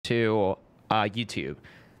to YouTube.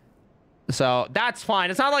 So that's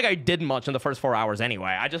fine. It's not like I did much in the first 4 hours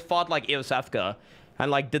anyway. I just fought like Eosefka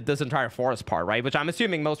and like did this entire forest part, right? Which I'm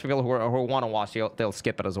assuming most people who want to watch, they'll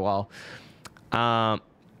skip it as well. I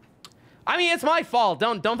mean, it's my fault.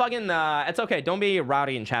 Don't fucking. It's okay. Don't be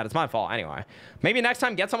rowdy in chat. It's my fault anyway. Maybe next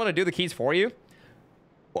time get someone to do the keys for you.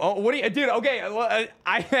 Oh, what do you, dude? Okay, well,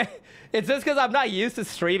 it's just because I'm not used to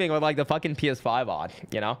streaming with like the fucking PS5 on,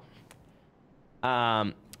 you know.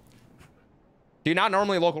 Do not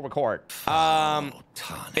normally local record. If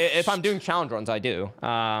I'm doing challenge runs, I do.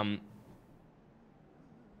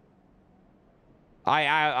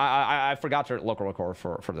 I forgot to local record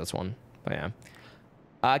for this one, but yeah.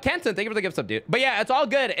 Kenton, thank you for the gift sub, dude. But yeah, it's all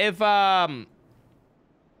good. If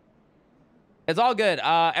it's all good.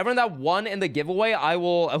 Everyone that won in the giveaway, I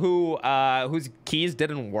will whose keys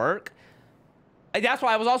didn't work. That's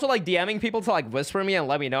why I was also like DMing people to like whisper me and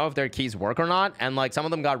let me know if their keys work or not, and like some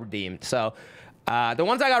of them got redeemed. So the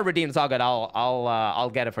ones I got redeemed, it's all good. I'll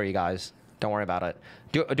get it for you guys. Don't worry about it.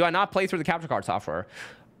 Do I not play through the capture card software?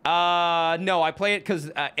 No, I play it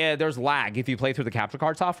because there's lag if you play through the capture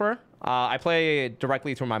card software. I play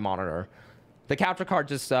directly through my monitor. The capture card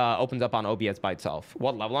just opens up on OBS by itself.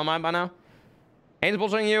 What level am I by now? Ain's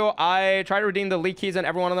bullshitting you. I tried to redeem the leak keys, and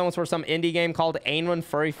every one of them was for some indie game called Ainrun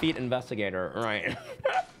Furry Feet Investigator. Right.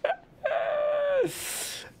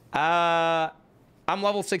 I'm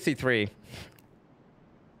level 63.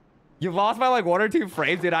 You lost by like 1 or 2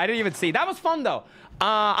 frames, dude. I didn't even see. That was fun though.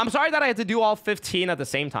 I'm sorry that I had to do all 15 at the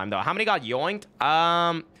same time though. How many got yoinked?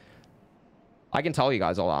 I can tell you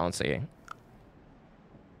guys. Hold on, let's see.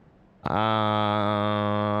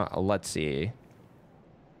 Let's see.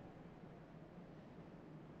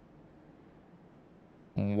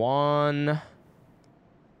 1.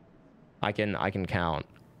 I can count.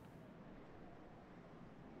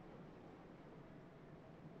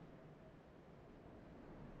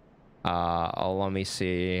 Let me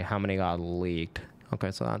see how many got leaked.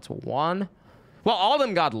 Okay, so that's 1. Well, all of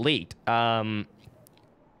them got leaked.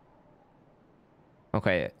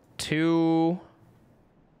 Okay, 2.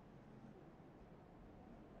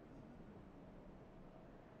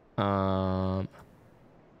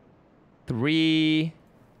 Three.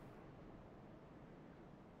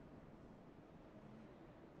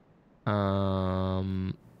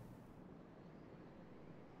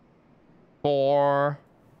 4.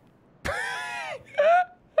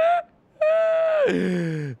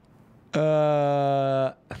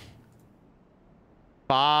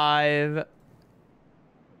 5.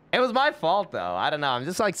 It was my fault though. I don't know. I'm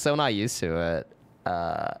just like so not used to it.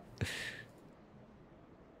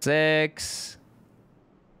 6.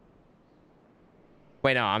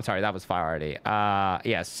 Wait, no, I'm sorry. That was 5 already.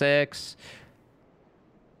 Yeah, 6.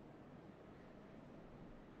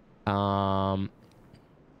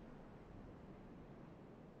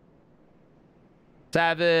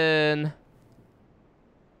 7.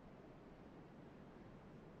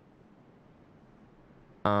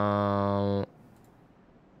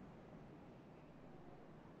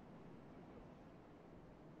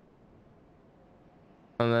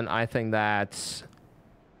 'And then I think that's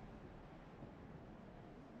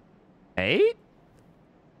 8?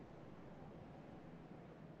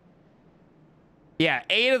 Yeah,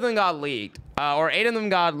 8 of them got leaked. Or 8 of them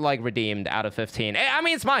got like redeemed out of 15. I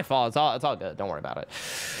mean, it's my fault. It's all good. Don't worry about it.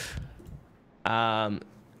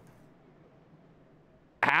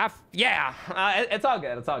 Half? Yeah. It's all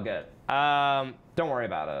good. It's all good. Don't worry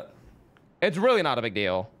about it. It's really not a big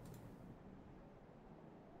deal.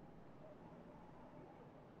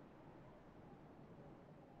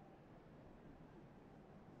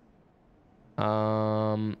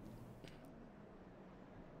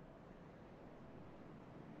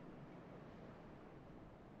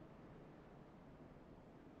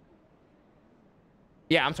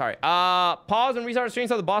 Yeah, I'm sorry. Pause and restart stream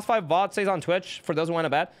so the boss fight VOD stays on Twitch for those who went to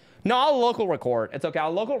bed. No, I'll local record. It's okay.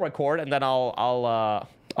 I'll local record and then I'll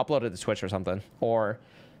upload it to Twitch or something, or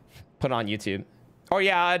put it on YouTube. Or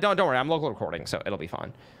yeah, don't worry. I'm local recording, so it'll be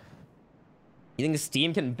fine. You think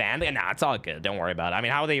Steam can ban it? Nah, it's all good. Don't worry about it. I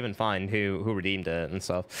mean, how would they even find who redeemed it and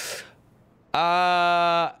stuff?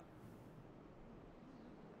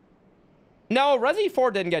 No, Resi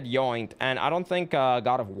 4 didn't get yoinked, and I don't think God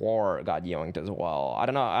of War got yoinked as well. I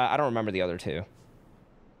don't know. I don't remember the other two.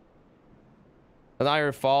 It's not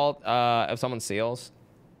your fault if someone steals.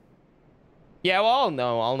 Yeah, well,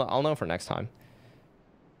 I'll know for next time.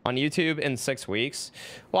 On YouTube in 6 weeks.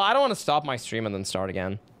 Well, I don't want to stop my stream and then start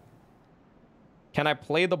again. Can I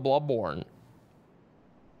play the Bloodborne?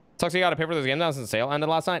 Sucks you got to pay for this game now since sale ended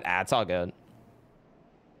last night. Ah, it's all good.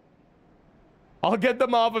 I'll get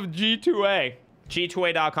them off of G2A.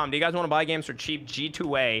 G2A.com. Do you guys want to buy games for cheap?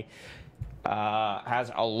 G2A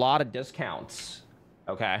has a lot of discounts.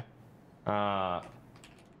 Okay. I've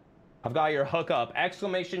got your hookup.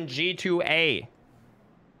 Exclamation G2A.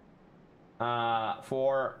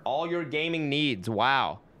 For all your gaming needs.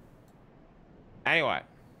 Wow. Anyway.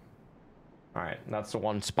 All right. That's the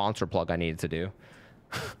one sponsor plug I needed to do.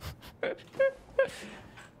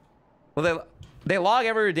 Well, they log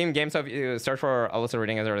every redeemed game, so if you search for a list of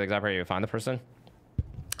redeemed games or the exact way you find the person.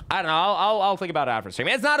 I don't know. I'll think about it after stream.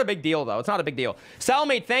 It's not a big deal, though. It's not a big deal.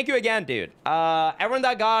 Cellmate, thank you again, dude. Everyone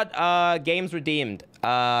that got games redeemed,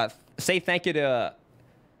 say thank you to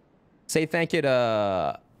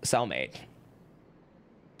Cellmate.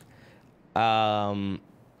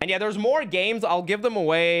 And yeah, there's more games. I'll give them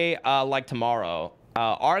away like tomorrow.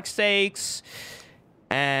 Arc Stakes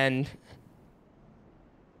and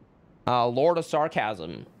Lord of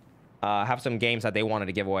Sarcasm have some games that they wanted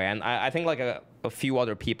to give away, and I think like a few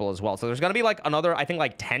other people as well. So there's gonna be like another, I think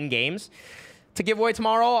like 10 games to give away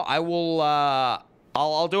tomorrow. I will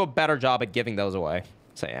I'll do a better job at giving those away.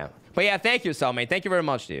 So yeah, but yeah, thank you, Cellmate. Thank you very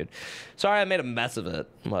much, dude. Sorry I made a mess of it,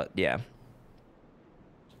 but yeah.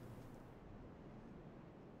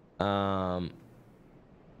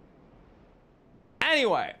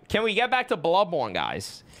 Anyway, can we get back to Bloodborne,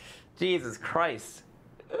 guys? Jesus Christ.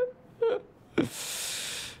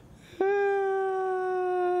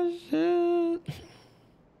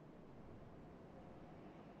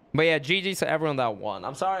 But yeah, GG to everyone that won.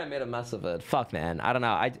 I'm sorry I made a mess of it. Fuck, man. I don't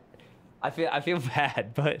know. I feel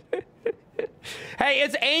bad, but hey,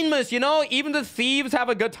 it's Ainrun, you know? Even the thieves have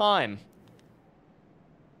a good time.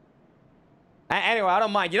 Anyway, I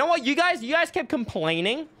don't mind. You know what? You guys kept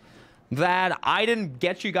complaining that I didn't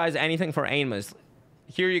get you guys anything for Ainrun.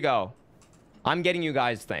 Here you go. I'm getting you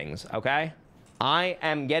guys things, okay? I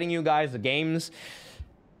am getting you guys the games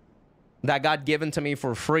that got given to me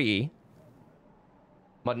for free,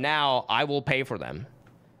 but now I will pay for them.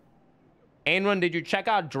 Ainrun, did you check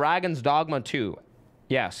out Dragon's Dogma 2?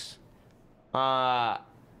 Yes. I'm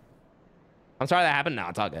sorry that happened. No,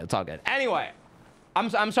 it's all good. It's all good. Anyway,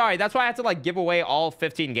 I'm sorry. That's why I had to like give away all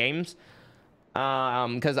 15 games.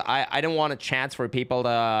 Because I didn't want a chance for people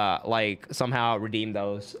to like somehow redeem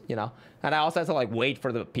those, you know, and I also had to like wait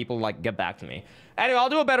for the people to like get back to me. Anyway, I'll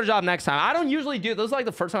do a better job next time. I don't usually do this. Is like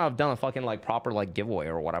the first time I've done a fucking like proper like giveaway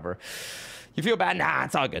or whatever. You feel bad? Nah,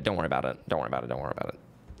 it's all good. Don't worry about it. Don't worry about it. Don't worry about it.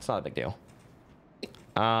 It's not a big deal.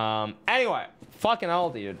 Anyway, fucking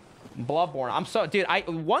hell, dude. Bloodborne. I'm so, dude.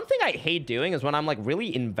 One thing I hate doing is when I'm like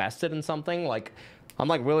really invested in something, like I'm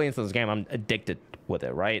like really into this game. I'm addicted with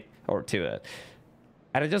it, right? Or to it,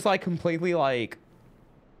 and it just like completely like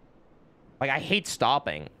I hate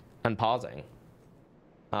stopping and pausing.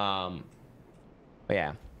 But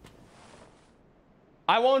yeah,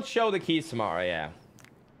 I won't show the keys tomorrow. Yeah.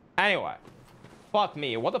 Anyway, fuck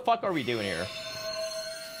me. What the fuck are we doing here?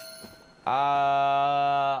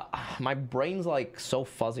 My brain's like so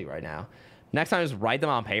fuzzy right now. Next time, just write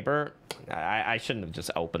them on paper. I shouldn't have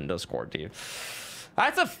just opened Discord, dude.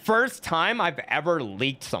 That's the first time I've ever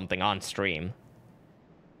leaked something on stream.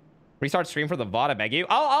 Restart stream for the VOD, I beg you.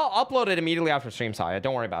 I'll upload it immediately after stream, Saya.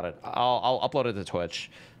 Don't worry about it. I'll upload it to Twitch.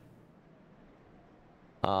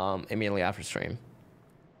 Immediately after stream.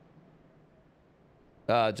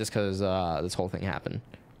 Just because this whole thing happened.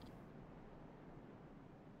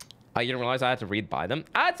 You didn't realize I had to read by them?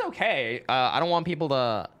 It's okay. I don't want people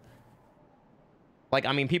to... Like,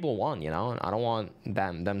 I mean, people won, you know? And I don't want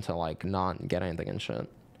them to, like, not get anything and shit.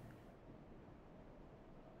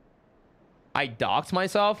 I doxed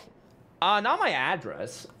myself? Not my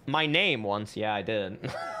address. My name once. Yeah, I did.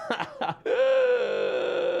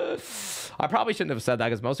 I probably shouldn't have said that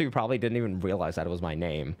because most of you probably didn't even realize that it was my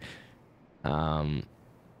name.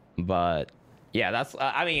 But, yeah, that's...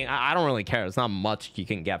 I mean, I don't really care. It's not much you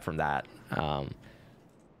can get from that.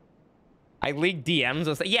 I leaked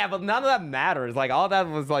DMs. Yeah, but none of that matters. Like, all that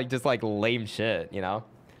was, like, just, like, lame shit, you know?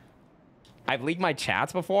 I've leaked my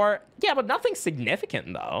chats before. Yeah, but nothing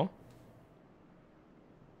significant, though.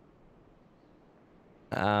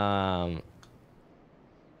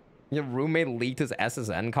 Your roommate leaked his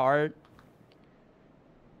SSN card.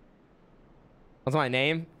 What's my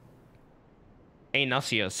name?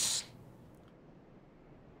 Anusius.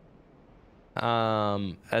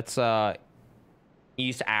 It's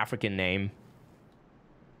East African name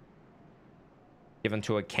given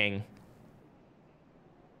to a king.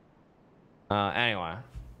 Anyway,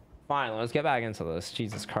 fine, let's get back into this.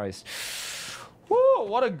 Jesus Christ. Woo,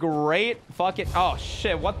 what a great fucking... Oh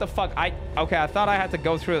shit, what the fuck? Okay, I thought I had to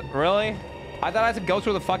go through... Really? I thought I had to go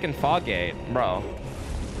through the fucking fog gate, bro.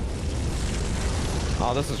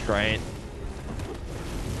 Oh, this is great.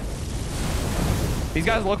 These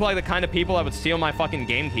guys look like the kind of people that would steal my fucking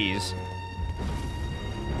game keys.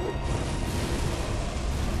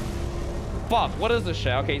 Fuck, what is this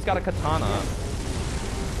shit? Okay, he's got a katana.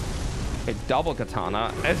 Okay, double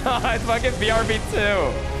katana. It's fucking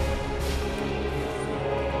BRB2.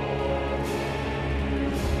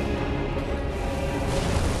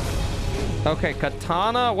 Okay,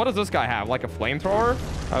 katana. What does this guy have? Like a flamethrower?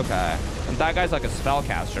 Okay. And that guy's like a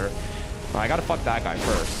spellcaster. Oh, I gotta fuck that guy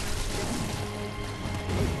first.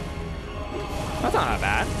 That's not that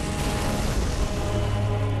bad.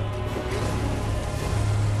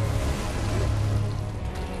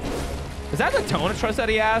 Is that the Tonatrus that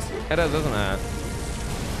he has? It is, isn't it?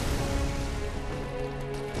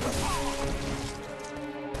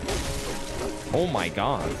 Oh my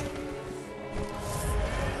god.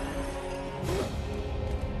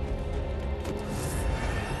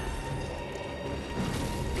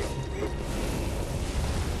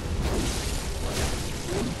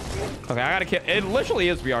 Okay, I gotta kill. It literally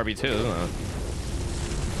is BRB2, isn't it?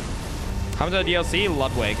 How much of the DLC?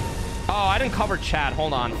 Ludwig. Oh, I didn't cover chat.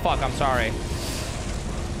 Hold on. Fuck, I'm sorry.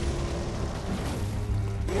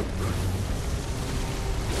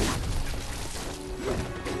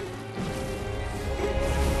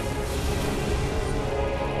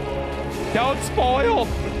 Don't spoil.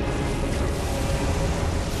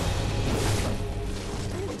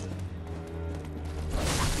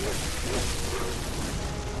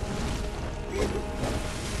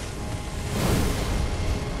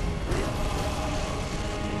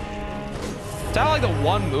 Is that like the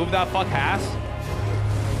one move that fuck has?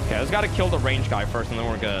 Okay, I just gotta kill the range guy first and then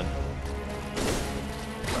we're good.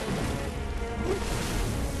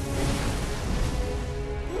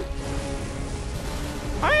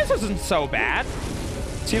 I mean, this isn't so bad.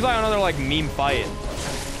 Seems like another like meme fight.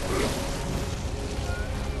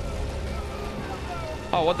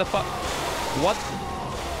 Oh, what the fuck? What?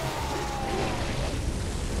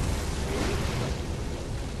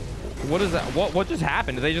 What is that? What just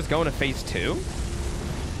happened? Did they just go into phase 2?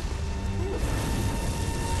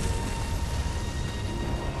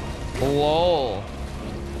 Lol.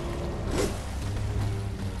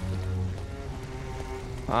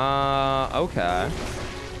 Okay.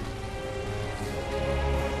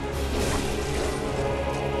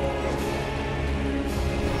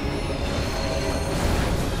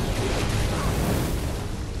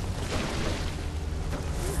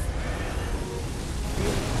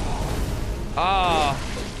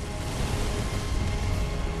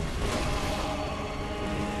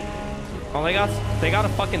 Oh, they gotta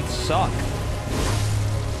fucking suck.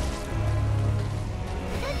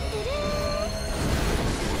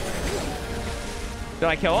 Did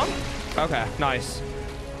I kill him? Okay, nice.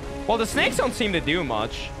 Well, the snakes don't seem to do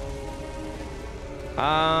much.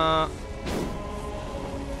 Oh,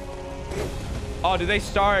 do they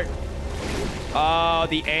start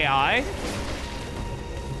the AI?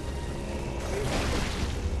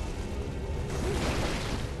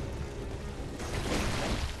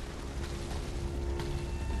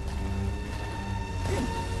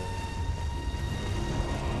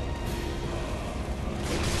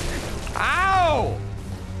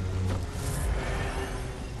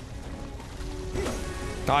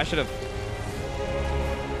 Oh, I should have.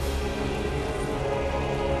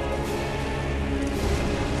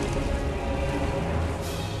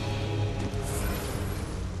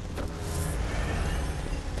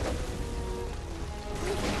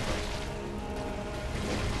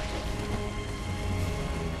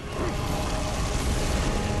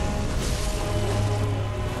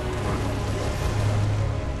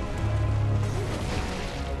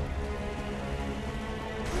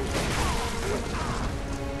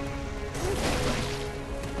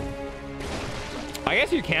 I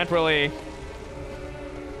guess you can't really. All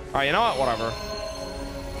right, you know what? Whatever.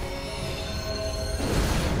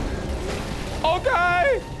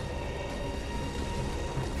 Okay.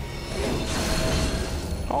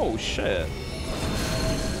 Oh shit.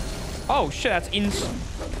 Oh shit.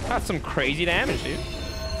 That's some crazy damage, dude.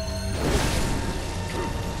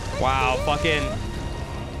 Wow, fucking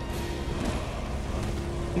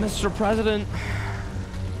Mr. President.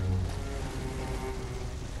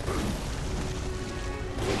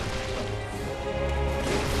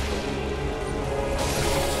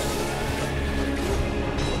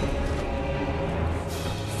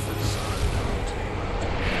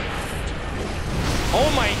 Oh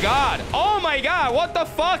my god. Oh my god. What the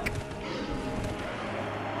fuck?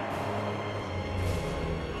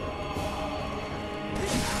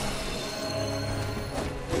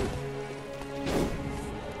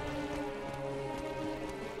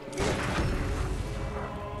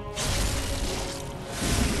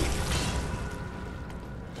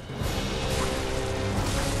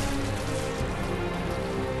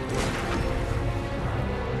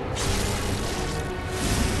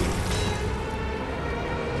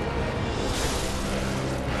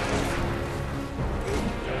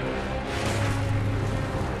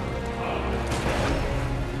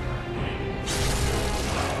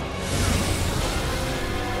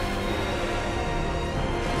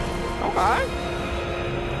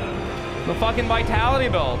 fucking vitality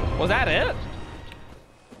build. Was that it?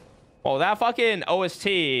 Oh, that fucking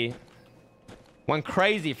OST went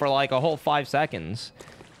crazy for like a whole 5 seconds.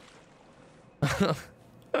 The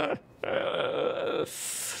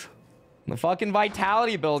fucking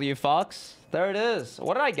vitality build, you fucks. There it is.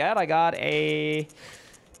 What did I get? I got a...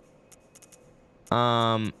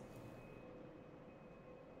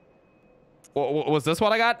 Was this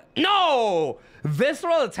what I got? No!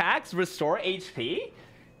 Visceral attacks restore HP?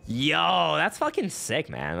 Yo, that's fucking sick,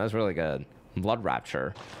 man. That's really good. Blood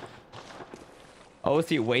Rapture.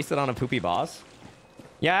 OST wasted on a poopy boss?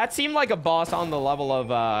 Yeah, that seemed like a boss on the level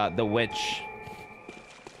of the witch.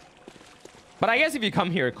 But I guess if you come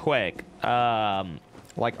here quick,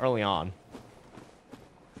 like early on,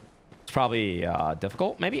 it's probably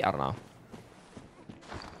difficult, maybe? I don't know.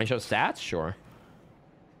 Can I show stats? Sure.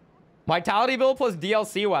 Vitality build plus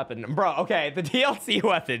DLC weapon. Bro, okay, the DLC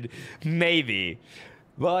weapon, maybe.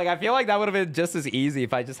 But like, I feel like that would have been just as easy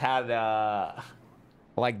if I just had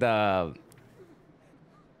like the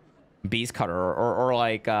beast cutter or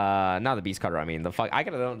like not the beast cutter, I mean the fuck, I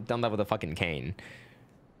could have done that with a fucking cane.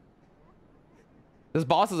 This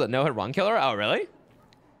boss is a no-hit run killer? Oh, really?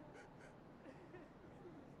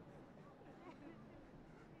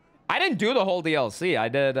 I didn't do the whole DLC. I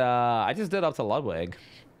did I just did up to Ludwig.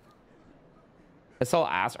 It's so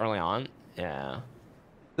ass early on. Yeah.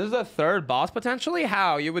 This is the third boss potentially?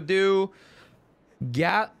 How? You would do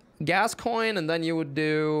gas coin and then you would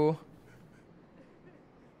do...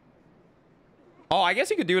 Oh, I guess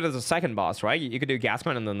you could do it as a second boss, right? You could do gas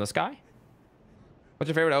coin and then this guy. What's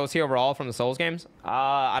your favorite OC overall from the Souls games?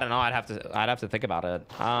 I don't know. I'd have to think about it.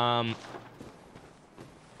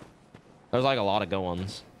 There's like a lot of good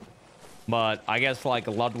ones. But I guess like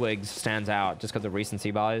Ludwig stands out just because of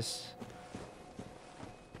recency bias.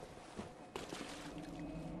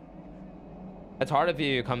 It's hard if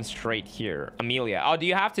you come straight here. Amelia. Oh, do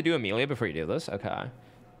you have to do Amelia before you do this? Okay.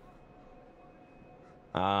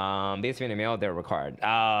 BSV and Amelia, they're required.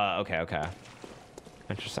 Okay.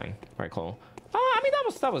 Interesting. Very cool. I mean,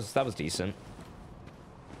 that was decent.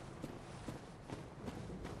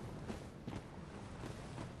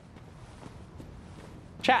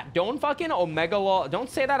 Chat, don't fucking don't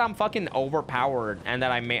say that I'm fucking overpowered and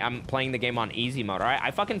that I'm playing the game on easy mode, all right?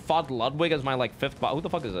 I fucking fought Ludwig as my like 5th boss. Who the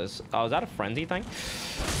fuck is this? Oh, is that a frenzy thing?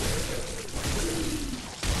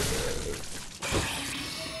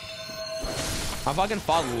 I fucking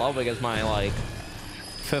fought Ludwig as my like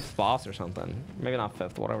 5th boss or something. Maybe not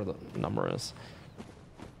 5th, whatever the number is.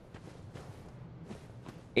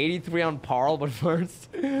 83 on Parl, but first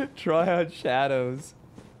try out Shadows.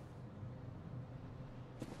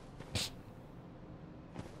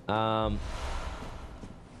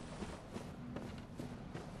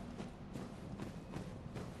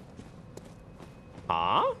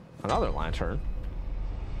 Another lantern.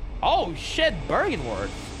 Oh shit, Bergenworth.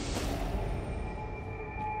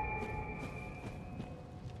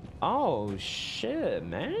 Oh shit,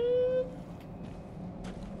 man.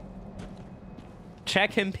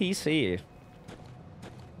 Check him PC.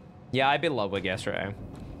 Yeah, I beat Ludwig yesterday.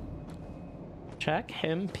 Check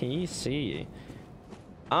him PC.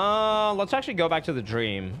 Let's actually go back to the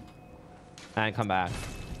dream and come back.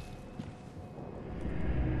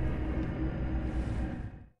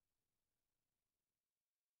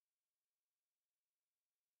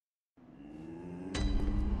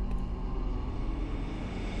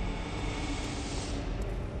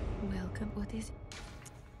 Welcome. What is it?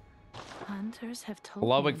 Hunters have told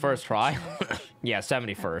Ludwig me first try. about Yeah,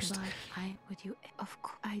 71st. but I would you of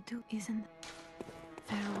course I do isn't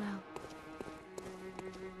farewell.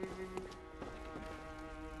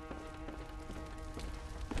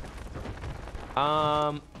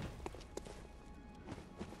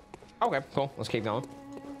 Okay, cool. Let's keep going.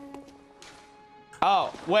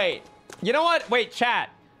 Oh, wait. You know what? Wait, chat.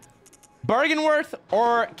 Bergenworth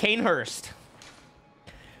or Canehurst?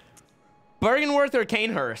 Bergenworth or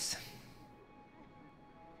Canehurst?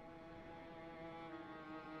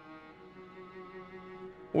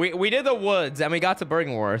 We did the woods and we got to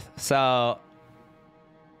Bergenworth, so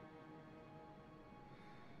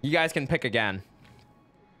you guys can pick again.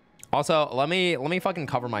 Also, let me fucking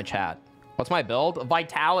cover my chat. What's my build?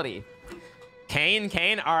 Vitality. Kane.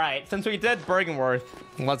 All right. Since we did Bergenworth,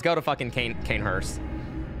 let's go to fucking Canehurst.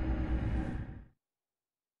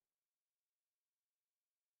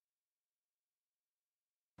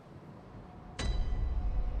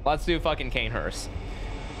 Let's do fucking Canehurst.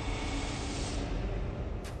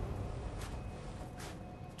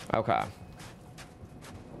 Okay.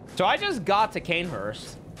 So I just got to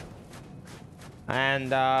Canehurst. And,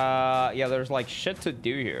 yeah, there's, like, shit to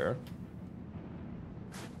do here.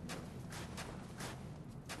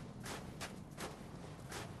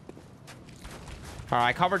 All right,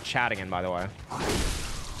 I covered chat again, by the way.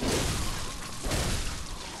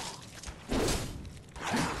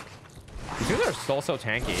 These dudes are still so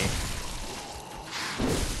tanky.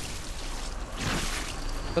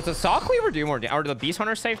 Does the Saw Cleaver do more damage, or the Beast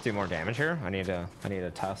Hunter safe do more damage here? I need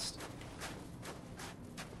to test.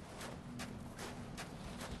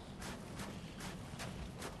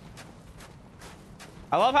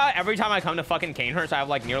 I love how every time I come to fucking Ainrun, I have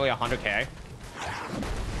like nearly 100k.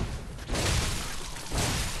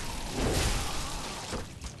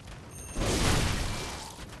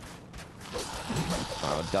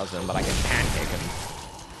 Oh, it doesn't, but I can pancake him.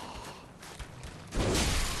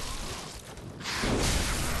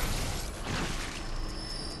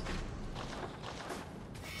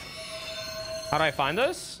 How do I find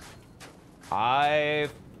this? I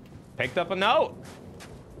picked up a note.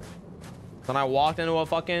 Then I walked into a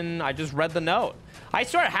fucking... I just read the note. I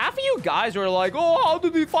swear, half of you guys were like, oh, how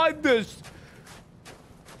did he find this?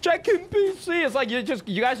 Check in PC. It's like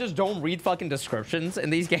you guys just don't read fucking descriptions in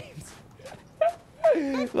these games.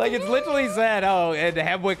 Like, it's literally said, oh, in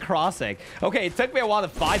Hemwick Crossing. Okay, it took me a while to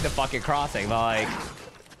find the fucking crossing, but like...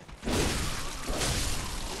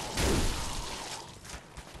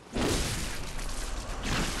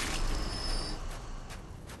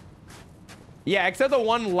 Yeah, except the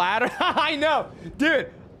one ladder. I know.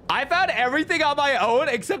 Dude, I found everything on my own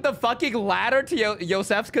except the fucking ladder to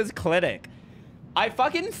Yosefska's clinic. I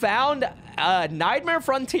fucking found Nightmare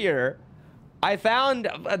Frontier. I found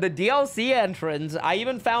the DLC entrance. I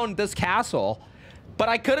even found this castle. But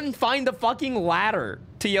I couldn't find the fucking ladder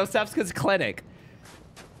to Yosefska's clinic.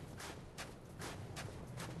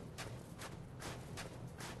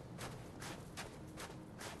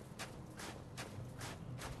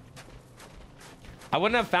 I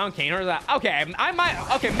wouldn't have found Ainrun that. Okay, I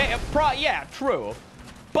might. Okay, yeah, true.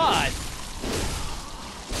 But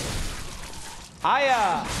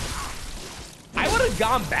I would have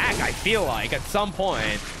gone back. I feel like at some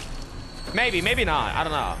point. Maybe not. I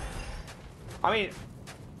don't know. I mean,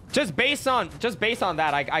 just based on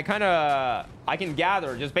that, I can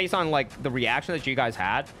gather, just based on like the reaction that you guys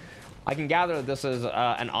had, I can gather that this is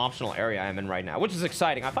an optional area I'm in right now, which is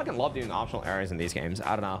exciting. I fucking love doing optional areas in these games.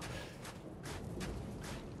 I don't know.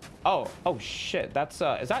 Oh shit. That's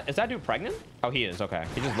is that dude pregnant? Oh, he is. Okay.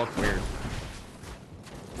 He just looked weird.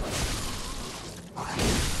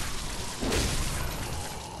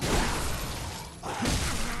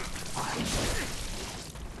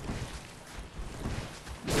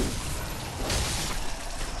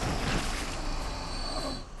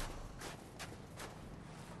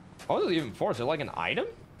 What was it even for? Is it like an item?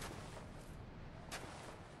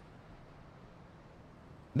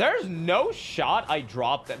 There's no shot I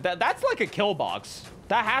dropped that. That's like a kill box.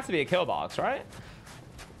 That has to be a kill box, right?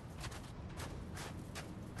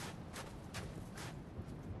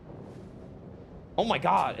 Oh my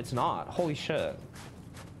god, it's not. Holy shit.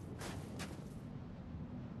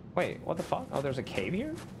 Wait, what the fuck? Oh, there's a cave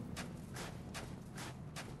here?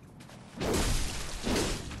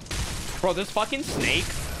 Bro, this fucking snake.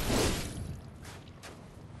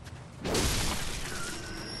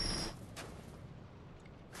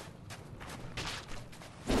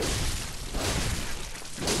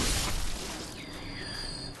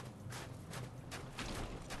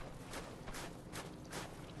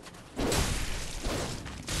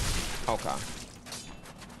 Okay.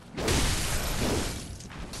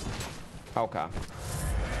 Okay.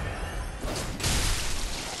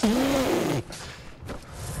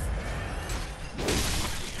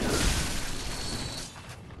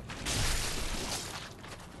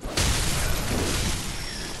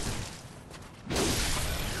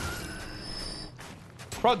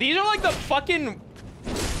 Bro, these are like the fucking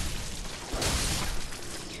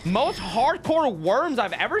most hardcore worms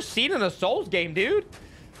I've ever seen in a Souls game, dude.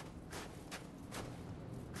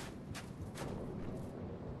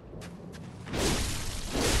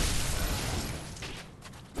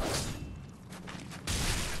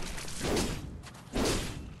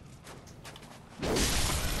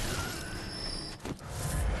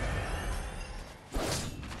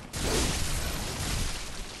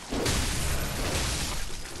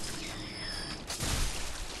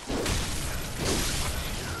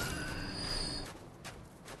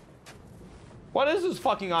 What is this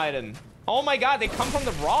fucking item? Oh my god, they come from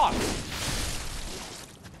the rock.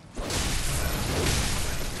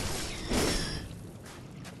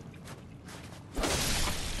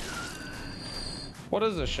 What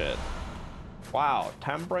is this shit? Wow,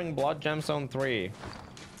 Tempering Blood Gemstone 3.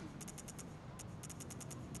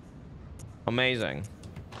 Amazing.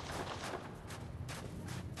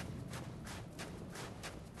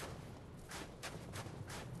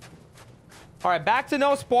 All right, back to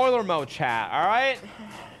no spoiler mode, chat. All right.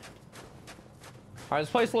 All right, this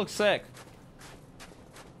place looks sick.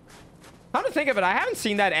 Come to think of it, I haven't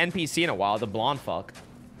seen that NPC in a while, the blonde fuck.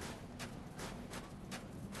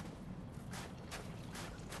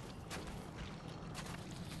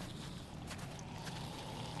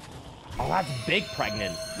 Oh, that's big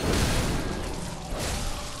pregnant.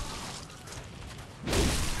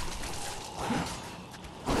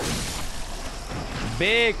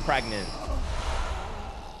 Big pregnant.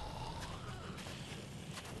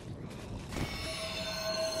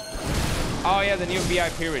 Oh, yeah, the new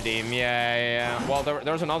VIP redeem. Yeah. Well, there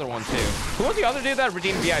was another one, too. Who was the other dude that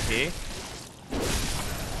redeemed VIP?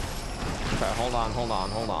 Okay, hold on.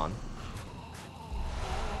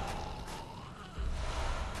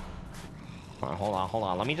 All right, hold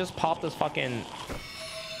on. Let me just pop this fucking...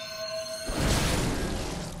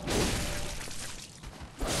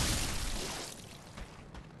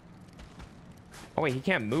 Oh, wait, he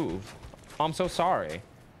can't move. Oh, I'm so sorry.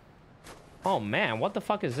 Oh, man, what the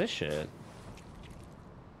fuck is this shit?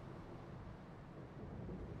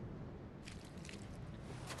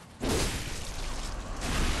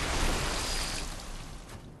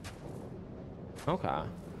 Okay. All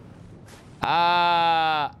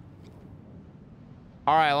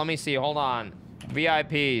right, let me see. Hold on.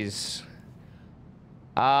 VIPs.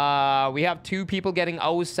 We have 2 people getting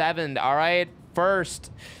 07. All right.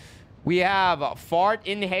 First, we have Fart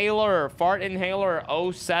Inhaler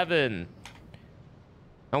 07.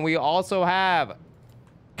 And we also have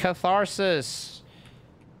Catharsis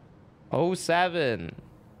 07.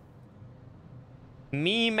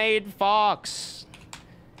 Me Made Fox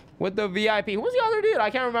with the VIP. Who was the other dude? I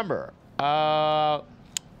can't remember.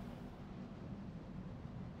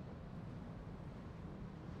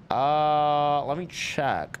 Let me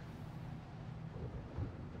check.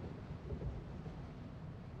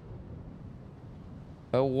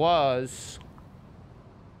 It was...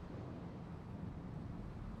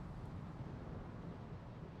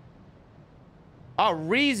 Oh,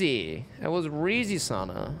 Reezy. It was Reezy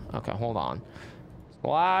Sana. Okay, hold on.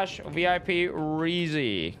 Slash VIP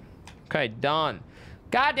Reezy. Okay, done.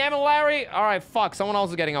 God damn it, Larry. All right, fuck. Someone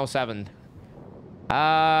else is getting 07.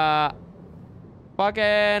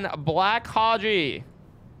 Fucking Black Haji.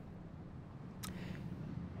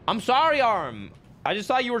 I'm sorry, Arm. I just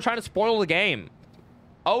thought you were trying to spoil the game.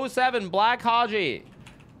 07 Black Haji.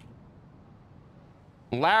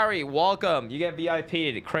 Larry, welcome. You get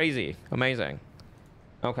VIP'd. Crazy. Amazing.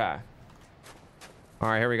 Okay. All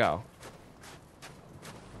right, here we go.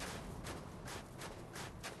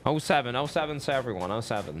 07 to everyone.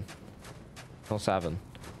 07.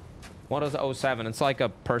 What is 07? It's like a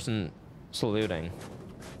person saluting.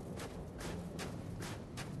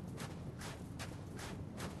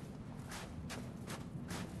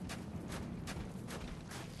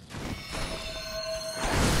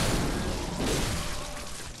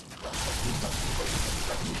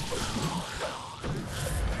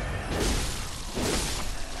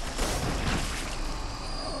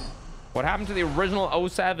 What happened to the original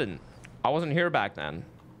 07? I wasn't here back then.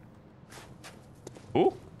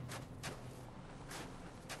 Ooh.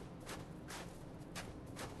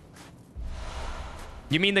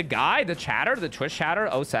 You mean the guy, the chatter, the Twitch chatter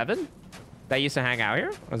 07? That used to hang out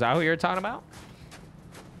here? Is that who you're talking about?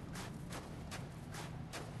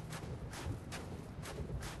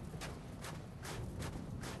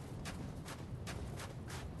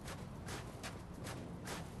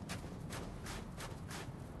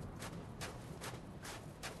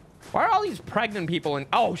 Why are all these pregnant people in...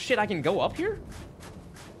 Oh, shit, I can go up here?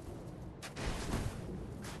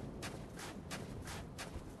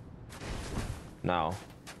 No.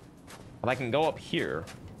 But I can go up here.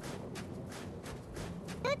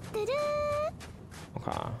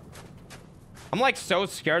 Okay. I'm like so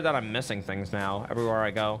scared that I'm missing things now everywhere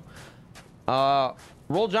I go.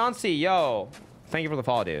 Roll John C, yo. Thank you for the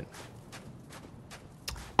follow, dude.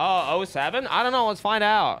 Oh, 07? I don't know. Let's find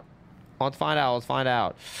out. Let's find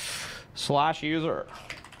out. Slash user.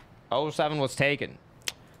 07 was taken.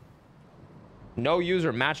 No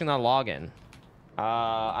user matching that login.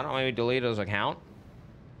 I don't know, maybe delete his account.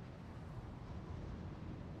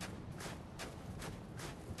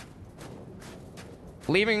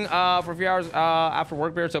 Leaving for a few hours after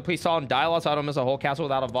work period, so please tell him dial us so I don't miss a whole castle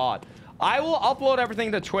without a VOD. I will upload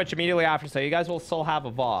everything to Twitch immediately after, so you guys will still have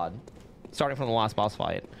a VOD. Starting from the last boss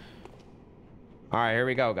fight. Alright, here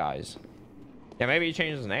we go, guys. Yeah, maybe he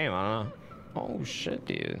changed his name, I don't know. Oh, shit,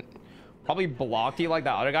 dude. Probably blocked you like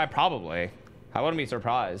that other guy? Probably. I wouldn't be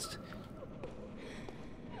surprised.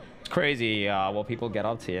 It's crazy what people get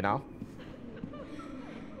up to, you know?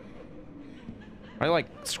 Are you like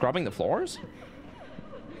scrubbing the floors?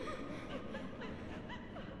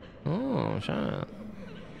 Oh, shit. Okay,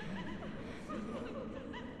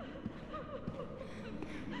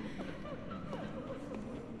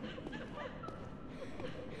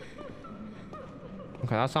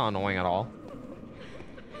 that's not annoying at all.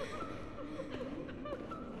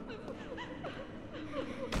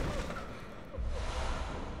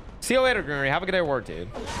 See you later, Greenery. Have a good day at work, dude.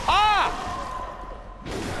 Ah!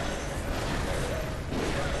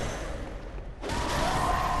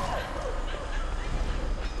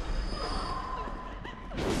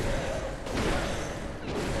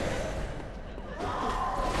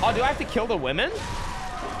 Oh, do I have to kill the women?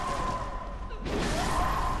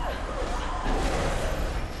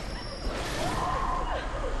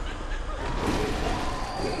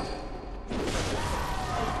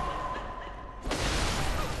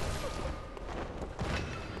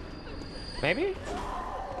 Maybe?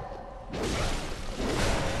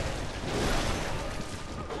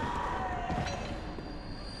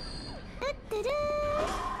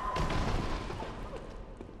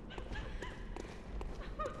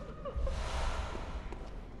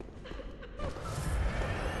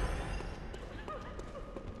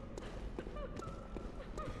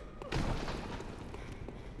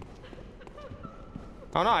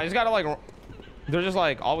 Oh no, I just gotta like, they're just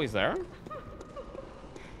like always there.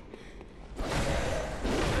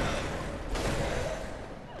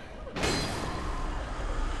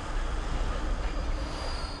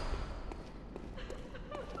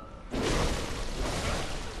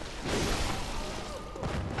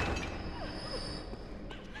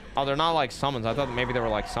 Oh, they're not like summons. I thought maybe they were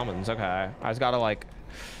like summons. Okay, I just gotta like,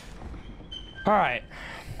 all right.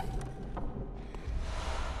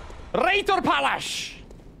 Raitor Palace.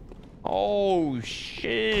 Oh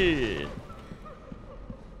shit.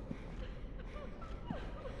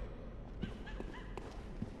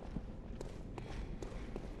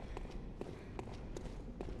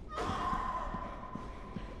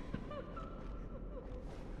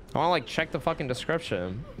 I wanna like check the fucking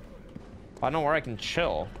description. I know where I can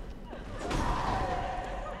chill.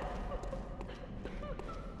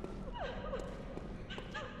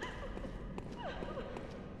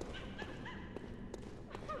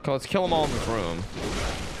 Okay, let's kill them all in this room.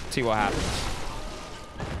 See what happens.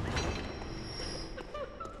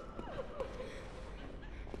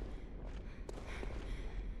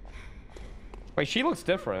 Wait, she looks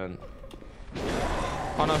different.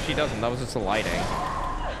 Oh no, she doesn't. That was just the lighting.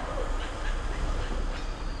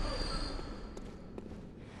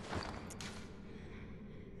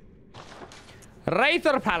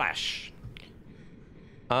 Wraither Palace.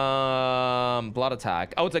 Blood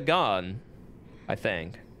attack. Oh, it's a gun, I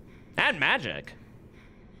think. And magic.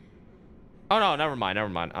 Oh no, never mind, never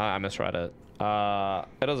mind. I misread it.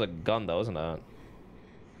 It is a gun though, isn't it?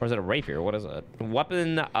 Or is it a rapier? What is it?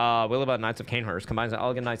 Weapon wielded by Knights of Cainhurst combines an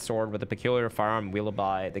elegant knight's sword with a peculiar firearm wielded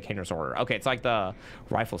by the Cainhurst Order. Okay, it's like the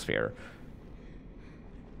rifle sphere.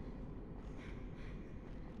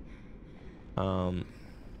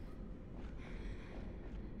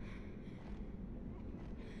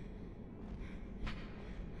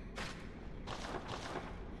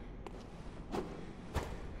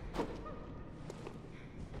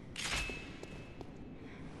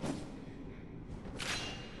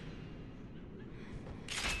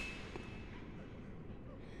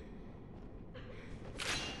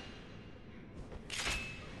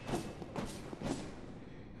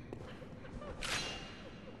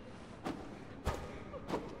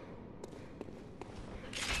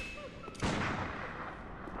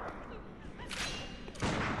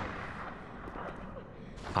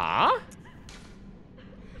 Huh?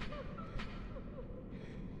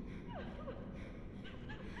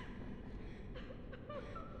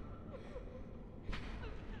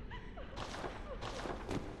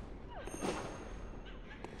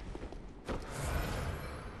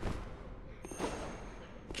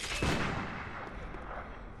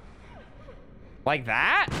 Like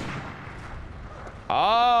that?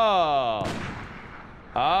 Oh.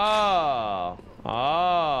 Oh.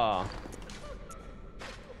 Oh.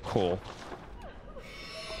 Cool.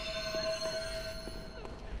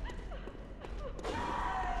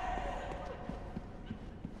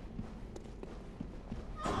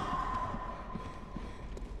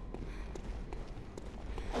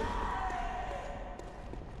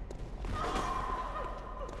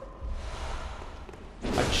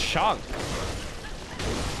 A chunk.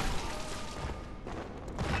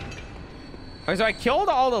 Okay, so I killed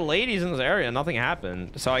all the ladies in this area. Nothing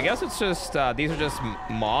happened. So I guess it's just, these are just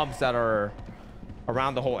mobs that are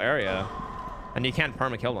around the whole area. And you can't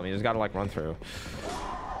perma-kill them. You just gotta, like, run through.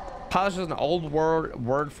 Polish is an old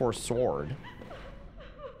word for sword.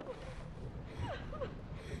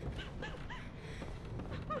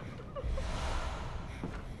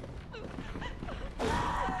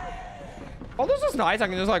 Oh, this is nice. I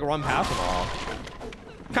can just like run past them all.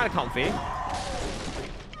 Kind of comfy.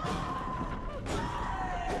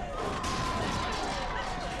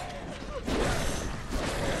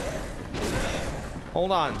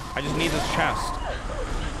 Hold on. I just need this chest.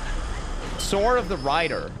 Sword of the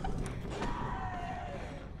Rider.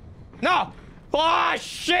 No! Ah,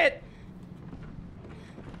 shit!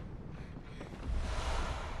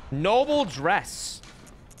 Noble dress.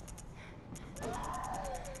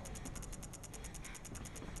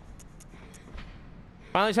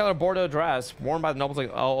 Finally tailored Bordeaux dress worn by the nobles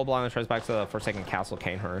like Oblong traces back to the Forsaken Castle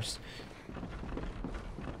Canehurst.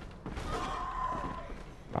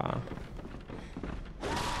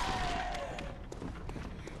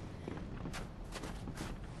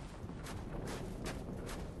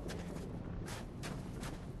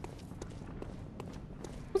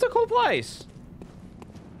 What's a cool place?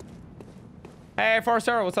 Hey,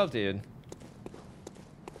 Forestero, what's up, dude?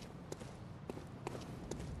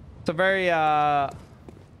 It's a very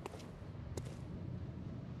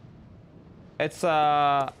it's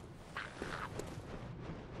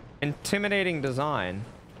intimidating design.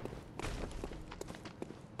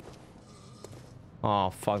 Oh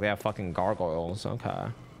fuck, they have fucking gargoyles. Okay.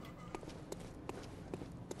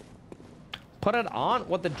 Put it on?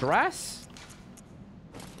 What, the dress?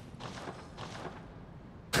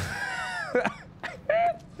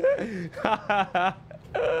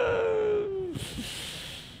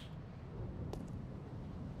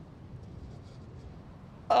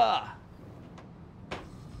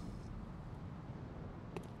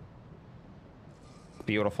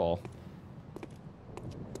 Beautiful.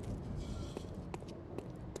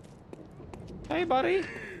 Hey, buddy.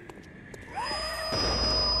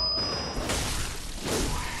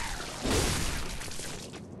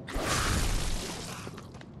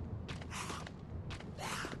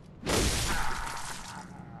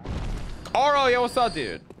 Oro, yo, what's up,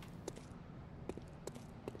 dude?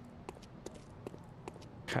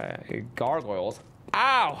 Okay, gargoyles.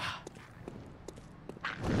 Ow!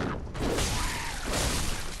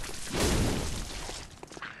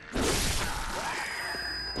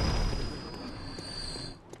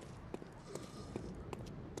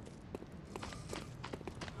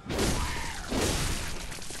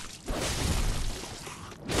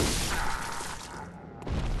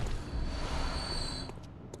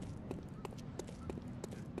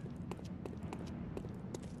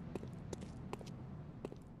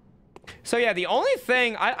 So yeah, the only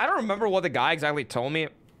thing I don't remember what the guy exactly told me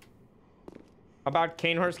about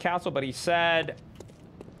Canehurst Castle, but he said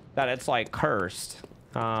that it's like cursed.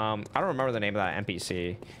 I don't remember the name of that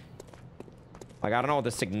NPC. Like, I don't know what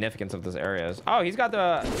the significance of this area is. Oh, he's got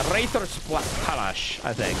the Raitor Palash,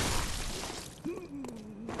 I think.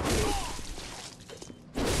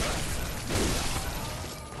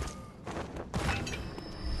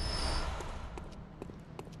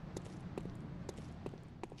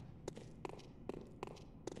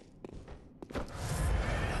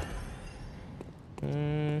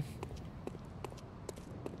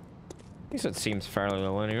 At least it seems fairly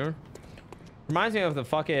linear. Reminds me of the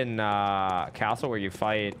fucking castle where you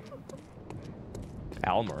fight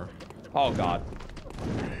Elmer. Oh god.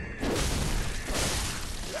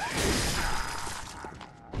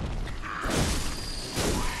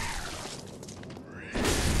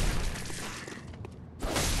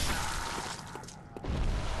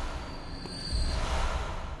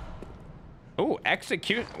 Ooh,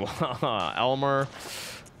 execute Elmer.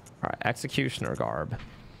 All right, executioner garb.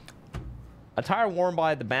 Attire worn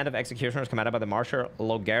by the band of executioners commanded by the Marshal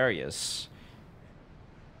Logarius.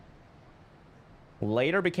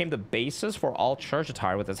 Later became the basis for all church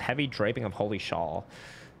attire with its heavy draping of holy shawl.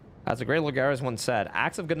 As the great Logarius once said,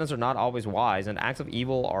 acts of goodness are not always wise, and acts of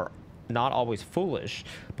evil are not always foolish.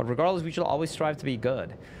 But regardless, we shall always strive to be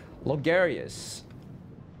good. Logarius.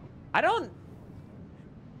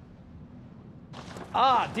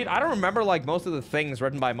 Dude, I don't remember, like, most of the things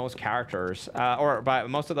written by most characters, or by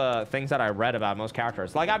most of the things that I read about most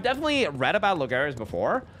characters. Like, I've definitely read about Logarius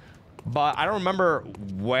before, but I don't remember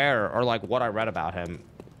where or, like, what I read about him.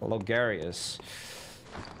 Logarius.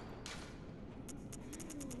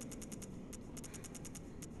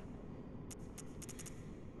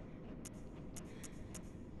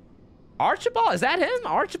 Archibald? Is that him?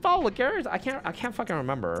 Archibald Logarius? I can't fucking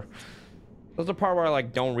remember. That's the part where I,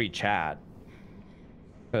 like, don't read chat.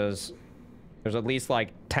 Because there's at least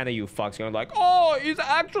like 10 of you fucks going like, oh, he's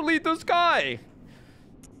actually this guy.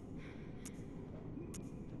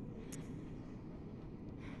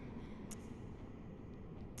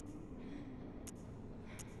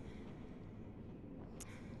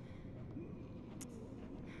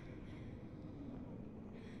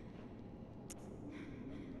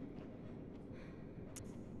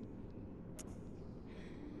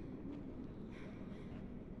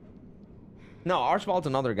 No, Archibald's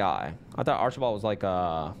another guy. I thought Archibald was like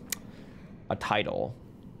a title.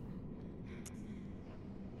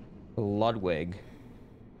 Ludwig.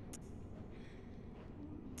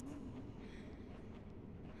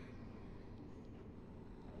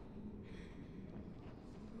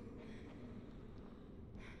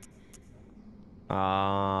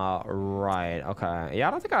 Right. Okay. Yeah,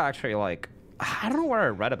 I don't think I actually like. I don't know where I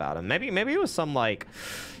read about him. Maybe it was some like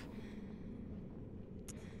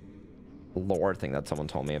lore thing that someone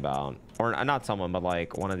told me about, or not someone, but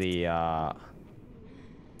like one of the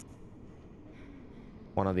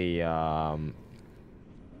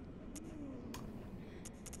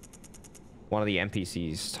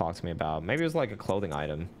NPCs talked to me about. Maybe it was like a clothing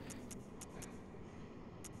item.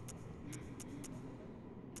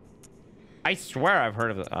 I swear I've heard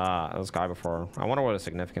of this guy before. I wonder what his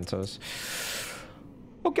significance is.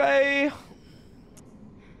 Okay.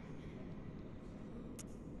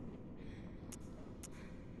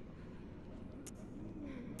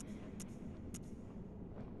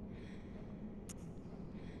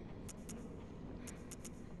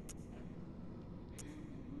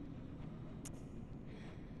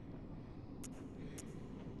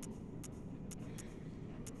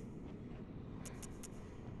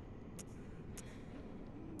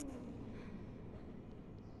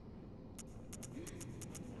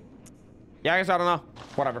 Yeah, I guess I don't know.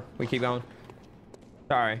 Whatever. We keep going.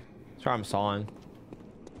 Sorry. Sorry I'm sawing.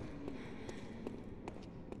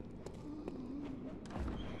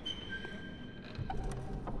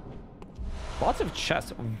 Lots of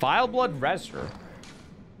chests. Vile Blood Register.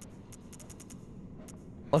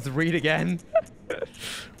 Let's read again.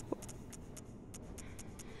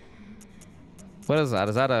 What is that?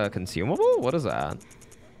 Is that a consumable? What is that?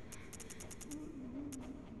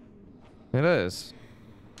 It is.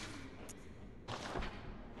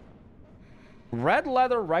 Red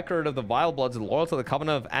leather record of the Vile Bloods loyal to the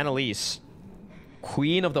Covenant of Annalise,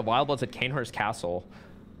 Queen of the Vile Bloods at Canehurst Castle.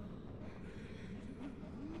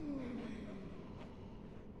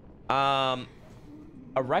 A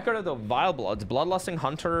record of the Vile Bloods, bloodlusting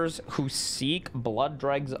hunters who seek blood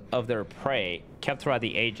dregs of their prey, kept throughout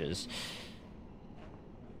the ages.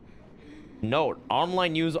 Note,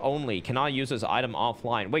 online use only, cannot use this item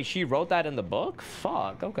offline. Wait, she wrote that in the book?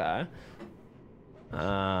 Fuck, okay.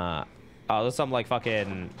 Oh, there's some like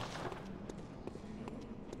fucking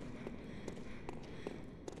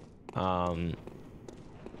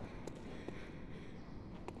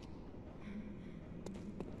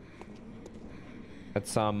it's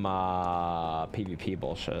some PvP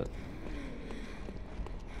bullshit.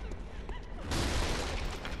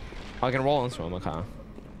 I can roll into him, okay.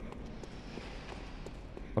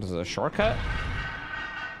 What is it, a shortcut?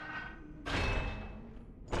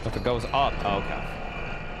 If it goes up, oh, okay.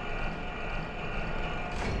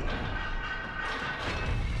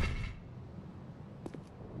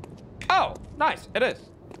 Oh, nice. It is.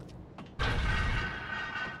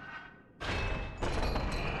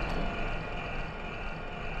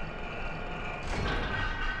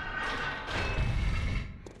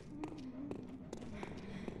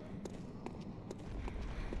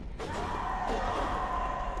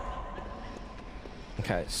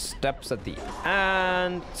 Okay, steps at the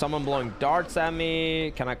end. Someone blowing darts at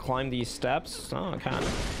me. Can I climb these steps? Oh, I can.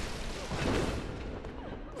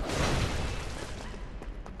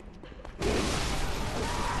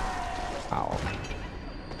 Ow.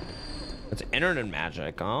 It's internet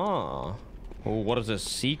magic. Oh. Oh, what is this?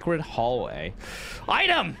 Secret hallway.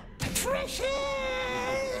 Item! Precious!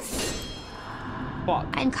 Fuck.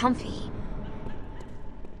 I'm comfy.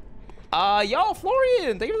 Yo,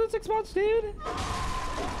 Florian! Thank you for the 6 months, dude.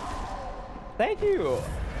 Thank you.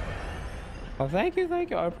 Oh, thank you,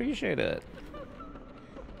 thank you. I appreciate it.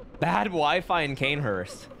 Bad Wi-Fi in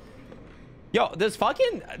Canehurst. Yo, this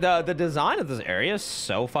fucking the design of this area is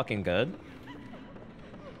so fucking good.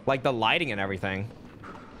 Like the lighting and everything.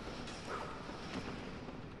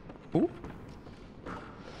 Ooh.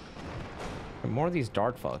 More of these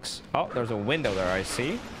dart fucks. Oh, there's a window there, I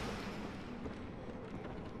see.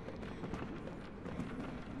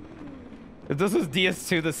 If this is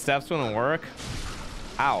DS2, the steps wouldn't work.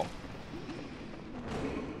 Ow.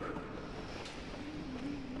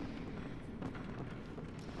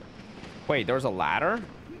 Wait, there was a ladder?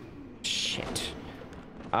 Shit.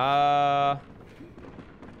 Okay,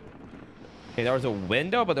 there was a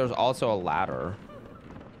window, but there's also a ladder.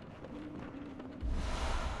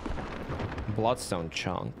 Bloodstone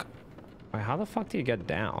chunk. Wait, how the fuck do you get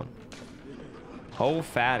down? Oh,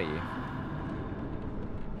 fatty.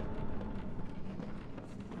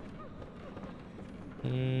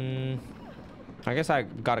 I guess I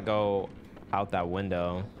gotta go out that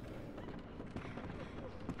window.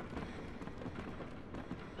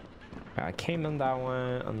 Okay, I came in that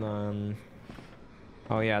way, and then...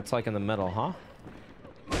 Oh, yeah, it's like in the middle, huh?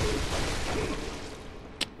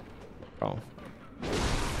 Oh.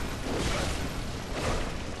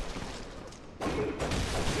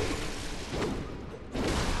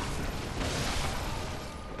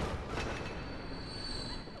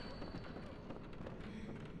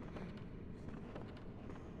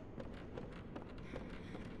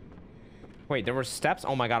 Wait, there were steps?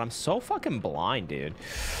 Oh my god, I'm so fucking blind, dude.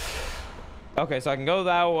 Okay, so I can go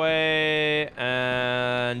that way,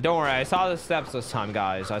 and don't worry, I saw the steps this time,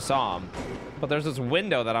 guys. I saw them. But there's this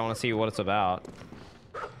window that I want to see what it's about.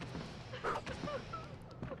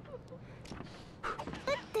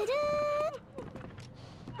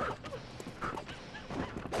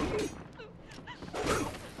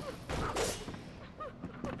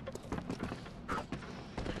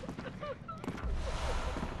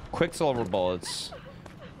 Quicksilver bullets.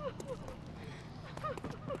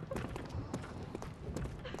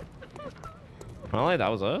 Really?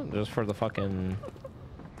 That was it? Just for the fucking...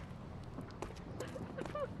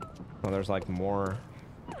 Oh, there's like more...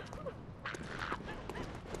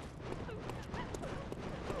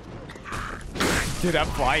 Dude, that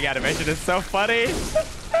flying animation is so funny!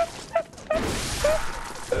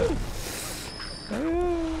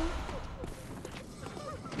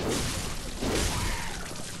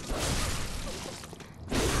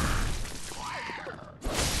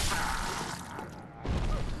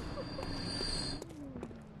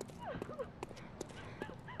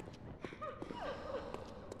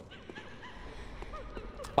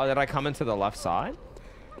 Oh, did I come into the left side?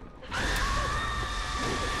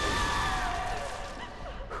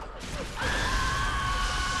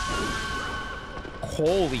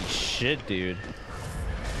 Holy shit, dude.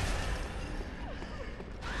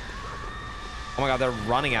 Oh my god, they're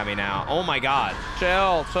running at me now. Oh my god.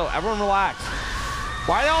 Chill, chill. Everyone relax.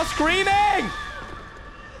 Why are they all screaming?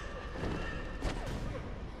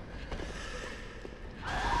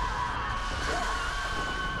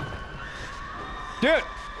 Dude.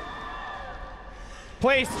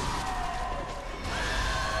 Please.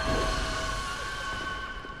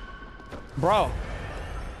 Bro.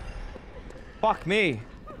 Fuck me.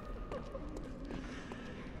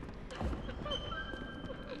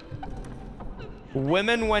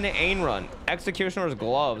 Women when Ainrun. Executioner's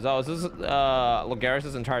gloves. Oh, is this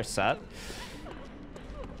Logarius' entire set?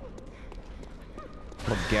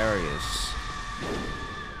 Logarius.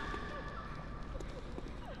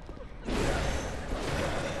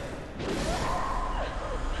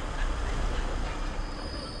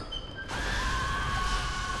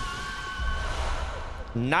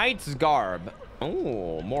 Knight's garb.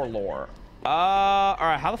 Oh, more lore. All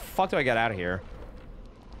right. How the fuck do I get out of here?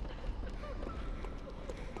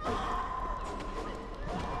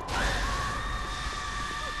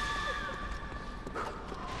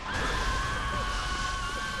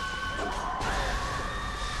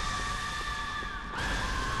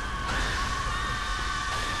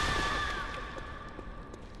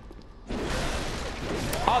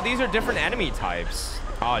 Oh, these are different enemy types.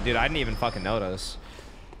 Oh, dude, I didn't even fucking notice.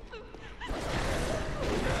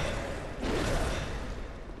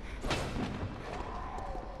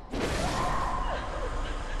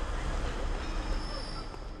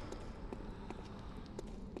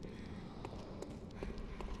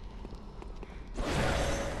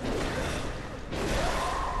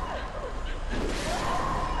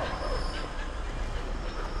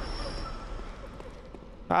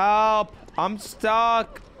 Help! I'm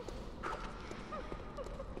stuck.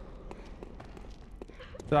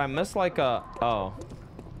 Did I miss like a... Oh.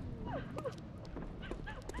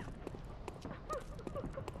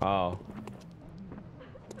 Oh.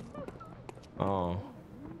 Oh.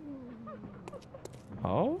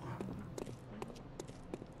 Oh?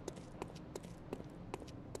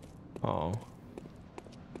 Oh.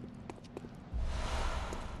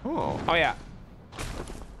 Oh. Oh, yeah.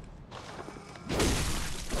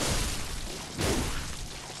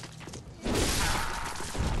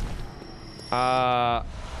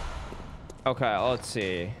 Okay, let's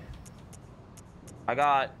see. I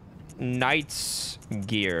got Knight's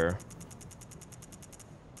gear.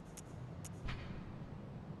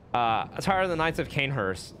 Attire of the Knights of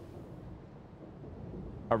Canehurst.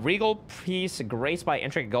 A regal piece graced by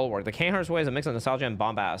intricate goldwork. The Canehurst way is a mix of nostalgia and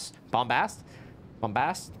bombast. Bombast?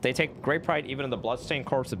 Bombast? They take great pride even in the bloodstained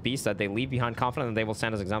corpse of beasts that they leave behind, confident that they will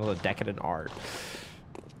stand as examples of decadent art.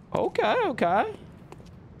 Okay, okay.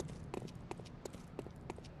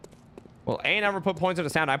 Well, A never put points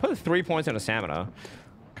into stamina. I put 3 points into stamina.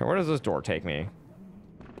 Okay, where does this door take me?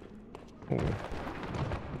 Ooh.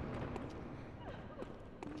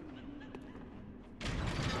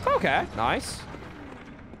 Okay, nice.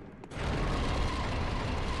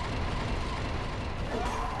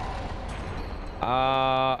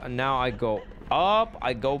 Now I go up.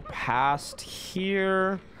 I go past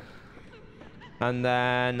here. And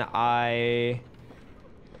then I...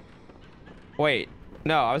 Wait.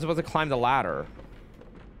 No, I was supposed to climb the ladder.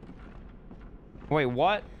 Wait,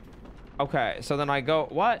 what? Okay, so then I go...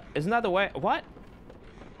 What? Isn't that the way? What?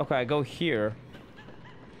 Okay, I go here.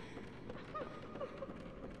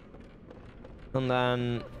 And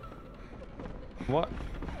then... What?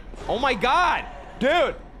 Oh my god!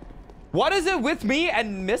 Dude! What is it with me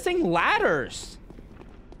and missing ladders?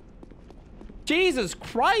 Jesus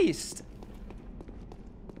Christ!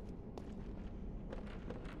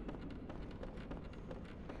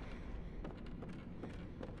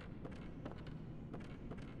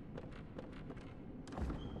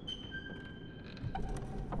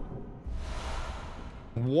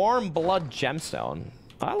 Warm blood gemstone.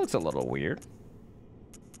 Oh, that looks a little weird.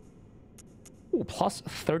 Ooh, plus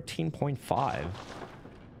 13.5.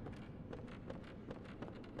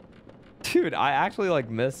 Dude, I actually like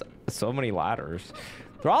miss so many ladders.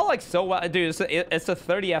 They're all like so well. Dude, it's a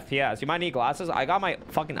 30 FPS. You might need glasses. I got my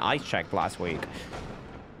fucking eyes checked last week.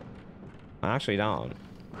 I actually don't.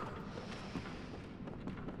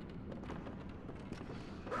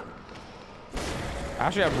 I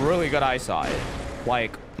actually have really good eyesight.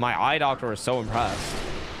 Like, my eye doctor was so impressed.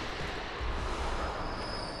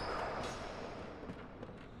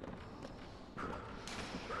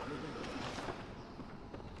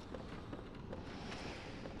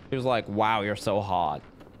 He was like, wow, you're so hot.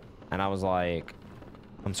 And I was like,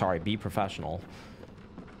 I'm sorry, be professional.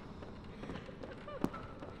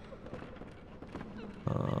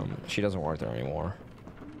 She doesn't work there anymore.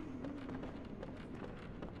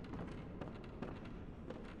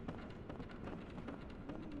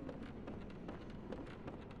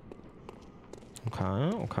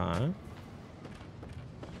 Okay.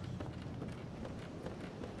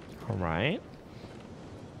 All right.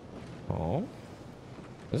 Oh.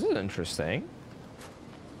 This is interesting.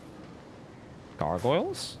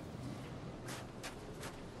 Gargoyles?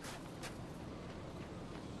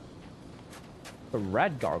 The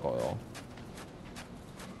red gargoyle.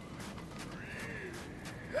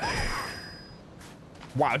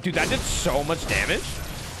 Wow, dude, that did so much damage.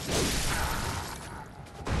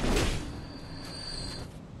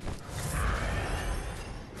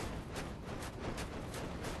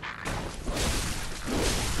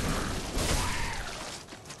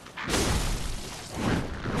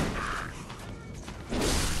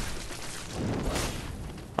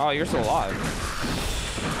 Oh, you're still alive.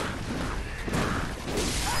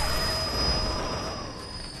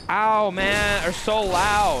 Ow, man, they're so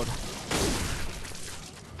loud.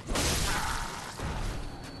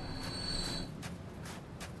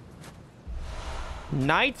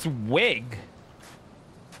 Knight's wig.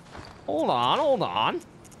 Hold on.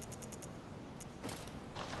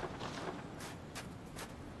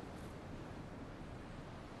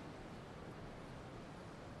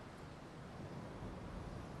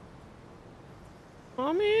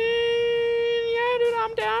 I mean, yeah, dude,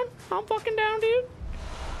 I'm down. I'm fucking down, dude.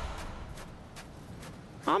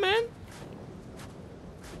 I'm in.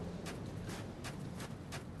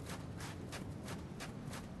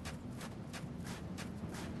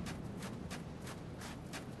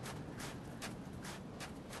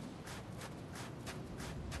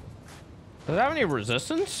 Does it have any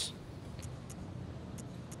resistance?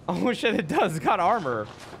 Oh shit, it does. It's got armor.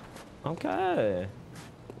 Okay.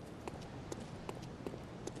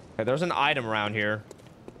 Okay, there's an item around here.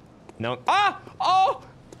 No. Ah! Oh!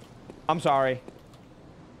 I'm sorry.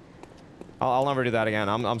 I'll never do that again.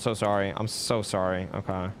 I'm so sorry. I'm so sorry.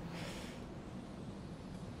 Okay.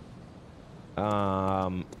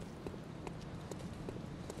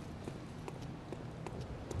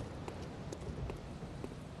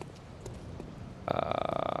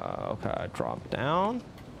 Okay, drop down.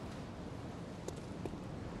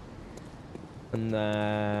 And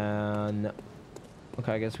then...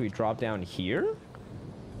 Okay, I guess we drop down here.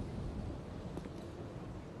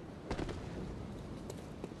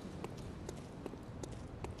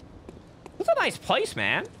 It's a nice place,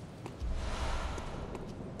 man.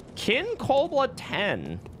 Kin Coldblood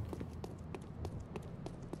 10.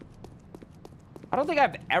 I don't think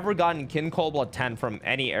I've ever gotten Kin Coldblood 10 from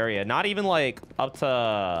any area. Not even like up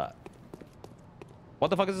to... What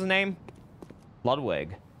the fuck is his name?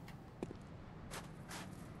 Ludwig.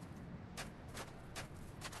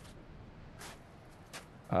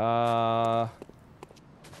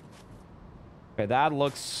 Okay, that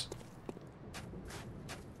looks...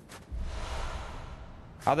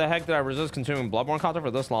 How the heck did I resist consuming Bloodborne content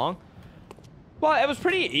for this long? Well, it was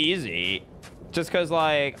pretty easy. Just because,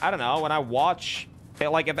 like, I don't know, when I watch it,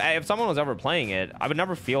 like, if someone was ever playing it, I would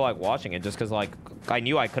never feel like watching it just because, like, I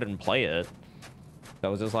knew I couldn't play it. So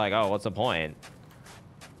it was just like, oh, what's the point?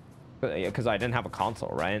 Because I didn't have a console,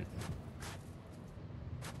 right?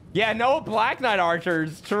 Yeah, no Black Knight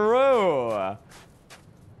archers. True.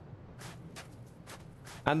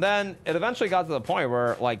 And then it eventually got to the point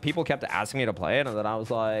where, like, people kept asking me to play it, and then I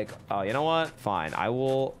was like, oh, you know what? Fine. I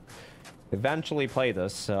will eventually play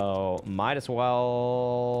this, so might as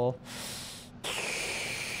well...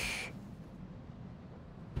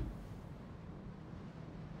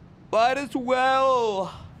 Might as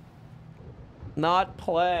well not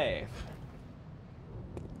play.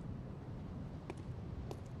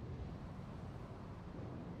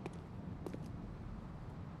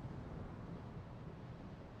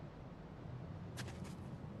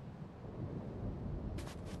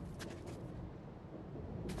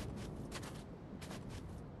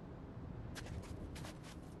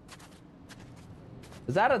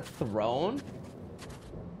 Is that a throne?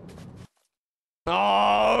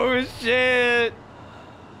 Oh, shit.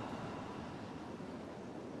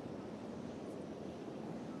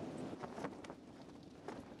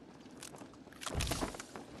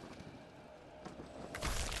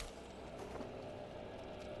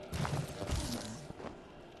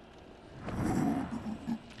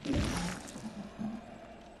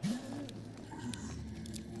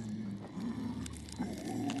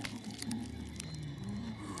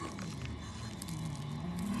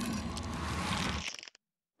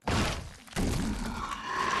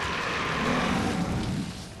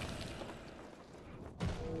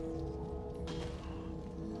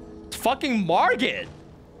 Fucking Margit.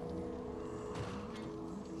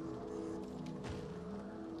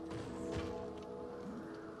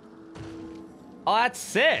 Oh, that's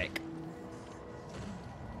sick.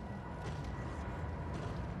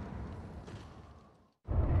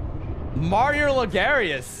 Mario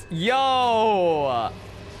Logarius. Yo. Oh,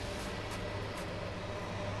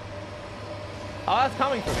 that's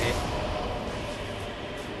coming for me.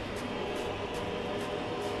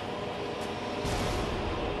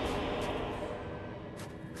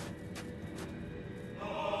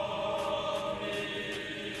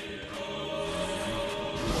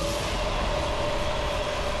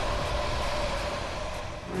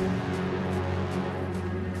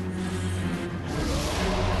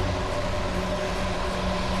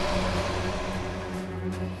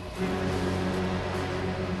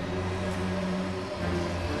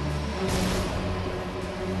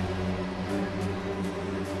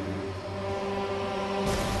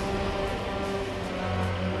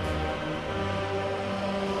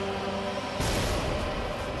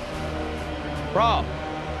 Bro.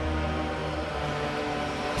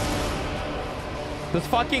 This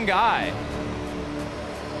fucking guy.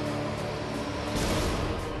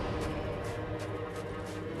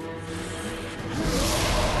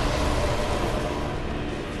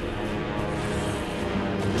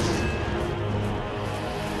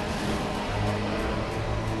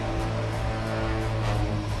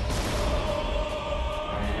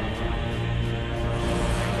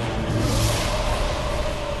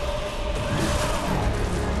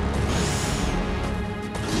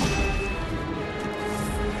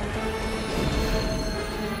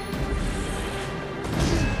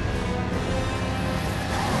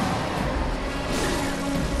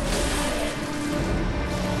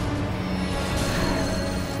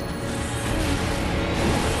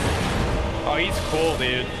 Oh, he's cool,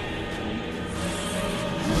 dude.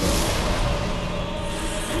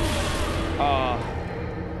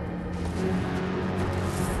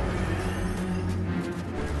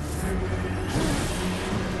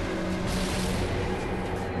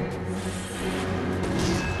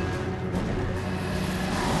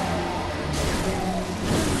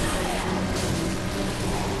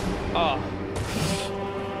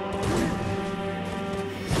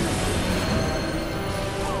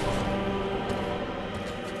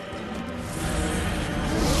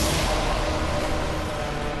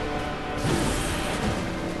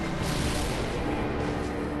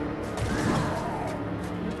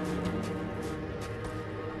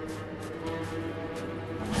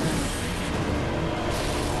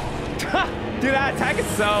 Dude, that attack is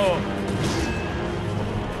so...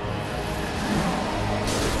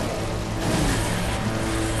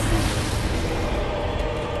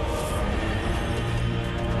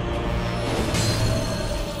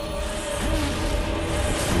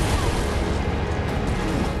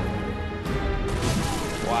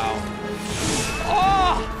 Wow.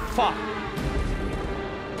 Oh, fuck.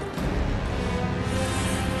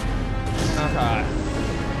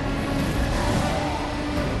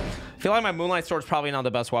 feel like my Moonlight Sword's probably not the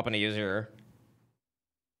best weapon to use here.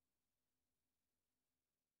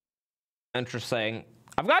 Interesting.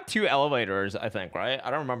 I've got 2 elevators, I think, right? I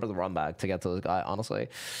don't remember the run back to get to this guy, honestly.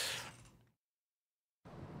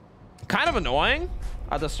 Kind of annoying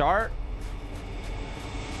at the start.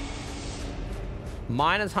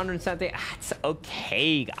 Minus 170. It's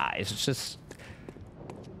okay, guys. It's just...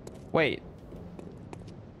 Wait.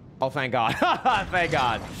 Oh, thank God. Thank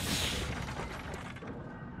God.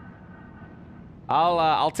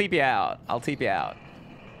 I'll TP out. I'll TP out.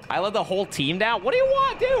 I let the whole team down? What do you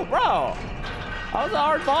want, dude, bro? That was a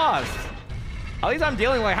hard boss. At least I'm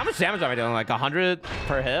dealing, like, how much damage am I doing? Like 100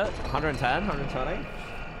 per hit? 110? 120?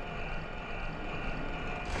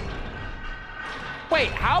 Wait,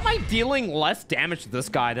 how am I dealing less damage to this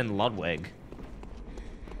guy than Ludwig?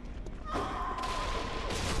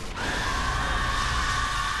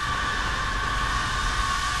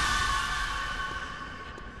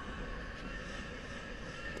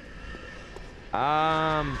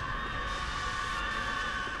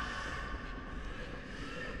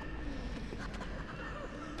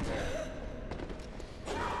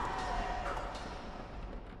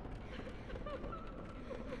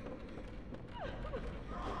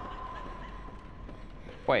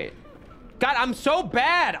 Wait. God, I'm so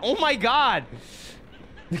bad. Oh my God.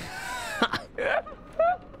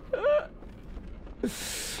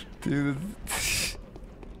 Dude.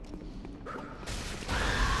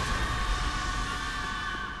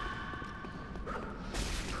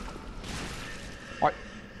 What?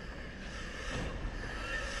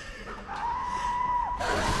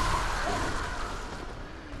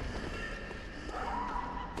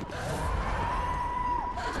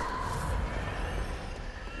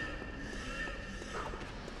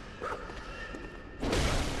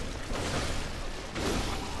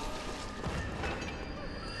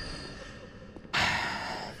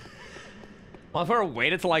 Well, if I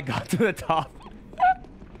waited till I got to the top.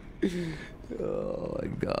 Oh my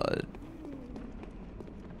God.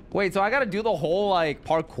 Wait, so I gotta do the whole like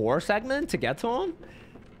parkour segment to get to him?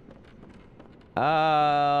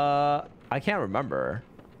 I can't remember.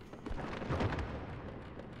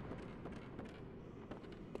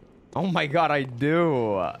 Oh my God, I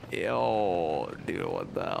do. Yo, dude,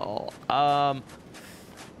 what the hell?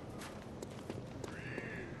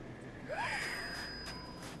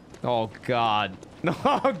 Oh God.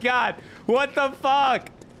 Oh God. What the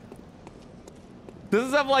fuck? This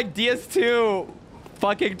is some like DS2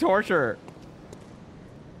 fucking torture.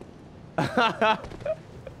 That's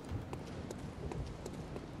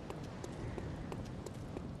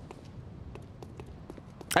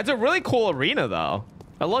a really cool arena though.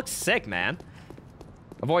 It looks sick, man.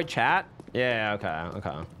 Avoid chat? Yeah, okay,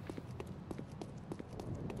 okay.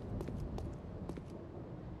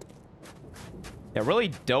 Yeah,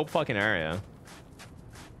 really dope fucking area.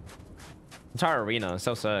 Entire arena,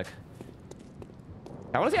 so sick.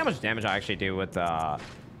 I want to see how much damage I actually do with Hey,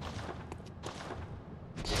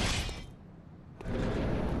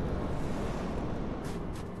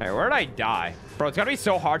 where did I die? Bro, it's gotta be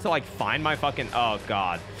so hard to like find my fucking... Oh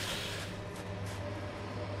God.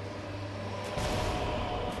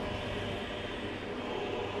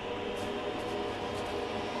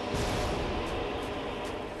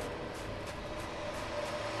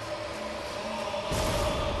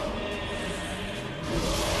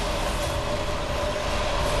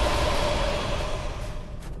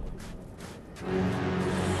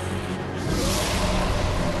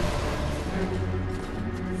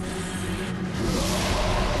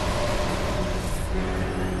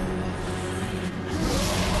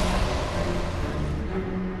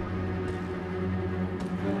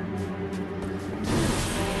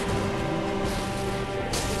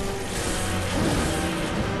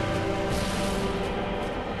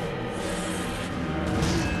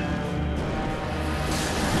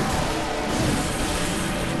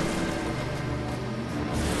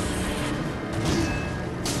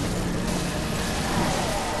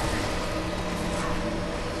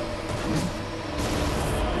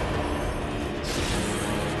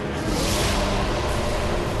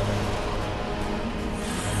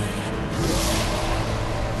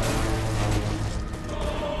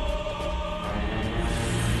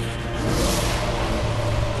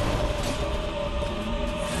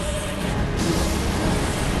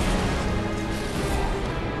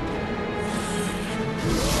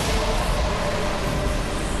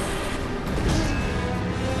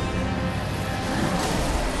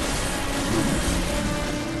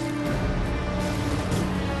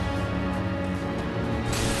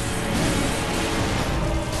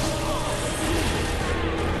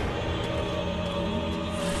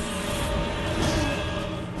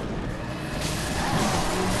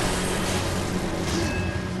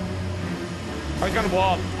 Oh, he's gonna blow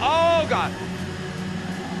up. Oh, God.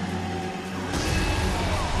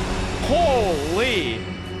 Holy.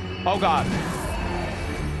 Oh, God.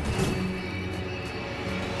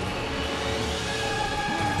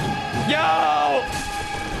 Yo!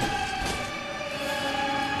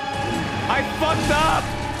 I fucked up!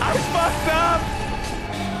 I fucked up!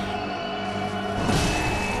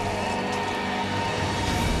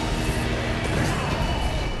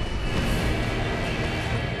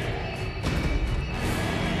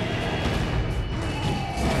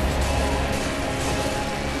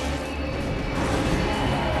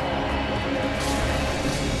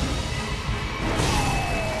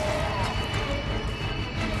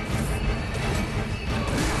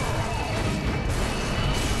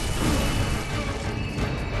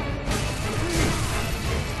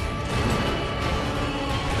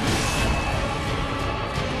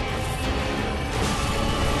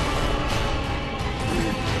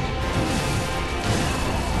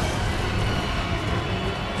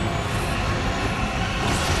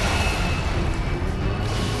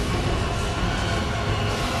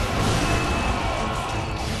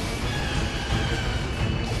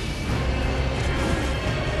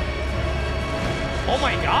 Oh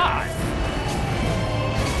my God.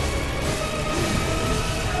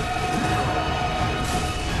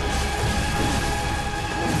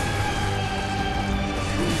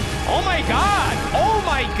 Oh my God. Oh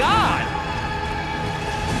my God.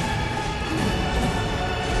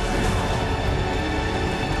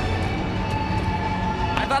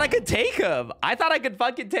 I thought I could take him. I thought I could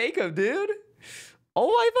fucking take him, dude. Oh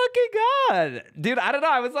my fucking God. Dude, I don't know.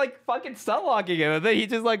 I was like fucking stun locking him and then he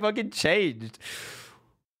just like fucking changed.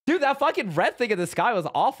 Dude, that fucking red thing in the sky was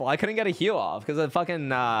awful. I couldn't get a heal off because it fucking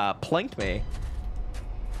planked me.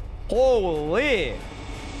 Holy.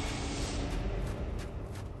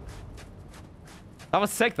 That was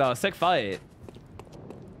sick though. Sick fight.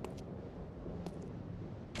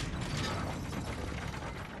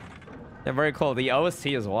 Yeah, very cool. The OST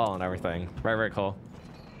as well and everything. Very, very cool.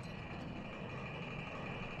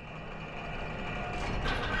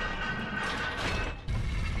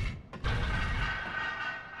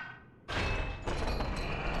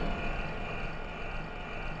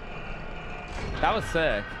 That was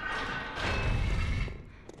sick.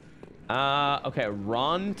 Okay,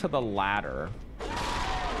 run to the ladder.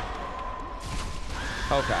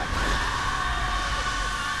 Okay.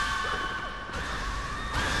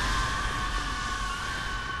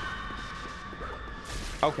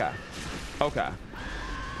 Okay. Okay.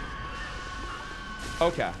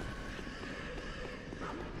 Okay.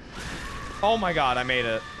 Oh my God, I made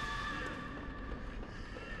it.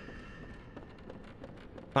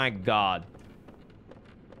 Thank God.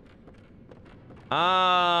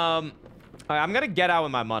 I'm gonna get out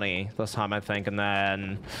with my money this time, I think, and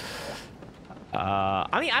then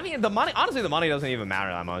I mean the money, honestly the money doesn't even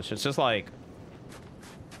matter that much. It's just like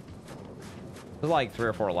there's like 3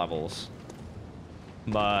 or 4 levels,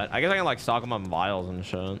 but I guess I can like stock them on vials and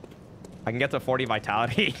shit. I can get to 40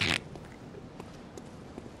 vitality.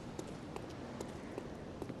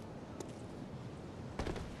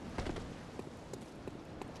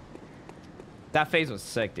 That phase was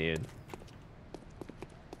sick, dude.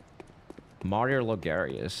 Mario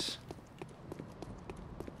Logarius.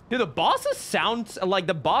 Dude, the bosses sound like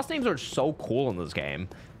the boss names are so cool in this game.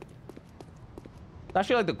 It's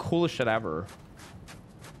actually like the coolest shit ever.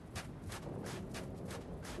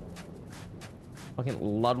 Fucking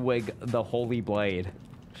Ludwig the Holy Blade.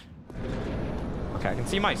 Okay, I can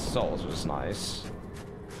see my souls, which is nice.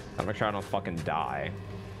 Gotta make sure I don't fucking die.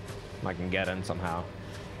 I can get in somehow.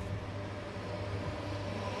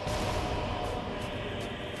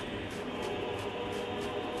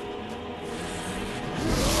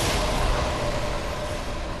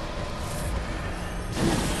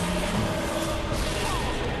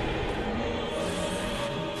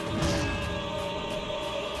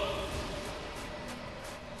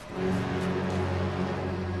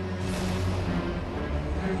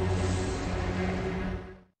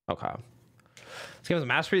 Okay. This game is a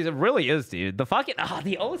masterpiece. It really is, dude. The fucking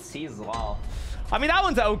the OC as well. I mean, that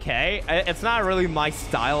one's okay. It's not really my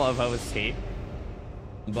style of OC,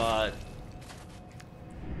 but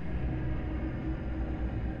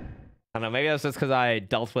I don't know. Maybe that's just because I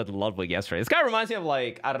dealt with Ludwig yesterday. This guy reminds me of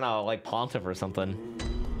like, I don't know, like Pontiff or something.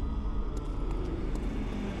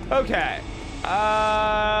 Okay.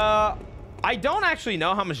 I don't actually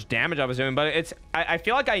know how much damage I was doing, but it's I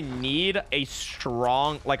feel like I need a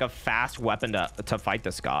strong, like a fast weapon to fight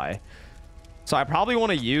this guy. So I probably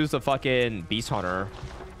want to use the fucking Beast Hunter.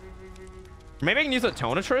 Maybe I can use a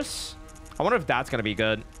Tonatrus. I wonder if that's gonna be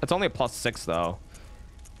good. It's only a +6 though.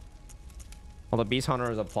 Well, the Beast Hunter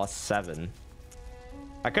is a +7.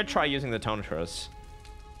 I could try using the Tonitrus.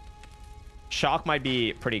 Shock might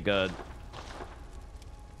be pretty good.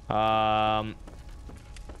 I mean,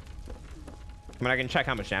 I can check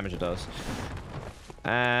how much damage it does.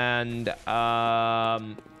 And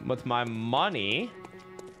with my money...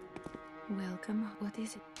 Welcome. What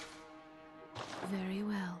is it? Very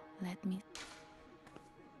well. Let me...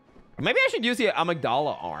 Maybe I should use the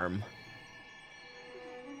amygdala arm.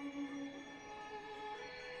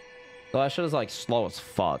 So that shit is like slow as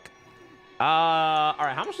fuck. All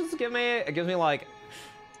right, how much does it give me? It gives me like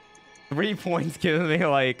 3 points, giving me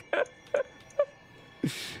like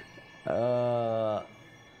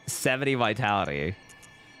 70 vitality.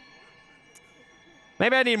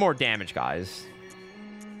 Maybe I need more damage, guys.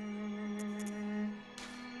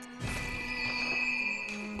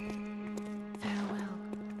 Farewell.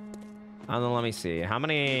 And then let me see. How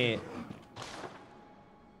many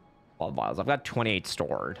blood vials? I've got 28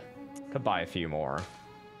 stored. Could buy a few more.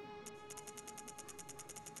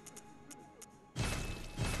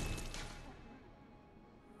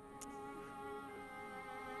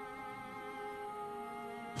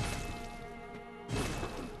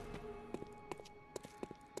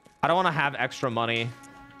 I don't want to have extra money.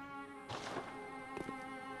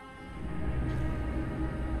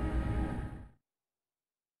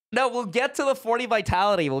 No, we'll get to the 40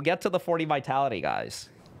 vitality. We'll get to the 40 vitality, guys.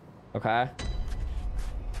 Okay?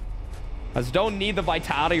 I just don't need the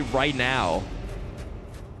vitality right now.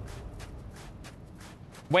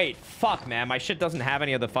 Wait, fuck, man. My shit doesn't have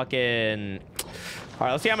any of the fucking... All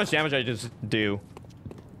right, let's see how much damage I just do.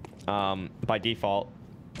 By default.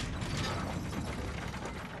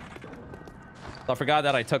 I forgot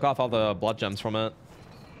that I took off all the blood gems from it.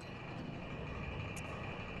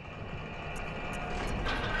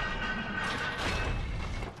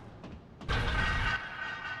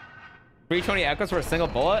 $320 echoes for a single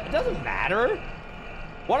bullet? It doesn't matter.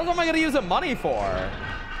 What else am I gonna use the money for?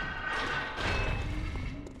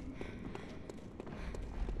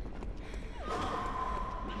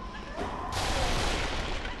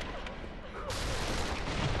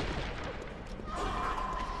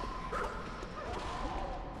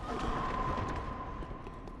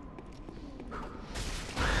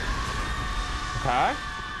 Okay.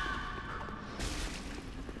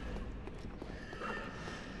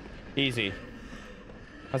 Easy.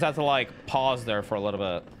 I just have to like pause there for a little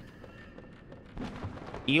bit.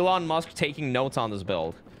 Elon Musk taking notes on this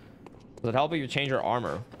build. Does it help if you change your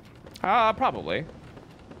armor? Probably.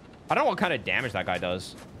 I don't know what kind of damage that guy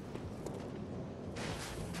does.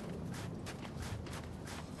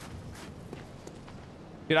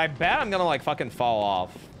 Dude, I bet I'm gonna like fucking fall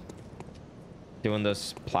off doing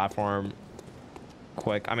this platform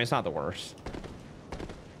quick. I mean, it's not the worst.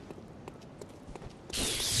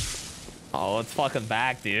 Oh, it's fucking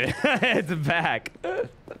back, dude. It's back.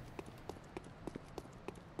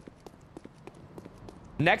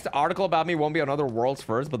 Next article about me won't be another world's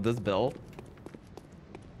first, but this build.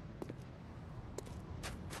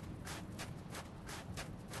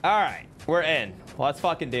 All right, we're in. Let's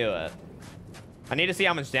fucking do it. I need to see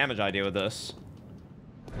how much damage I do with this.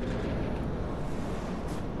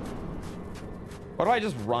 What do I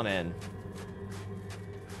just run in?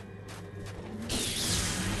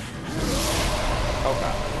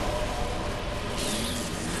 Okay.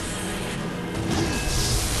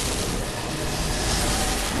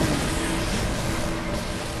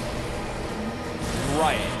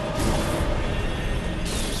 Right.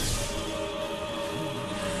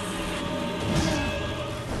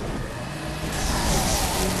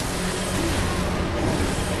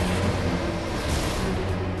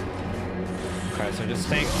 Okay, so just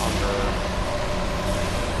staying under.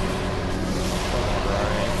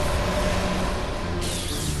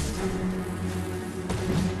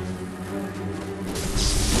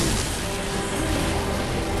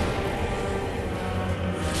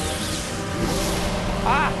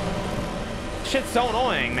 Shit's so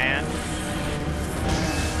annoying, man.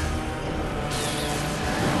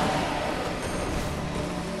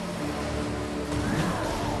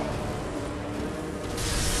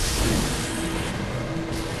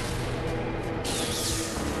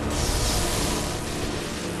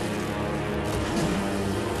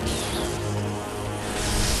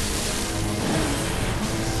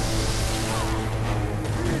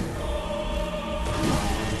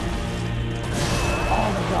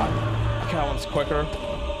 Quicker.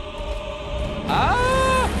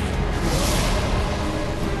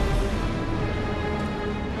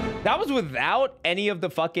 That was without any of the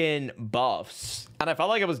fucking buffs, and I felt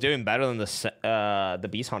like it was doing better than the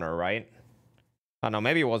Beast Hunter, right? I don't know,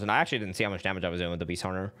 maybe it wasn't. I actually didn't see how much damage I was doing with the Beast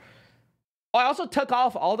Hunter. Oh, I also took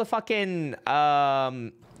off all the fucking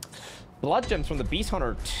blood gems from the Beast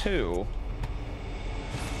Hunter too.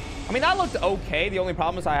 I mean, that looked okay. The only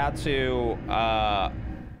problem is I had to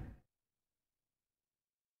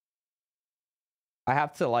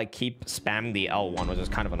like keep spamming the L1, which is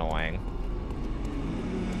kind of annoying.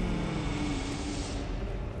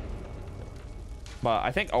 But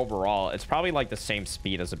I think overall, it's probably like the same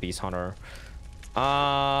speed as a Beast Hunter.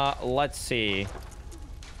 Let's see.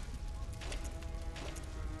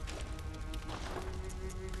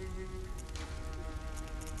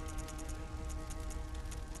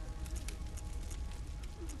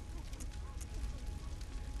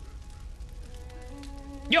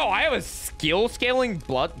 Yo, I have a skill scaling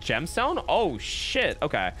blood gemstone? Oh shit.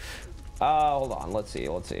 Okay. Hold on. Let's see.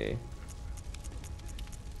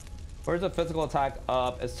 Where's the physical attack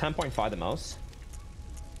up? It's 10.5 the most.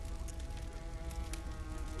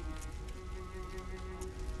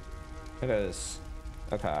 It is.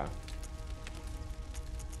 Okay.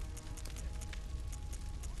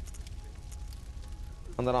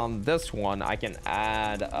 And then on this one, I can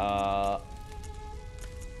add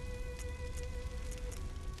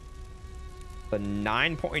the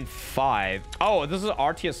 9.5. Oh, this is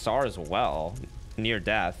RTSR as well. Near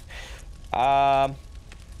death. The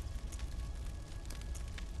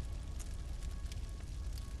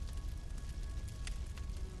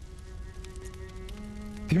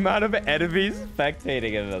amount of enemies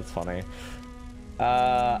spectating it, that's funny.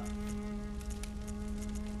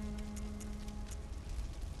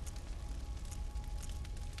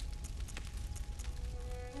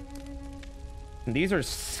 These are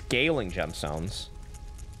scaling gemstones.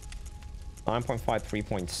 9.5,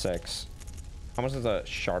 3.6. How much does a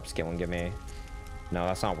sharp scaling give me? No,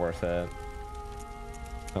 that's not worth it.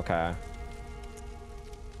 Okay.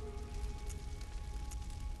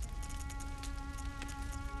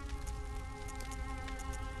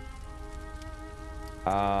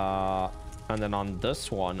 And then on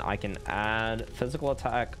this one, I can add physical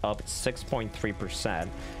attack up 6.3%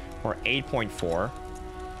 or 8.4.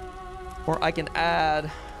 Or I can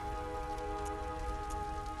add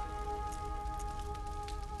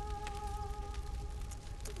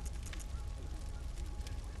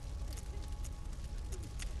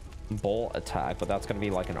bolt attack, but that's going to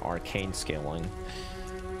be like an arcane scaling.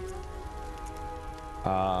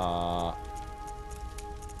 Yeah,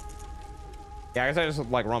 I guess I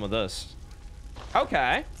just like run with this.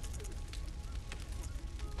 Okay.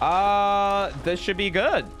 This should be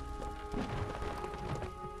good.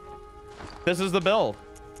 This is the build.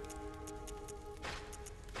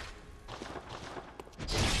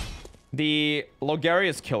 The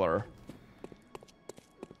Logarius killer.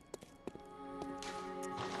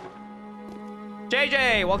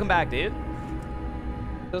 JJ, welcome back, dude.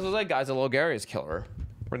 This is it, guys, a Logarius killer.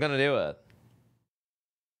 We're gonna do it.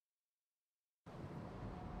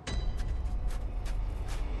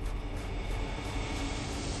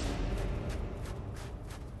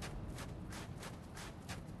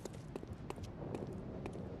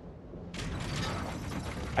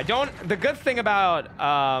 The good thing about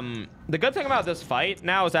this fight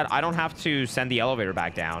now is that I don't have to send the elevator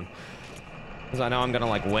back down, because I know I'm gonna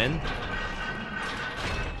like win.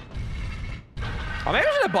 Oh, maybe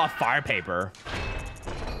I should have bought fire paper.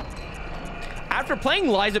 After playing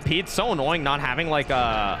Liza P, it's so annoying not having like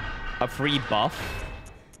a free buff.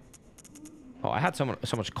 Oh, I had so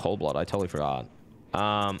much cold blood, I totally forgot.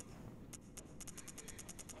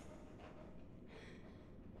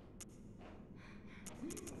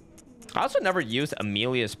 I also never used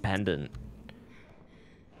Amelia's pendant.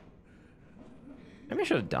 Maybe I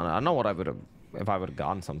should have done it. I don't know what I would have, if I would have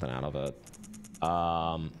gotten something out of it.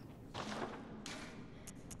 I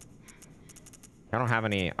don't have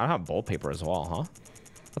any. I don't have bolt paper as well, huh?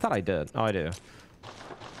 I thought I did. Oh, I do.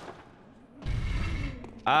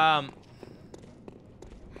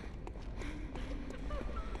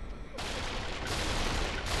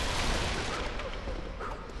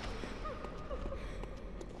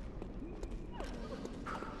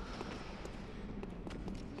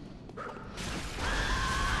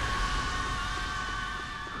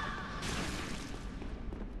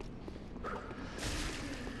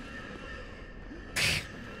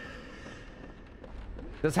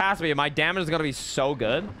 This has to be. My damage is going to be so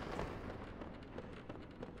good.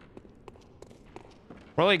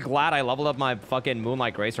 Really glad I leveled up my fucking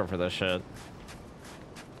Moonlight Gracer for this shit.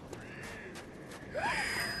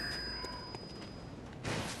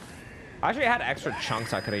 I actually had extra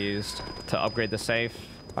chunks I could have used to upgrade the safe.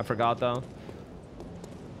 I forgot though.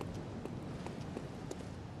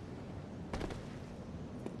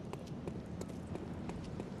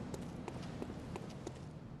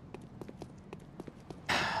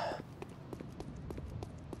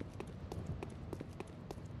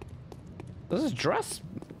 Does this dress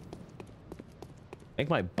make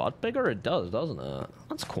my butt bigger? It does, doesn't it?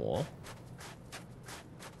 That's cool.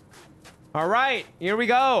 All right, here we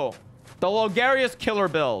go. The Logarius killer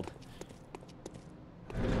build.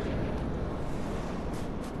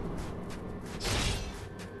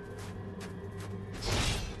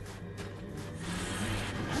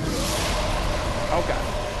 Okay.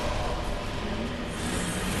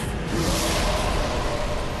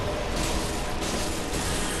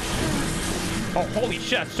 Oh, holy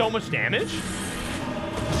shit, that's so much damage.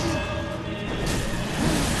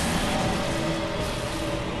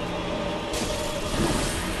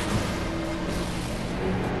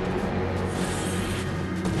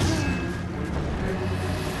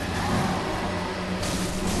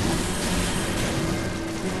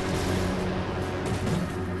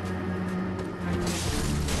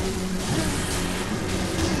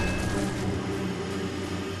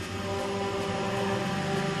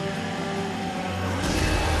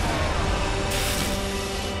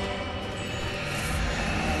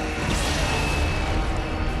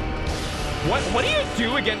 What do you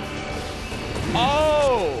do against...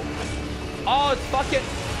 Oh! Oh, it's fucking...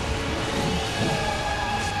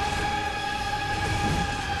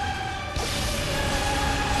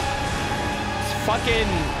 It's fucking...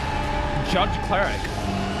 Judge Cleric.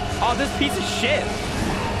 Oh, this piece of shit.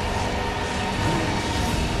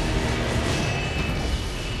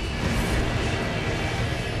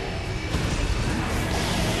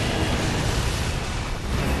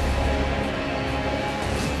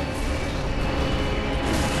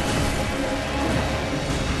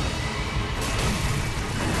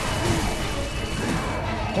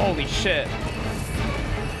 Holy shit.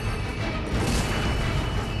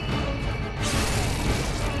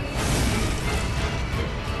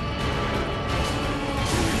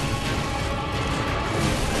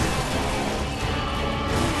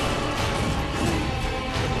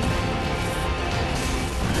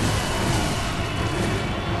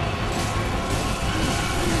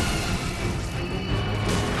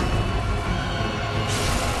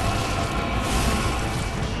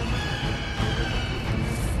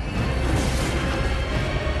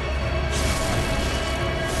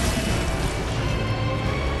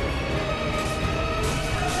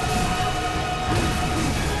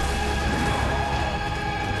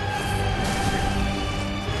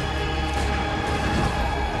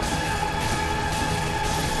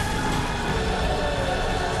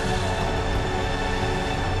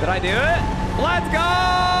 Did I do it? Let's go!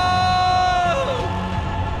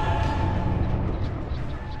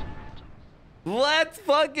 Let's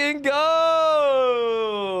fucking go!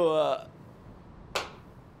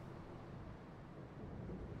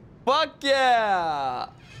 Fuck yeah!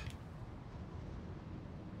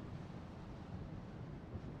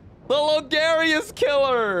 The Logarius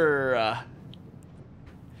killer!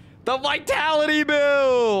 The vitality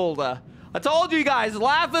build! I told you guys,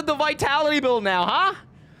 laugh at the vitality build now, huh?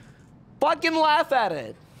 Fucking laugh at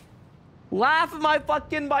it. Laugh at my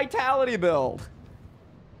fucking vitality build.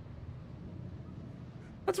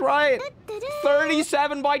 That's right.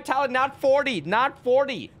 37 vitality, not 40. Not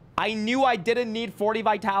 40. I knew I didn't need 40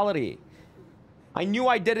 vitality. I knew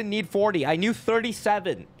I didn't need 40. I knew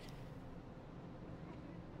 37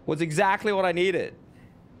 was exactly what I needed.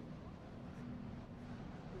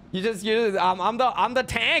 I'm the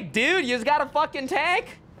tank, dude. You just got a fucking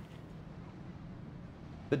tank.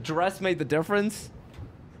 The dress made the difference.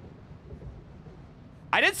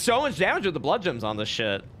 I did so much damage with the blood gems on this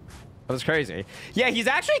shit. That was crazy. Yeah, he's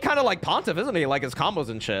actually kind of like Pontiff, isn't he? Like his combos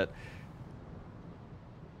and shit.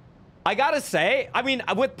 I gotta say, I mean,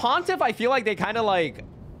 with Pontiff, I feel like they kind of like...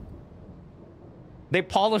 They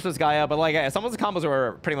polished this guy up, but like some of his combos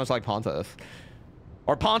are pretty much like Pontiff.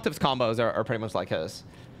 Or Pontiff's combos are pretty much like his.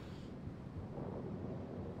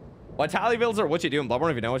 Vitality builds are what you do in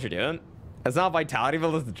Bloodborne if you know what you're doing. It's not vitality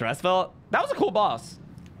build, it's the dress belt. That was a cool boss.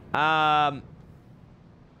 I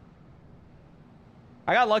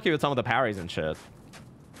got lucky with some of the parries and shit.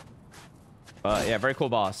 But yeah, very cool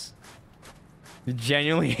boss. You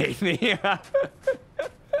genuinely hate me. That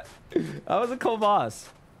was a cool boss.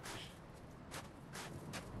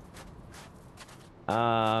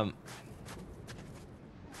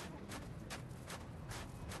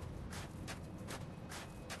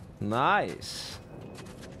 Nice.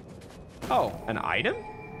 Oh, an item?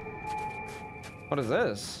 What is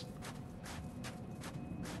this?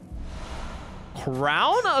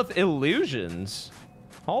 Crown of Illusions.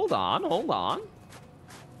 Hold on, hold on.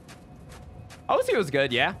 Oh, it was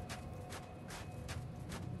good, yeah.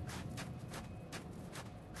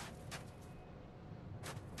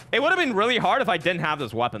 It would have been really hard if I didn't have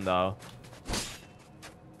this weapon, though.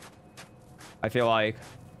 I feel like.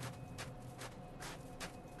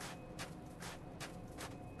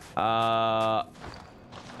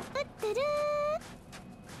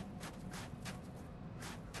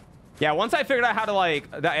 Yeah, once I figured out how to like,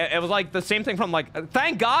 it was like the same thing from like,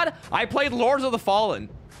 thank God I played Lords of the Fallen.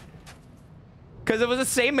 Because it was the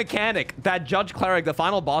same mechanic that Judge Cleric, the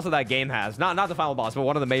final boss of that game, has. Not the final boss, but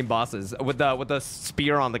one of the main bosses with the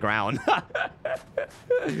spear on the ground.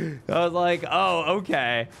 I was like, oh,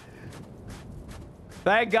 okay.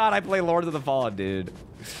 Thank God I play Lords of the Fallen, dude.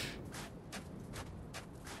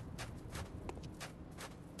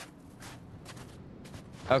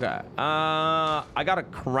 Okay. I got a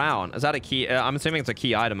crown. Is that a key? I'm assuming it's a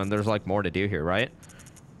key item, and there's like more to do here, right?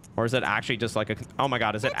 Or is it actually just like a? Oh my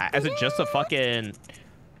God! Is it just a fucking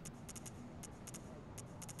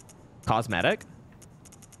cosmetic?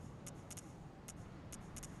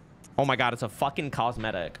 Oh my God! It's a fucking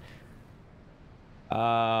cosmetic. What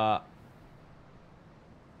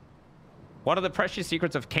are the precious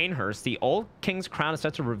secrets of Ainrun? The old king's crown is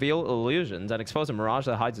set to reveal illusions and expose a mirage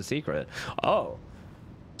that hides a secret. Oh.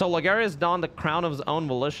 So Logarius donned the crown of his own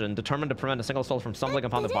volition, determined to prevent a single soul from stumbling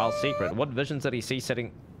upon the vile secret. What visions did he see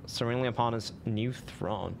sitting serenely upon his new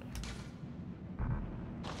throne?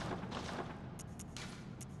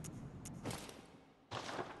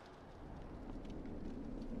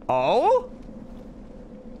 Oh?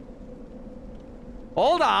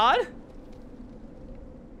 Hold on.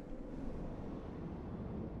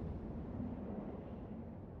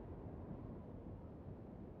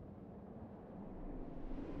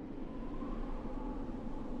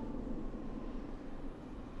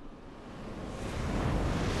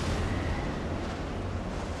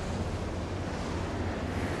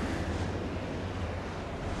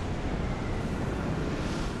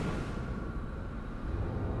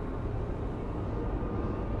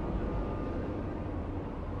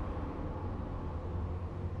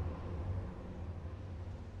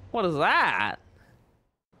 What is that?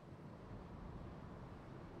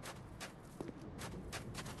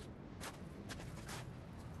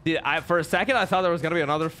 Dude, for a second, I thought there was gonna be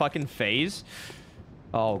another fucking phase.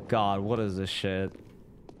 Oh God, what is this shit?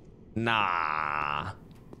 Nah.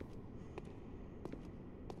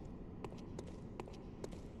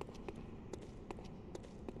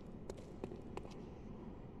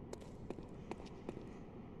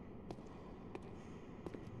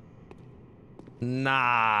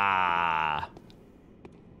 Nah.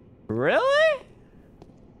 Really?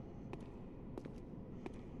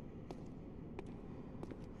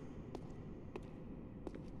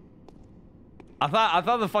 I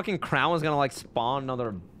thought the fucking crown was gonna like spawn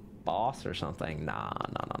another boss or something. Nah,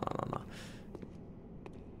 no.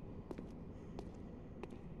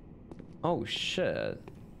 Oh shit.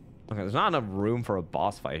 Okay, there's not enough room for a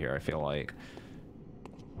boss fight here, I feel like.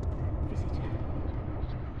 Visitor,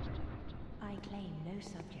 I claim no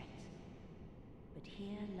subjects, but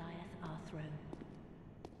here lieth our throne.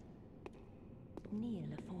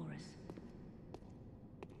 Kneel afore us,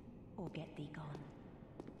 or get thee gone.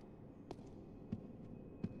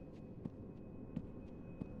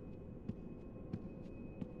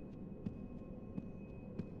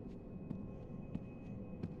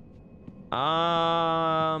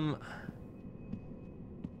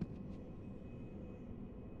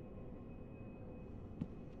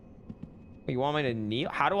 You want me to kneel?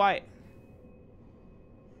 How do I?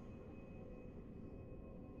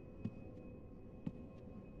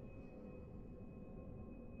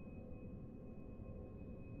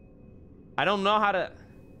 I don't know how to.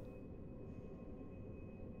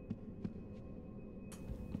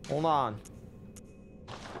 Hold on.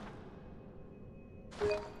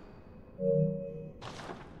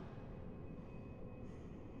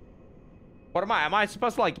 What am I? Am I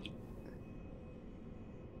supposed to like?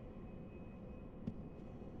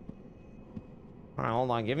 All right,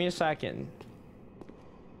 hold on. Give me a second.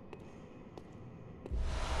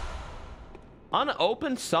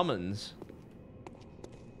 Unopened summons.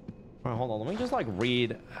 All right, hold on. Let me just like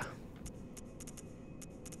read.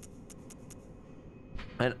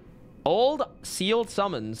 An old sealed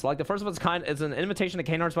summons, like the first of its kind, is an invitation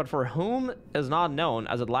to Ainrun, but for whom is not known,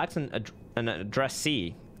 as it lacks an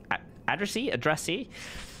addressee. Addressee?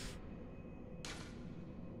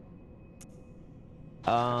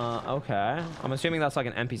 Okay. I'm assuming that's like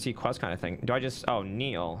an NPC quest kind of thing. Do I just... Oh,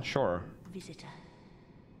 Neil. Sure. Visitor.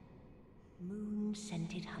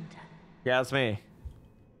 Moon-scented hunter. Yeah, that's me.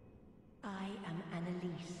 I am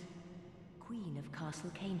Annalise, Queen of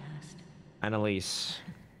Castle Ainrun. Annalise.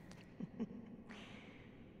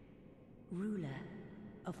 Ruler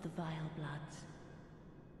of the Vile Bloods,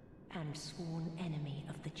 and sworn enemy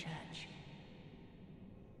of the Church.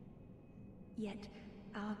 Yet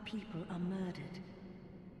our people are murdered,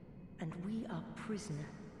 and we are prisoner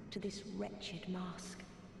to this wretched mask.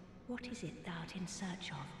 What is it thou art in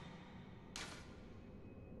search of?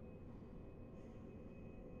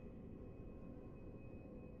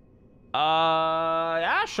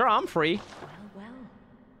 Yeah, sure, I'm free. Well, well.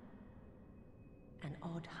 An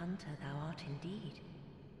odd hunter thou art indeed.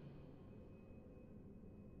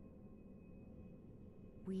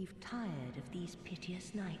 We've tired of these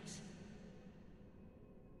piteous nights.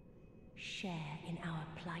 Share in our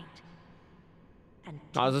plight. And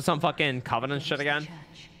Oh, is this some fucking covenant shit again?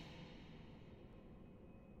 church.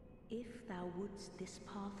 If thou wouldst this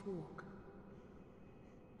path walk,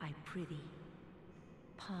 I prithee,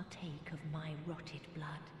 partake of my rotted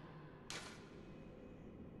blood.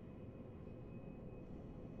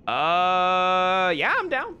 Yeah, I'm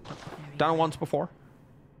down. Very Done it well. once before.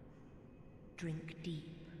 Drink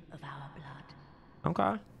deep of our blood.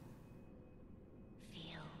 Okay.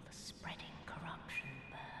 Feel the spreading corruption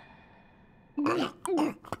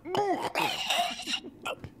burn.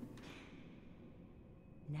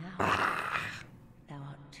 Now, thou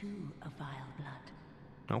art too a vile blood.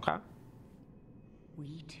 Okay.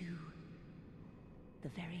 We too, the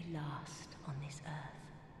very last on this earth.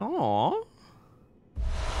 Aww.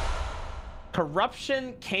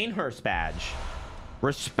 Corruption Canehurst badge.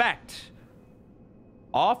 Respect.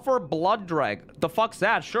 Offer blood drag. The fuck's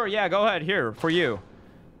that? Sure, yeah, go ahead. Here, for you.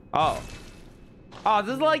 Oh. Oh,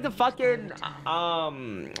 this is like the fucking,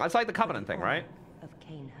 that's like the covenant thing, right? Of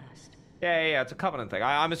Canehurst. Yeah, it's a covenant thing.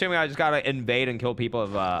 I'm assuming I just gotta invade and kill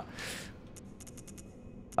people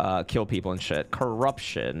kill people and shit.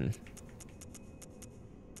 Corruption.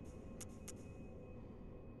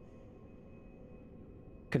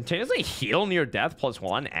 Continuously heal near death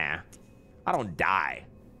 +1? Eh. I don't die.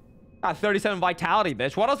 37 vitality,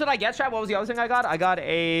 bitch. What else did I get, chat? What was the other thing I got? I got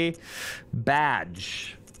a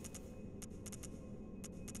badge.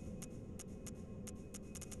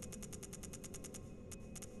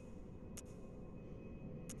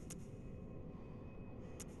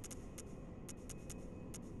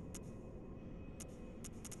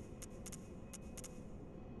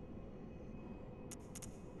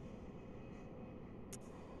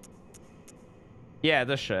 Yeah,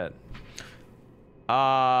 this shit. Did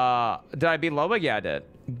I beat Lobig? Yeah, I did.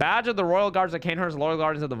 Badge of the Royal Guards of Canehurst, Loyal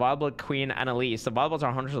Guardians of the Vile Blood Queen Annalise. The Vile Bloods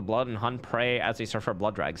are hunters of blood and hunt prey as they search for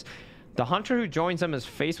blood drags. The hunter who joins them is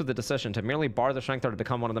faced with the decision to merely bar their strength or to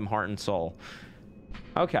become one of them heart and soul.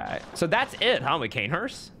 Okay, so that's it, huh, with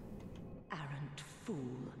Canehurst? Arrant fool.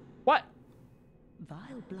 What?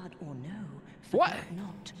 Vile blood or no, What? forget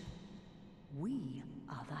not. We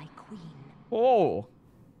are thy queen. Whoa.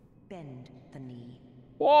 Bend the knee.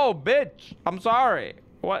 Whoa, bitch. I'm sorry.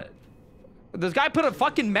 What? This guy put a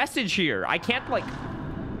fucking message here. I can't, like...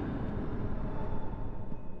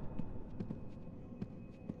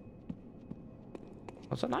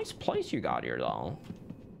 That's a nice place you got here, though.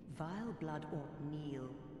 Vile blood or kneel.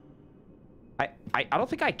 I don't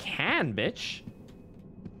think I can, bitch.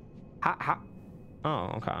 How?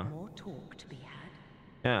 Oh, okay. More talk to be had.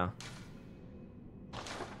 Yeah.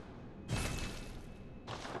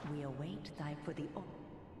 We await thy for the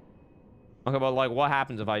Okay, but, like, what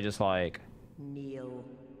happens if I just, like... kneel.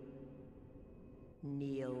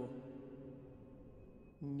 Kneel.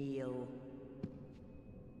 Kneel.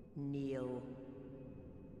 Kneel.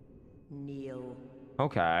 Kneel.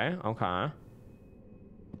 Okay, okay.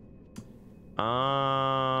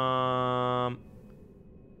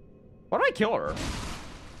 Why do I kill her?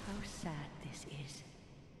 How sad this is.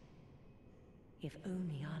 If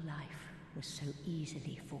only our life was so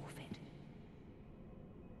easily forfeit.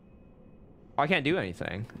 I can't do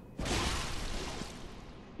anything.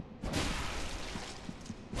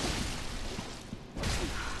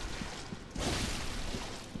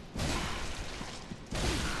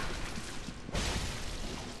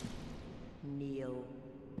 Kneel.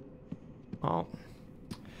 Oh.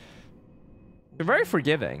 You're very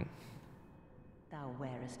forgiving. Thou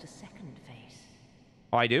wearest a second face.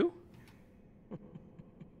 Oh, I do?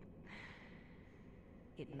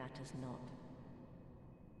 It matters not.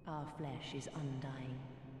 Our flesh is undying.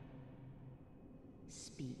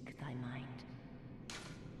 Speak thy mind.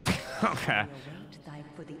 Okay. We await thy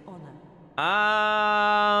for the honor.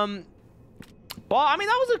 Well, I mean,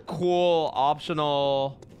 that was a cool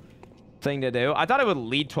optional thing to do. I thought it would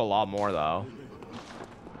lead to a lot more, though.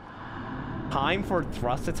 Time for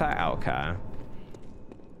thrust attack? Okay.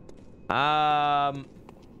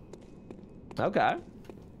 Okay.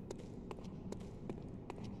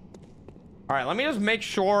 All right, let me just make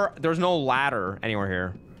sure there's no ladder anywhere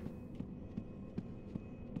here.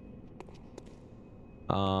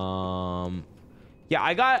 Yeah,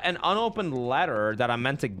 I got an unopened letter that I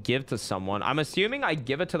meant to give to someone. I'm assuming I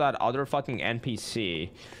give it to that other fucking NPC.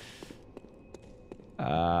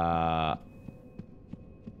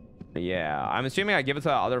 Yeah, I'm assuming I give it to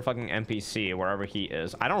that other fucking NPC wherever he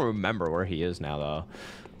is. I don't remember where he is now though.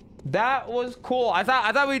 That was cool. I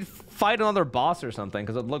thought we'd fight another boss or something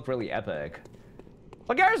because it looked really epic.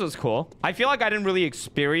 Logarius was cool. I feel like I didn't really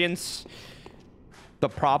experience the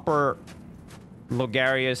proper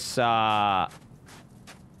Logarius.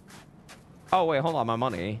 Oh wait, hold on, my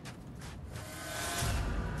money.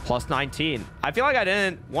 Plus 19. I feel like I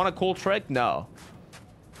didn't want a cool trick. No.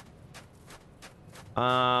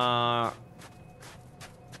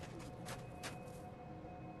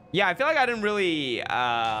 Yeah, I feel like I didn't really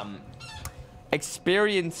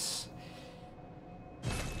experience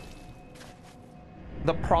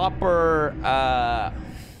the proper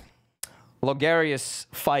Logarius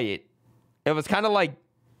fight. It was kind of like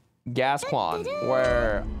Gascon,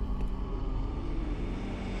 where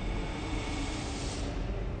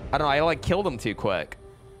I don't know, I like killed him too quick.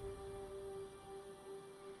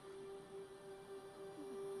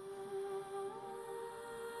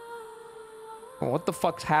 What the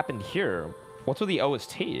fuck's happened here? What's with the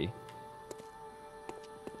OST?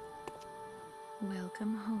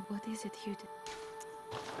 Welcome home. What is it you did?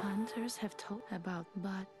 Hunters have told about,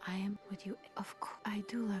 but I am with you. Of course, I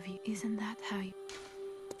do love you. Isn't that how you?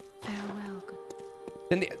 Farewell.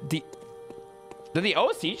 Then did the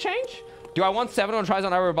OST change? Do I want 7 tries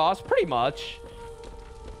on every boss? Pretty much.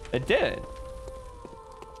 It did.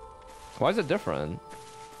 Why is it different?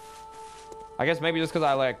 I guess maybe just because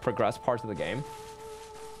I like progress parts of the game.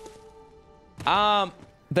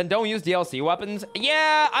 Then don't use DLC weapons.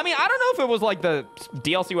 Yeah, I mean, I don't know if it was like the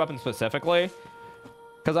DLC weapon specifically.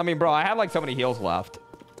 Because I mean, bro, I had like so many heals left.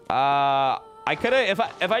 I could have,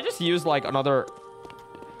 if I just used like another,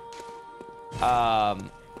 if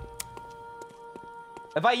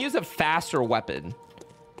I use a faster weapon,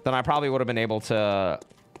 then I probably would have been able to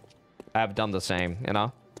have done the same, you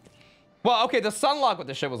know? Well, okay, the sunlock with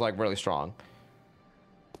this shit was like really strong.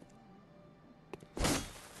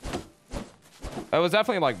 It was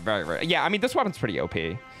definitely like very, very... Yeah, I mean, this weapon's pretty OP.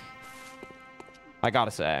 I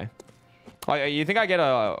gotta say. Like, you think I get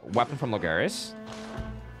a weapon from Logarius?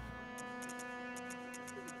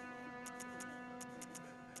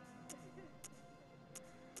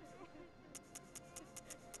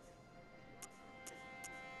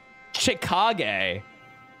 Chikage.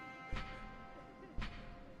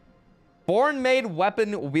 Foreign-made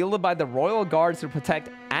weapon wielded by the royal guards to protect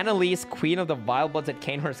Annalise, queen of the Vilebloods at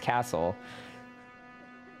Cainhurst Castle.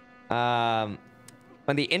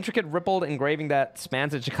 When the intricate rippled engraving that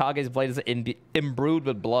spans the Chikage's blade is imbrued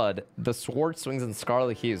with blood, the sword swings in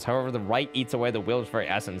scarlet hues. However, the right eats away the wield's very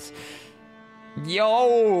essence.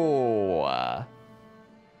 Yo!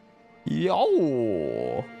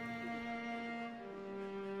 Yo!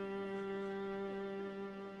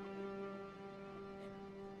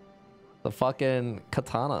 The fucking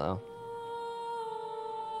katana.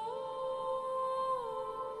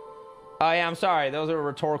 Oh, yeah, I'm sorry. Those are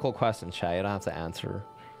rhetorical questions, Shay. You don't have to answer.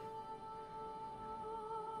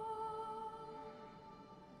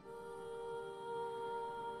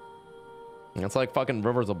 It's like fucking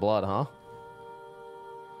rivers of blood, huh?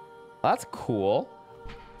 That's cool.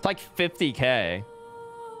 It's like 50k.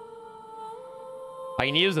 I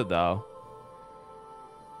can use it, though.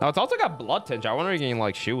 Oh, it's also got blood tinge. I wonder if you can,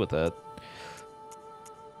 like, shoot with it.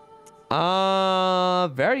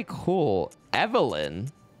 Very cool.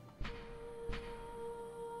 Evelyn.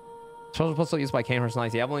 Special pistol used by Cainhurst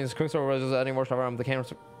Knights. The Evelyn is quicksilver resistance any more stronger. The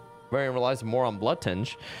Cainhurst variant relies more on blood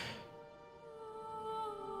tinge.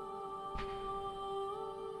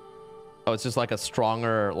 Oh, it's just like a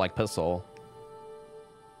stronger like pistol.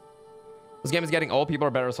 This game is getting old. People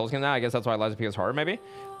are better at Soul Skin now. I guess that's why Liza P is harder, maybe.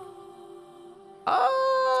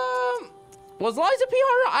 Was Liza P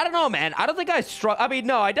harder? I don't know, man. I don't think I struggle. I mean,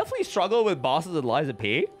 no, I definitely struggle with bosses with Liza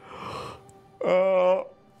P.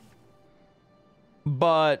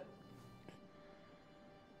 But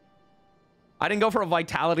I didn't go for a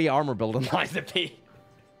vitality armor build in Liza P.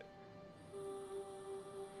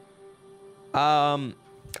 I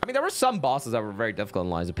mean, there were some bosses that were very difficult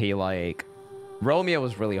in Liza P. Like, Romeo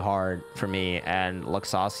was really hard for me, and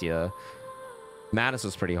Luxasia. Manus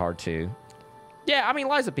was pretty hard, too. Yeah, I mean,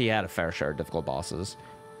 Liza P had a fair share of difficult bosses.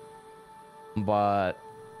 But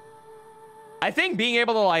I think being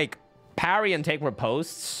able to, like, parry and take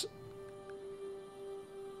riposts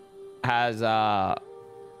has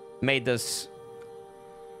made this...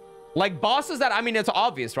 Like, bosses that... I mean, it's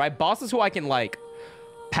obvious, right? Bosses who I can, like,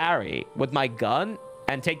 parry with my gun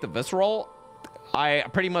and take the visceral I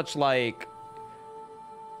pretty much like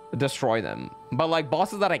destroy them. But like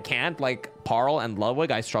bosses that I can't, like Parl and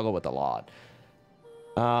Ludwig, I struggle with a lot.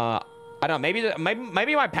 I don't know,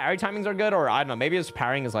 maybe my parry timings are good, or I don't know, maybe his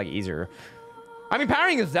parrying is like easier. I mean,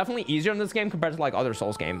 parrying is definitely easier in this game compared to like other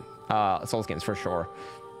Souls games for sure.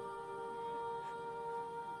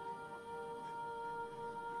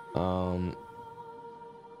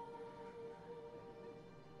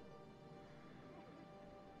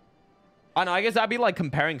 I know, I guess that'd be like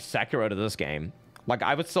comparing Sekiro to this game. Like,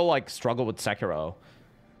 I would still like struggle with Sekiro.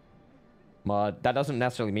 But that doesn't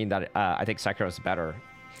necessarily mean that I think Sekiro is better.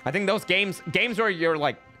 I think those games where you're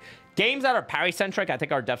like, games that are parry centric, I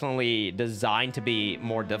think are definitely designed to be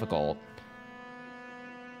more difficult.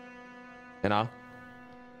 You know?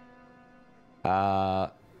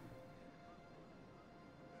 But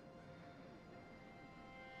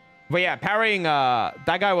yeah, parrying,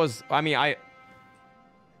 that guy was, I mean,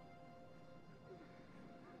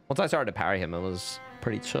 once I started to parry him, it was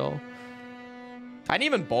pretty chill. I didn't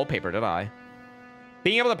even bolt paper, did I?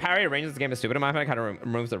 Being able to parry at range in this game is stupid in my opinion. Kind of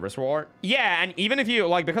removes the risk reward. Yeah, and even if you,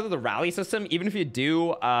 like, because of the rally system, even if you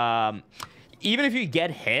do, even if you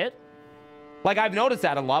get hit, like, I've noticed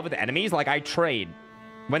that a lot with enemies, like, I trade.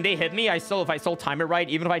 When they hit me, if I still time it right,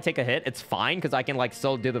 even if I take a hit, it's fine, because I can, like,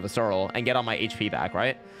 still do the visceral and get on my HP back,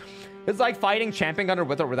 right? It's like fighting Champion Gunner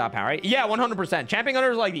with or without parry. Yeah, 100%. Champion Gunner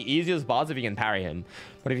is like the easiest boss if you can parry him.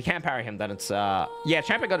 But if you can't parry him, then it's... Yeah,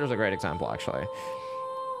 Champion Gunner is a great example, actually.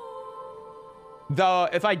 Though,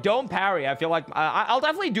 if I don't parry, I feel like... I'll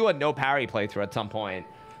definitely do a no parry playthrough at some point.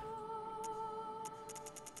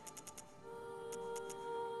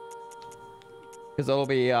 Because it'll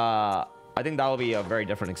be... I think that'll be a very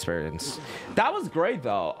different experience. That was great,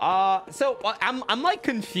 though. So, I'm like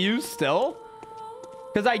confused still.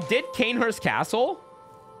 Because I did Cainhurst Castle,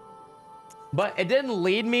 but it didn't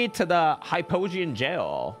lead me to the Hypogean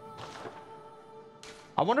jail.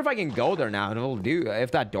 I wonder if I can go there now and it'll do,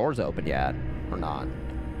 if that door's open yet or not.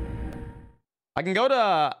 I can go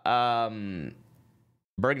to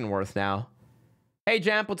Bergenworth now. Hey,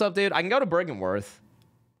 Jamp, what's up, dude? I can go to Bergenworth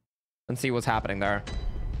and see what's happening there.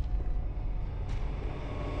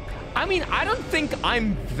 I mean, I don't think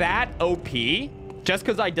I'm that OP just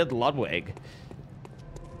because I did Ludwig.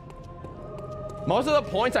 Most of the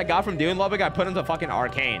points I got from doing Ludwig, I put into fucking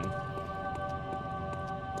Arcane.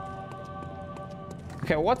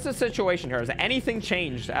 Okay, what's the situation here? Has anything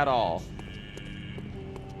changed at all?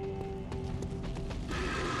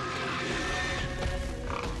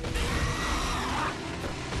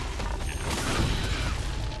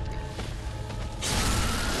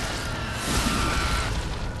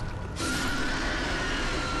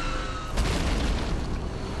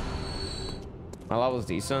 My level's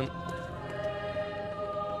decent.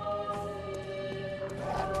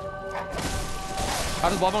 How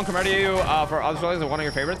does Bloodborne compare to you for other stories? Is it one of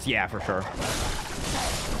your favorites? Yeah, for sure.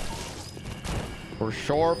 For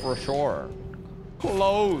sure, for sure.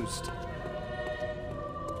 Closed.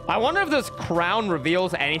 I wonder if this crown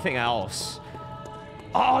reveals anything else.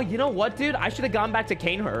 Oh, you know what, dude? I should have gone back to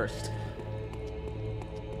Cainhurst.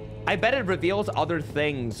 I bet it reveals other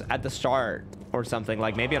things at the start or something,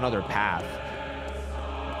 like maybe another path.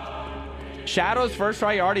 Shadow's first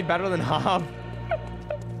try, you're already better than Hob.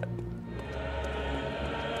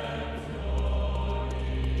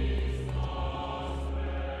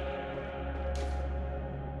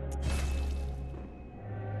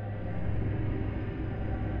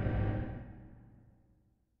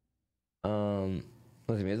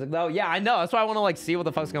 Listen to music though. Yeah, I know. That's why I want to like see what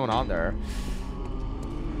the fuck's going on there.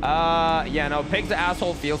 Yeah, no, Pig's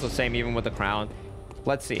asshole feels the same even with the crown.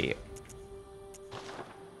 Let's see.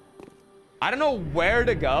 I don't know where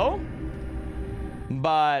to go,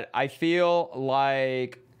 but I feel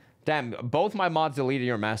like, damn, both my mods deleted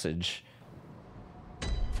your message.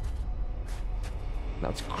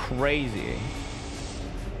 That's crazy.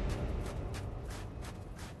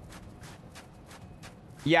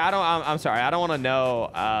 Yeah, I'm sorry. I don't want to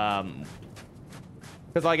know.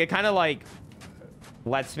 Because like it kind of like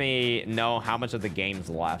lets me know how much of the game's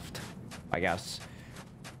left, I guess.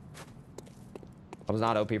 I was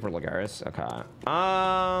not OP for Lagaris. Okay.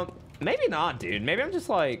 Maybe not, dude. Maybe I'm just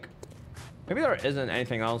like, maybe there isn't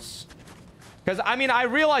anything else. Because I mean, I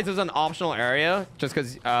realize there's an optional area just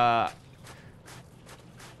because I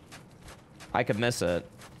could miss it.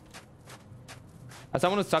 As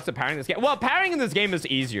someone who sucks at parrying this game, well, parrying in this game is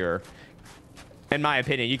easier, in my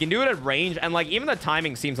opinion. You can do it at range, and like even the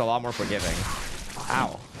timing seems a lot more forgiving.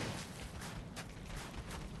 Ow.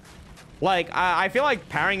 Like I feel like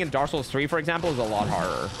parrying in Dark Souls 3, for example, is a lot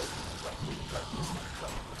harder.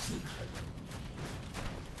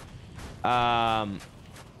 And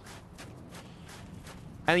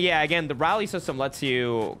yeah, again, the rally system lets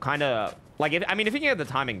you kind of like, if you can get the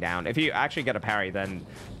timing down, if you actually get a parry, then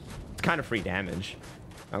it's kind of free damage.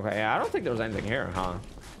 Okay, yeah, I don't think there was anything here, huh?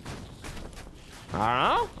 I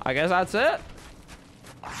don't know. I guess that's it.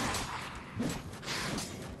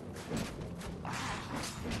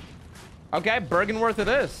 Okay, Bergenworth it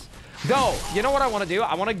is. Though, you know what I want to do?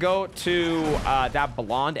 I want to go to that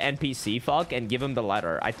blonde NPC fuck and give him the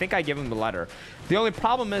letter. I think I give him the letter. The only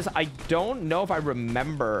problem is I don't know if I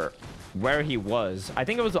remember where he was. I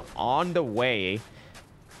think it was on the way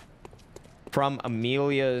from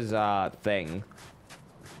Amelia's thing.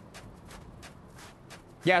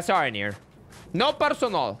 Yeah, sorry, Nier. No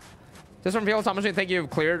personal. This one feels how much I think you've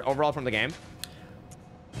cleared overall from the game.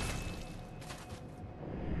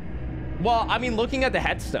 Well, I mean, looking at the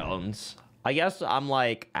headstones, I guess I'm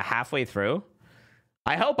like halfway through.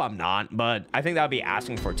 I hope I'm not, but I think that would be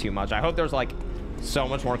asking for too much. I hope there's like so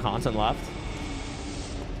much more content left.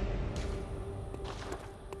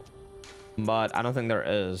 But I don't think there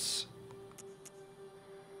is.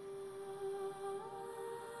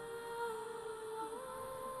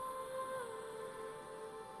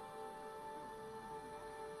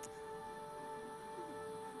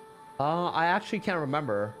 I actually can't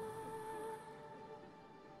remember.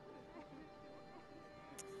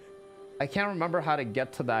 I can't remember how to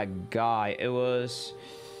get to that guy. It was...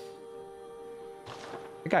 I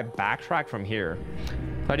think I backtracked from here.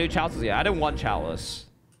 If I do chalices, yeah, I didn't want chalice.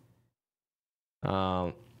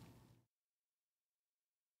 Fuck,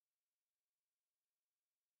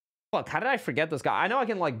 how did I forget this guy? I know I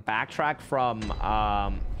can like backtrack from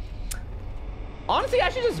honestly, I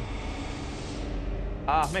should just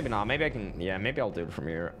maybe not. Maybe I can, yeah, maybe I'll do it from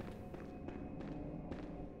here.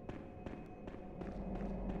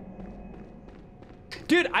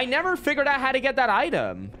 Dude, I never figured out how to get that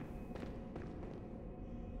item.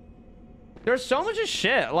 There's so much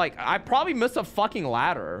shit. Like, I probably missed a fucking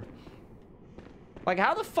ladder. Like,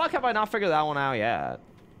 how the fuck have I not figured that one out yet?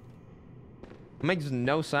 It makes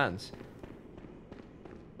no sense.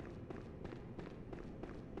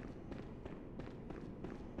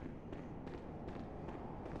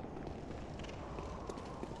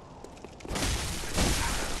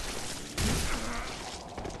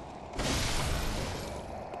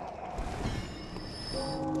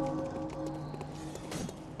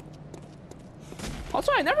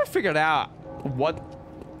 Also, I never figured out what...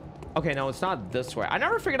 Okay, no, it's not this way. I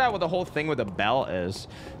never figured out what the whole thing with the bell is.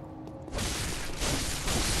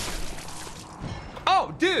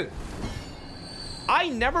 Oh, dude! I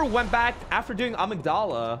never went back after doing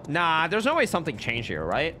amygdala. Nah, there's no way something changed here,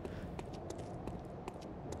 right?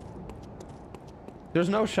 There's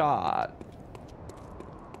no shot.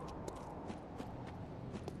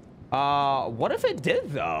 What if it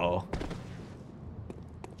did, though?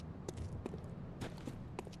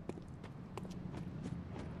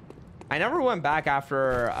 I never went back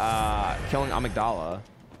after killing amygdala.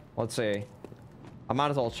 Let's see. I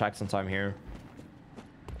might as well check since I'm here.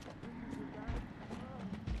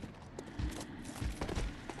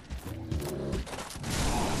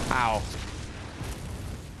 Ow.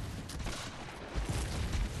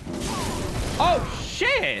 Oh,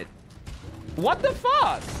 shit! What the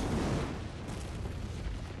fuck?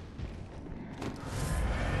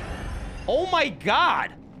 Oh my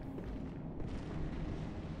god!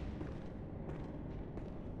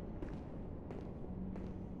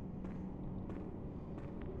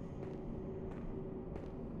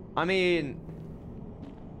 I mean,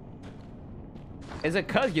 is it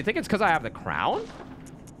cause you think it's cause I have the crown?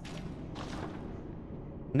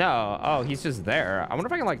 No. Oh, he's just there. I wonder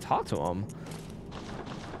if I can like talk to him.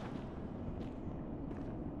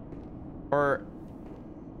 Or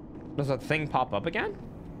does that thing pop up again?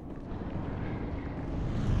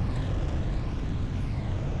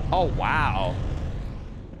 Oh, wow.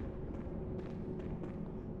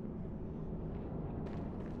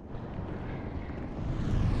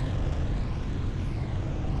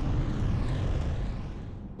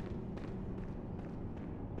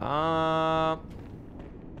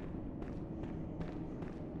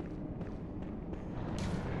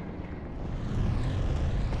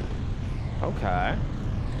 Okay.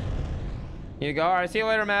 Here you go. All right, see you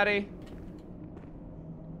later, Maddie.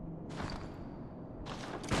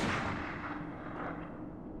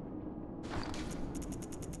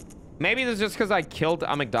 Maybe this is just because I killed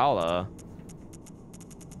amygdala.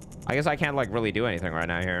 I guess I can't like really do anything right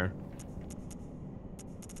now here.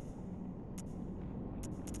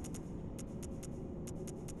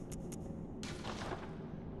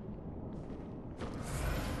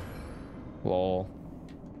 Lol.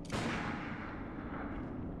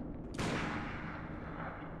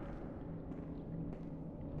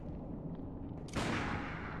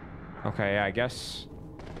 Okay, I guess.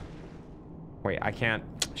 Wait, I can't.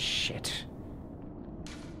 Shit.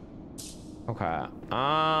 Okay.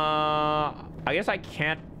 I guess I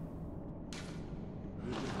can't.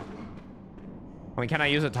 I mean, can I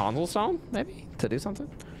use a tonsil stone maybe to do something?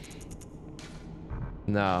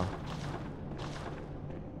 No.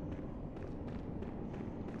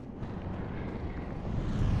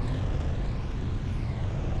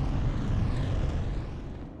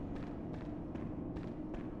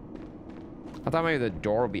 I thought maybe the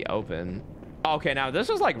door would be open. Okay, now this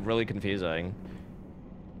is like really confusing.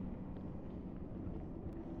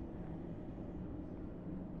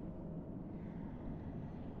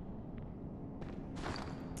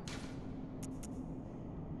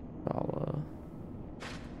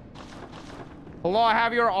 Hello, I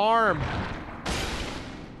have your arm.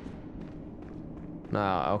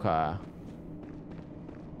 No, okay.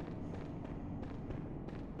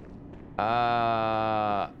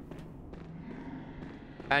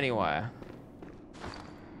 Anyway.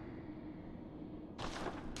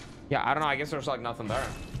 Yeah, I don't know. I guess there's like nothing there.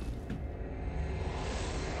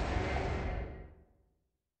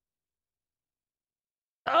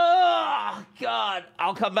 Oh, God.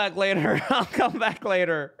 I'll come back later. I'll come back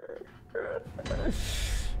later.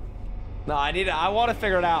 No, I want to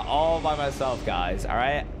figure it out all by myself, guys. All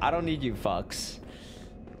right? I don't need you fucks.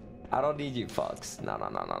 I don't need you fucks. No.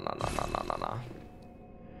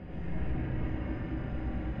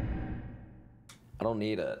 I don't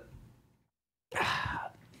need it.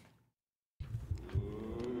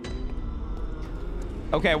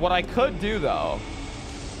 Okay, what I could do though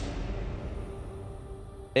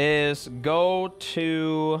is go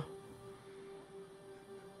to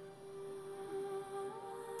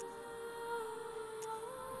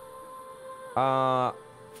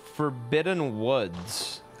Forbidden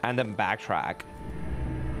Woods and then backtrack.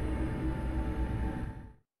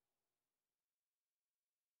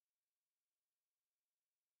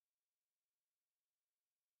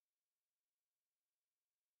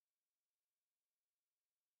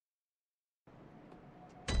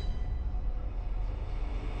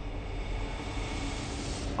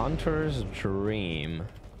 Hunter's Dream.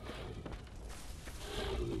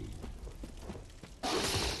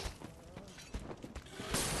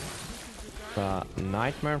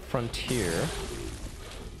 Nightmare Frontier.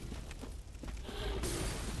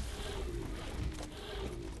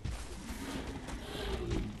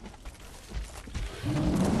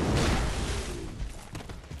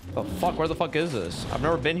 Oh fuck, where the fuck is this? I've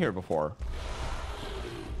never been here before.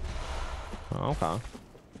 Oh, okay.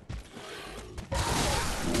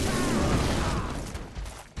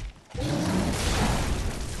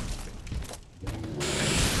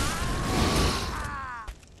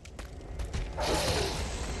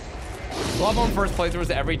 Bloodborne First playthrough is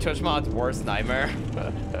every Twitch mod's worst nightmare.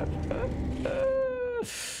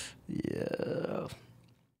 Yeah.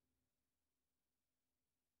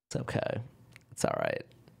 It's okay. It's all right.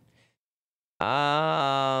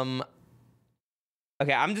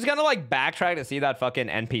 Okay, I'm just gonna like backtrack to see that fucking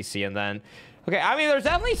NPC and then. Okay, I mean, there's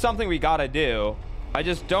definitely something we gotta do. I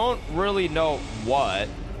just don't really know what.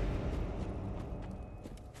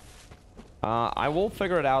 I will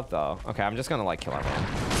figure it out though. Okay, I'm just gonna like kill everyone.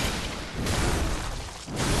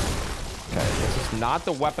 Okay, this is not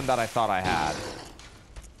the weapon that I thought I had.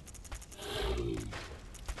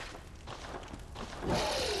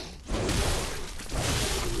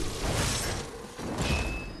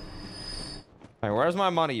 Hey, where's my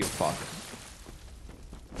money, you fuck?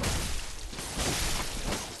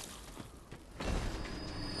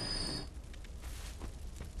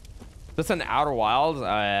 This an Outer Wilds?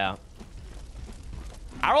 Yeah.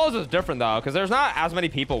 Outer Wilds is different though, because there's not as many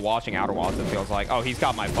people watching Outer Wilds. It feels like. Oh, he's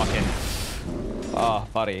got my fucking. Oh,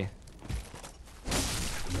 buddy.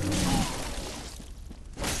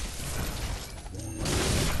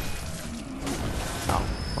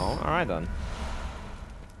 Oh, all right then.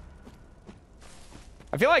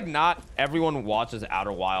 I feel like not everyone watches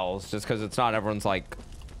Outer Wilds just because it's not everyone's like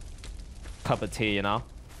cup of tea, you know.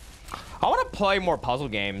 I want to play more puzzle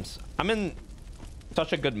games. I'm in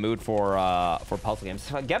such a good mood for puzzle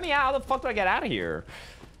games. Get me out! How the fuck do I get out of here?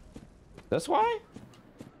 This way?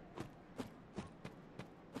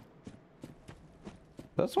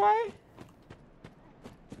 This way?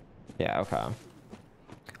 Yeah. Okay.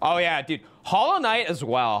 Oh yeah, dude. Hollow Knight as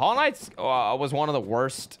well. Hollow Knight was one of the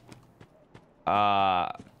worst.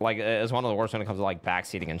 Like it's one of the worst when it comes to like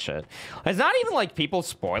backseating and shit. It's not even like people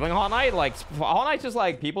spoiling Hollow Knight. Like Hollow Knight's just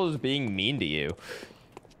like people just being mean to you.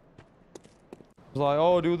 It's like,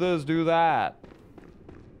 oh, do this, do that.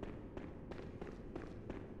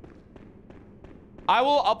 I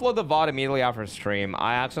will upload the VOD immediately after stream.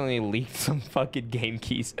 I accidentally leaked some fucking game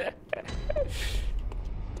keys.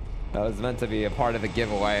 That was meant to be a part of the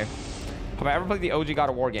giveaway. Have I ever played the OG God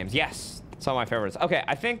of War games? Yes. Some of my favorites. Okay,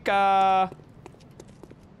 I think, oh,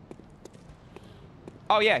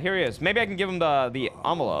 yeah, here he is. Maybe I can give him the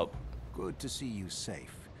envelope. Good to see you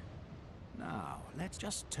safe. Now, let's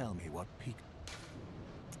just tell me what peak.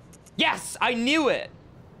 Yes, I knew it.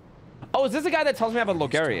 Oh, is this the guy that tells me about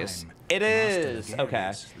Logarius? It is.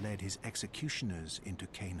 Okay. Led his executioners into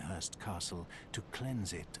Canehurst Castle to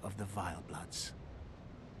cleanse it of the vile bloods.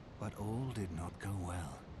 But all did not go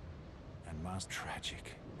well. And most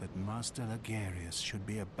tragic that Master Logarius should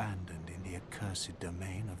be abandoned in the accursed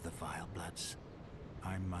domain of the vile bloods.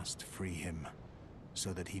 I must free him,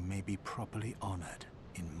 so that he may be properly honored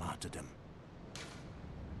in martyrdom.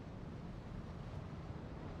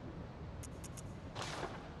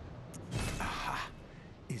 Aha!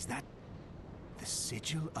 Is that the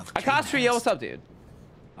sigil of Akastri, yo, what's up, dude?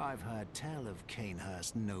 I've heard tell of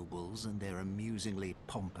Canehurst nobles and their amusingly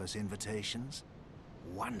pompous invitations.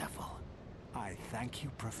 Wonderful. I thank you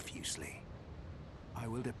profusely. I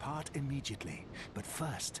will depart immediately, but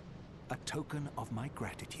first, a token of my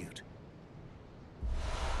gratitude.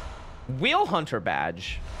 Wheel Hunter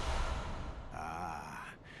badge. Ah,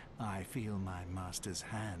 I feel my master's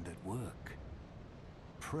hand at work.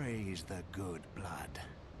 Praise the good blood,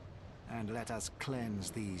 and let us cleanse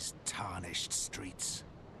these tarnished streets.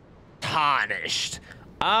 Tarnished.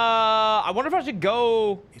 I wonder if I should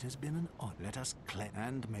go. It has been an honor. Let us cleanse,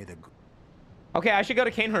 and may the. Okay, I should go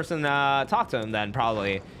to Canehurst and talk to him then,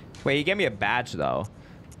 probably. Wait, he gave me a badge though.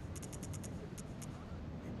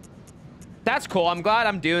 That's cool. I'm glad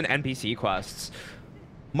I'm doing NPC quests.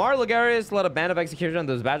 Mar Logarius led a band of execution.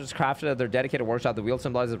 Those badges crafted at their dedicated workshop. The wheel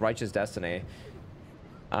symbolizes righteous destiny.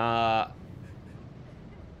 The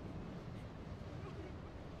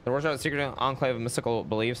workshop is a secret enclave of mystical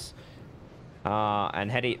beliefs and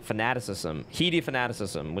heady fanaticism,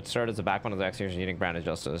 which served as the backbone of the execution eating grounded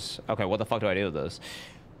justice. Okay, what the fuck do I do with this?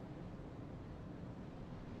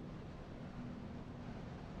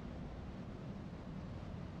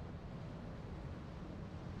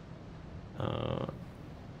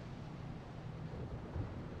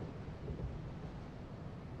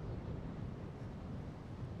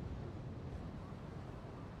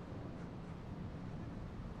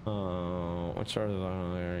 Which sort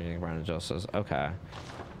of grounded justice? Okay.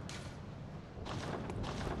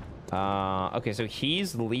 Okay, so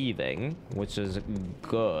he's leaving, which is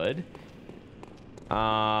good.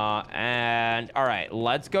 And all right,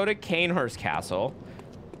 let's go to Canehurst Castle.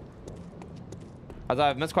 As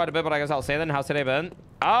I've missed quite a bit, but I guess I'll say then. How's today been?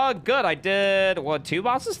 Good. I did what? 2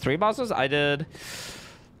 bosses? 3 bosses? I did.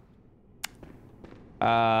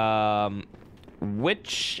 The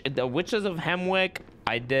Witches of Hemwick.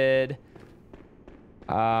 I did.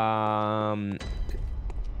 The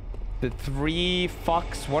 3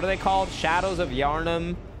 fucks. What are they called? Shadows of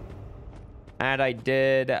Yarnum. And I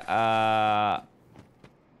did.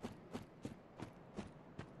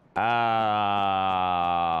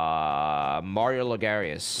 Mario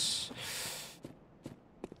Logarius.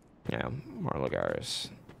 Yeah, Mario Logarius.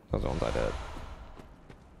 Those are the ones I did.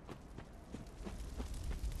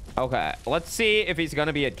 Okay, let's see if he's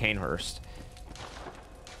gonna be at Canehurst.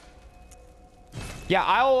 Yeah,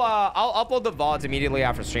 I'll upload the VODs immediately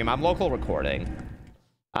after stream. I'm local recording.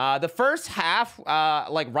 The first half,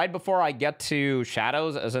 like right before I get to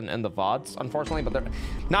Shadows, isn't in the VODs, unfortunately, but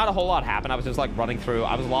not a whole lot happened. I was just like running through.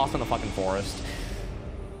 I was lost in the fucking forest.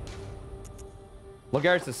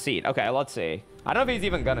 Logarius' seat. Okay, let's see. I don't know if he's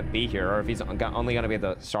even gonna be here or if he's only gonna be at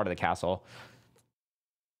the start of the castle.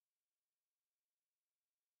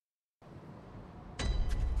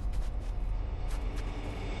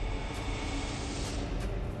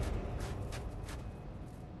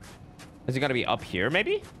 Is he gonna be up here,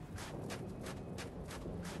 maybe?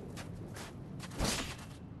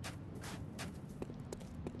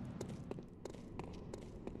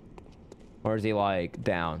 Or is he like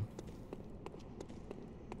down?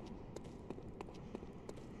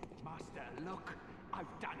 Master, look, I've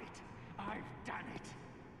done it. I've done it.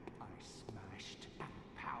 I smashed and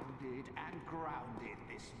pounded and grounded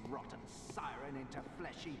this rotten siren into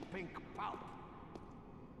fleshy pink pulp.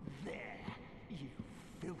 There, you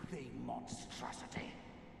filthy monstrosity.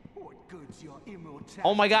 What good's your immortality?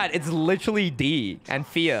 Oh my god, it's literally D and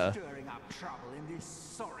Fia. Stirring up trouble in this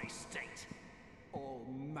sorry state. All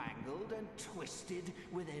mangled and twisted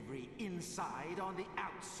with every inside on the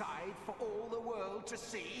outside for all the world to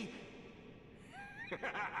see.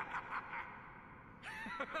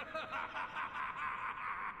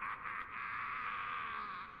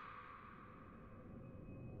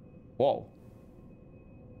 Whoa.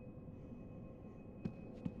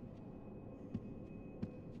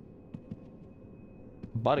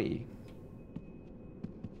 Buddy.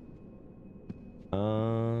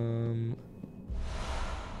 Oh,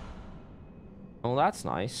 that's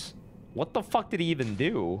nice. What the fuck did he even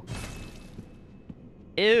do?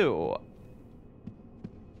 Ew.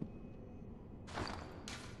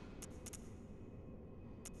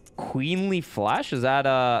 Queenly flesh? Is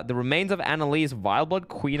that the remains of Annalise, Vileblood,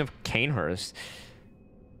 Queen of Canehurst?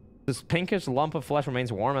 This pinkish lump of flesh remains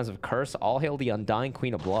warm as if cursed. All hail the undying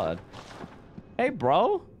Queen of Blood. Hey,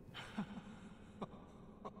 bro.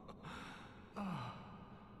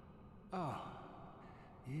 Oh,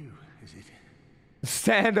 you, is it?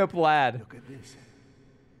 Stand up, lad. Look at this.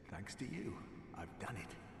 Thanks to you, I've done it.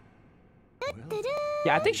 Well,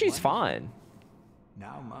 Yeah, I think she's fine.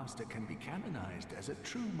 now Master can be canonized as a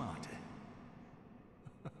true martyr.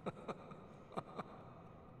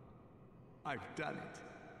 I've done it.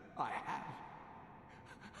 I have.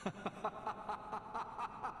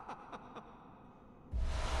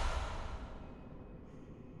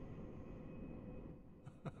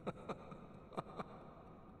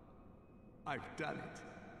 I've done it.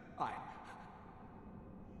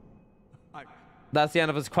 That's the end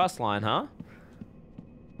of his quest line, huh?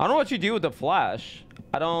 I don't know what you do with the flash.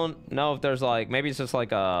 I don't know if there's like, maybe it's just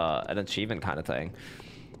like an achievement kind of thing.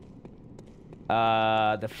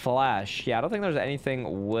 The flash. Yeah, I don't think there's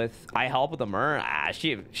anything with. I help with the murder.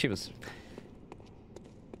 She was.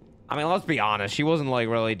 I mean, let's be honest. She wasn't like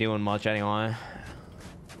really doing much anyway.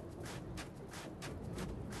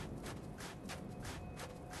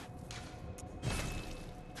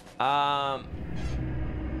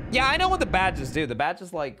 Yeah, I know what the badges do. The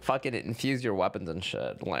badges like fucking infuse your weapons and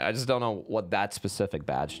shit. Like, I just don't know what that specific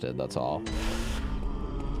badge did. That's all.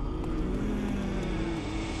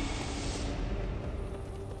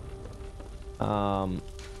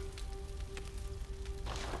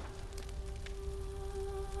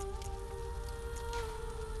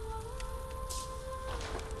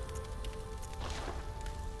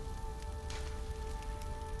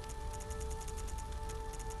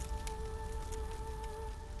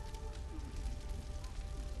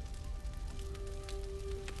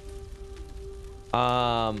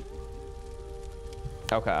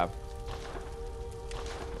 Okay.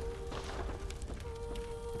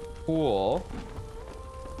 Cool.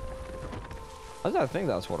 I think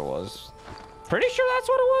that's what it was. Pretty sure that's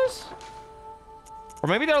what it was. Or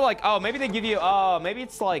maybe they're like, oh, maybe they give you, oh, maybe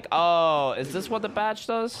it's like, oh, is this what the badge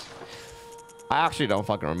does? I actually don't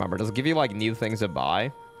fucking remember. Does it give you like new things to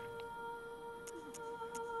buy?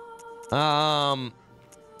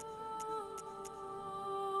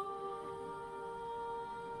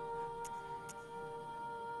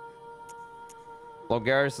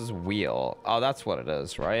 Logaris' wheel. Oh, that's what it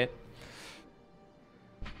is, right?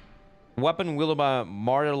 Weapon wielded by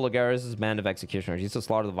Mario Logaris' band of executioners. Used to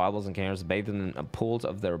slaughter the Vibles and Caners, bathed in pools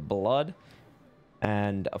of their blood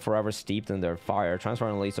and forever steeped in their fire. Transfer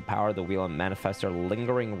and release the power of the wheel and manifest their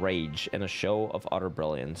lingering rage in a show of utter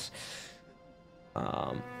brilliance.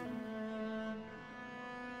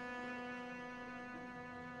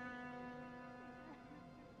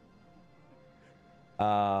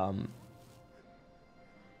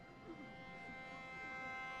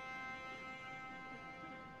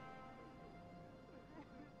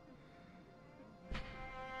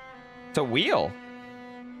 It's a wheel.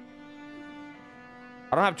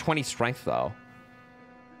 I don't have 20 strength though.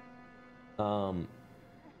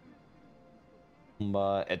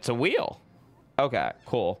 But it's a wheel. Okay,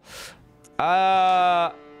 cool.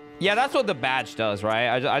 Yeah, that's what the badge does,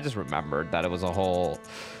 right? I just remembered that it was a whole.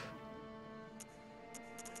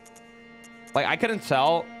 Like, I couldn't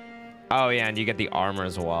tell. Oh yeah, and you get the armor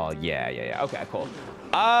as well. Yeah. Okay, cool.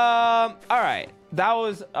 All right, that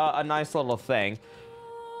was a nice little thing.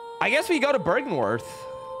 I guess we go to Bergenworth.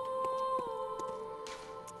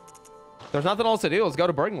 There's nothing else to do. Let's go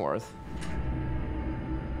to Bergenworth.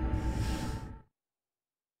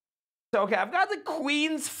 So, okay, I've got the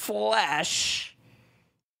Queen's flesh.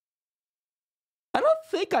 I don't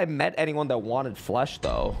think I met anyone that wanted flesh,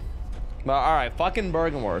 though. But, all right, fucking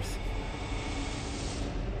Bergenworth.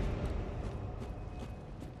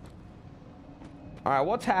 All right,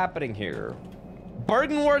 what's happening here?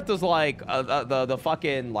 Bergenworth is like the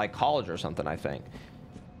fucking like college or something, I think.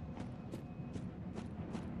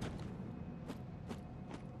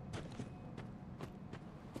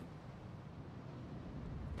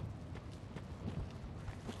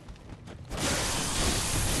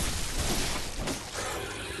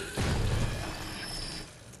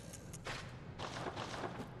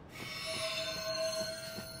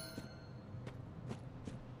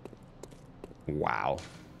 Wow.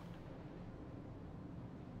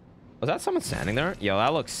 Was that someone standing there? Yo,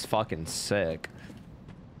 that looks fucking sick.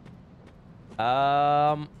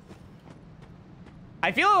 I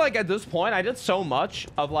feel like at this point I did so much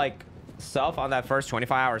of like stuff on that first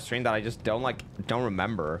 25-hour stream that I just don't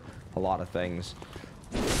remember a lot of things.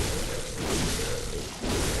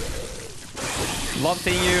 Love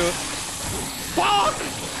seeing you. Fuck!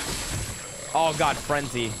 Oh god,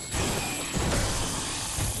 frenzy.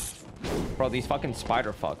 Bro, these fucking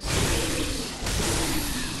spider fucks.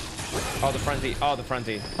 Oh, the frenzy. Oh, the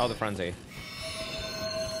frenzy. Oh, the frenzy.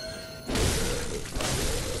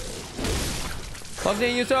 Love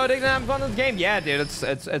seeing you so addicted and having fun in this game. Yeah, dude,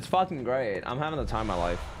 it's fucking great. I'm having the time of my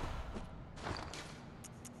life.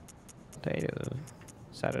 Sedative.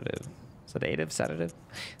 Sedative. Sedative? Sedative?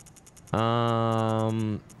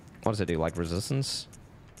 What does it do? Like resistance?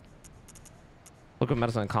 Liquid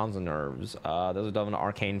medicine calms the nerves. Those who delve into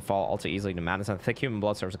arcane fall all too easily to madness, and thick human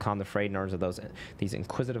blood serves to calm the frayed nerves of these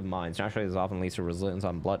inquisitive minds. Naturally, this often leads to resilience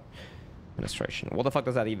on blood administration. What the fuck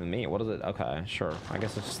does that even mean? What is it? Okay, sure. I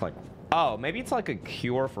guess it's just like, oh, maybe it's like a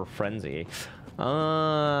cure for frenzy.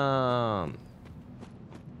 Spider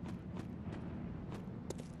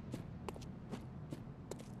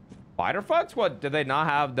fucks? What, did they not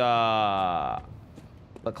have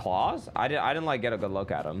the claws? I didn't like get a good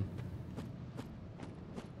look at them.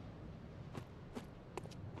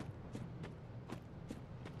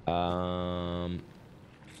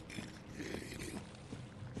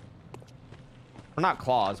 Or not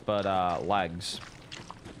claws, but legs.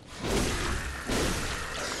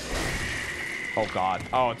 Oh god.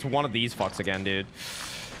 Oh, it's one of these fucks again, dude.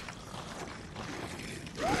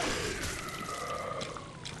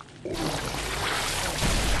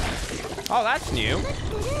 Oh, that's new.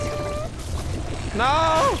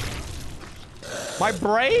 No! My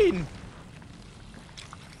brain!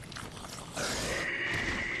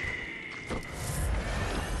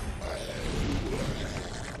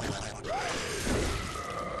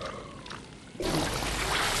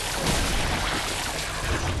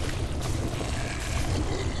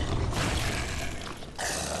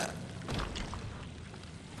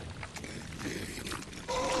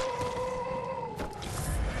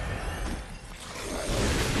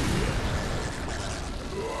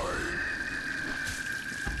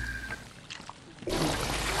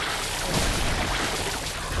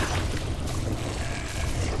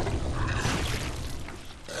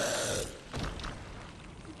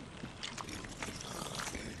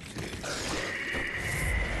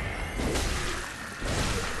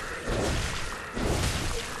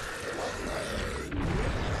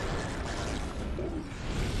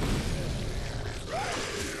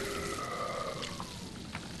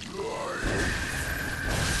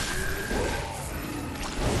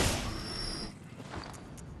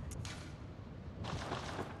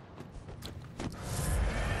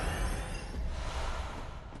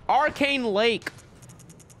 Arcane Lake.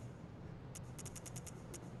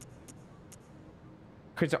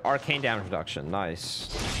 Creates an arcane damage reduction. Nice.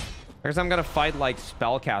 I guess I'm gonna fight like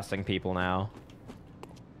spell casting people now.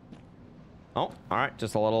 Oh, all right.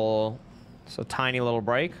 Just a tiny little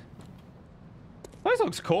break. This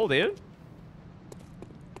looks cool, dude.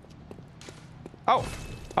 Oh,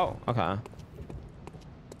 okay.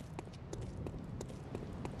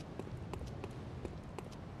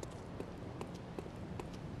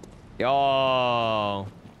 Yo,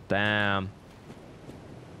 damn.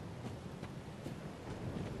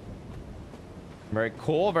 Very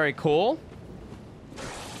cool, very cool.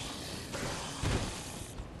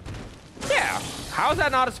 Yeah, how is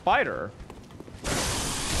that not a spider?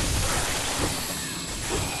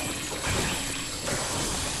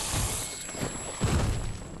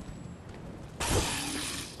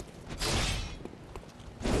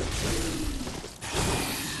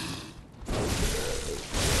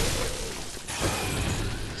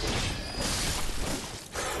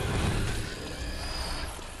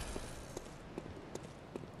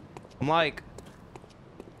 I'm like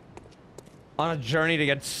on a journey to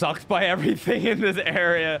get sucked by everything in this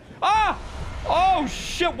area. Ah! Oh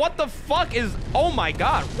shit, what the fuck is... Oh my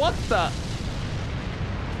god, what the...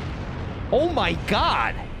 Oh my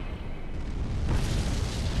god.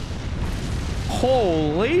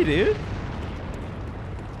 Holy, dude.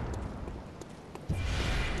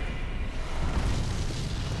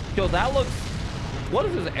 Yo, that looks... What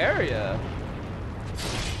is this area?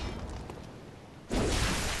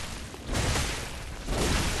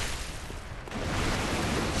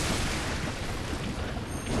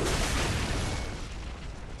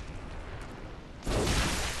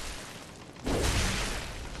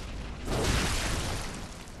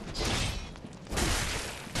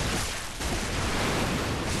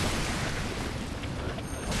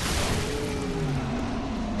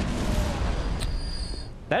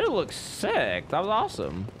 That looks sick. That was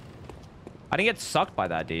awesome. I didn't get sucked by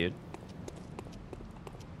that, dude.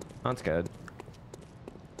 That's good.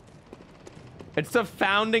 It's the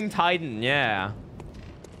founding titan, yeah.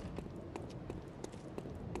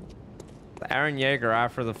 The Eren Yeager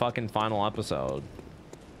after the fucking final episode.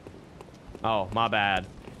 Oh, my bad.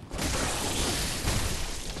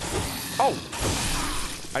 Oh!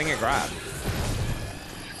 I didn't get grabbed.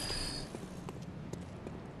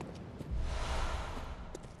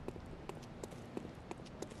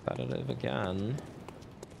 Competitive again.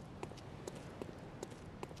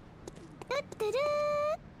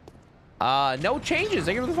 No changes.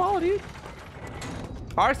 Thank you for the follow, dude.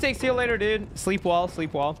 R6, see you later, dude. Sleep well,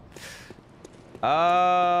 sleep well.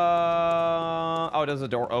 Oh, does the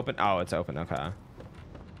door open? Oh, it's open. Okay.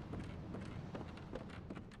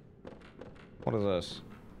 What is this?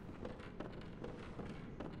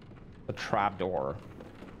 A trap door.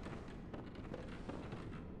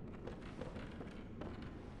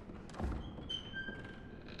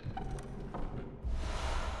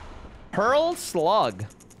 Pearl slug.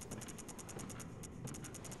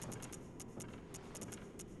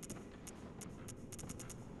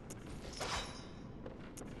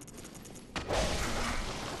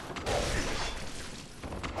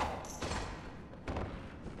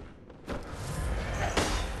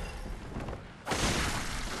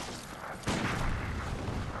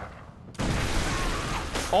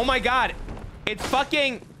 Oh my god. It's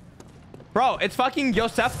fucking... Bro, it's fucking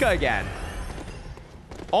Yosefka again.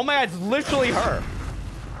 Oh my god, it's literally her.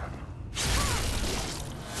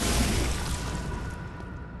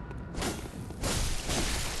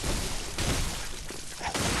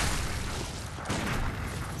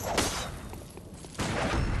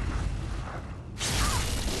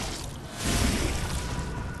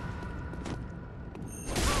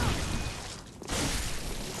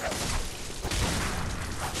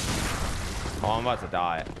 Oh, I'm about to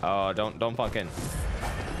die. Oh, don't fucking...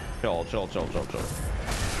 Chill.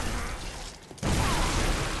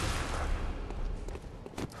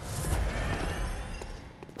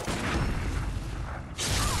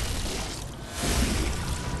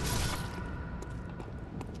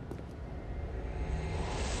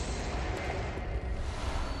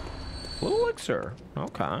 Blue elixir.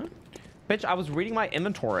 Okay. Bitch, I was reading my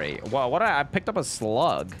inventory. Wow, what I picked up a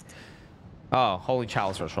slug. Oh, holy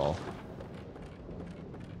chalice ritual.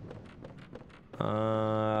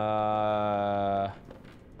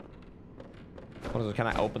 What is it? Can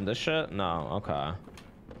I open this shit? No. Okay. Oh,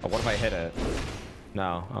 what if I hit it?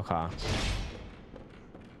 No. Okay.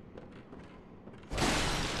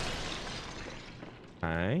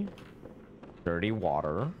 Okay. Dirty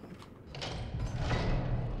water.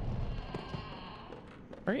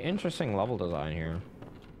 Very interesting level design here.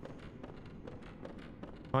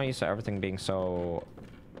 I'm not used to everything being so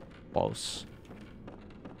close.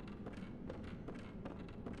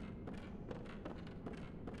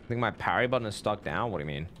 I think my parry button is stuck down. What do you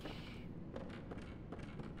mean?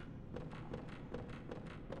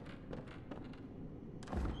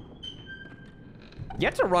 You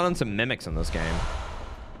have to run on some mimics in this game.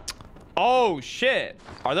 Oh, shit.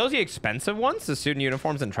 Are those the expensive ones? The student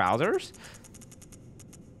uniforms and trousers?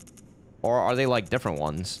 Or are they like different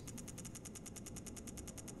ones?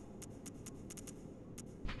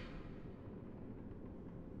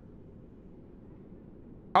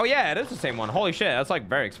 Oh yeah, it is the same one. Holy shit, that's like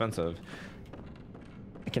very expensive.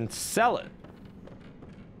 I can sell it.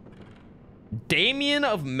 Damien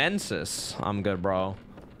of Mensis. I'm good, bro.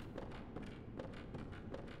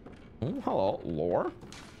 Oh, hello, lore.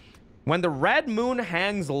 When the red moon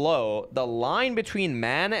hangs low, the line between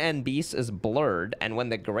man and beast is blurred, and when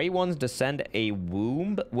the gray ones descend, a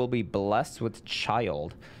womb will be blessed with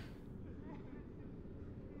child.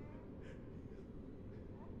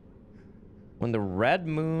 When the red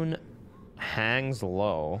moon hangs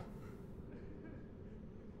low,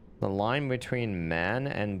 the line between man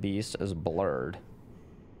and beast is blurred.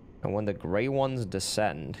 And when the gray ones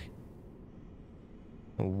descend,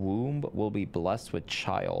 a womb will be blessed with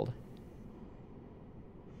child.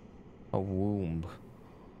 A womb.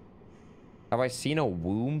 Have I seen a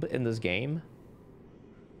womb in this game?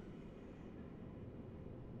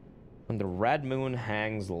 When the red moon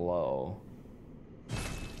hangs low.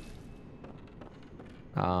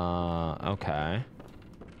 Okay.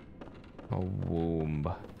 A womb.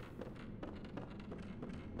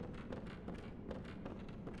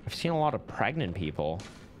 I've seen a lot of pregnant people.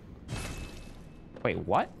 Wait,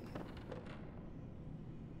 what?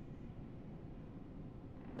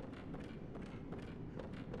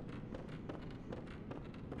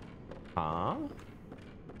 Huh?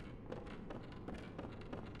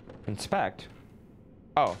 Inspect.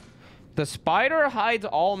 Oh. The spider hides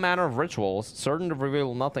all manner of rituals, certain to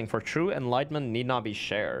reveal nothing, for true enlightenment need not be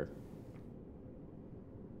shared.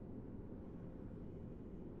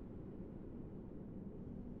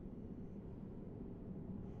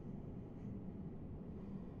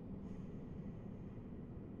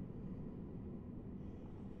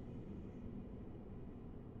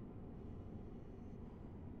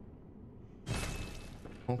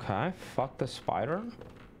 Okay, fuck the spider.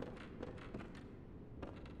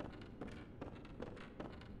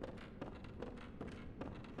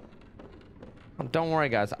 Don't worry,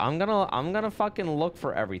 guys. I'm gonna fucking look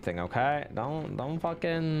for everything, okay? Don't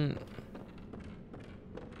fucking.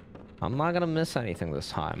 I'm not gonna miss anything this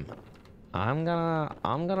time. I'm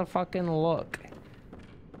gonna fucking look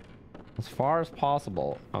as far as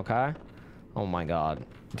possible, okay? Oh my god,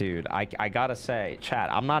 dude. I gotta say,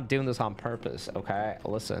 chat. I'm not doing this on purpose, okay?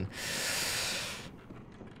 Listen.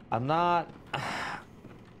 I'm not.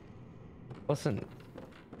 Listen.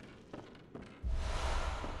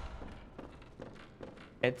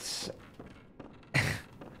 It's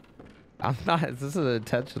I'm not, this is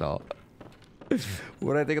intentional.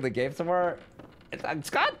 What do I think of the game so far? It's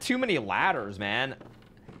got too many ladders, man.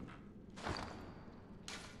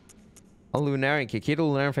 A Lunarian key. Key to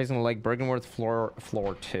Lunarian facing the lake, Bergenworth floor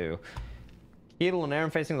 2. Key to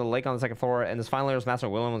Lunarian facing the lake on the second floor, and his final year's Master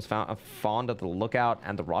William was found fond of the lookout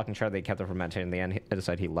and the rocking chair they kept there for meditation. In the end, he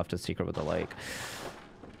decided he left his secret with the lake.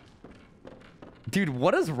 Dude,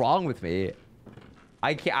 what is wrong with me?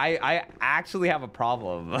 I actually have a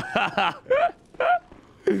problem.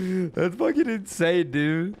 That's fucking insane,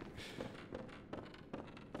 dude.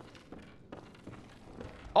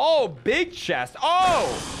 Oh, big chest.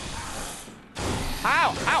 Oh!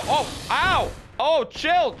 Ow! Ow! Oh! Ow! Oh,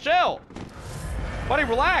 chill! Chill! Buddy,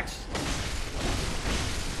 relax!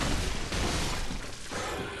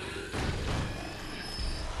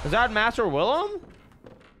 Is that Master Willem?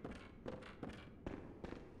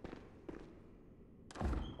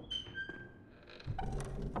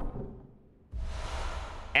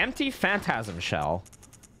 Empty phantasm shell.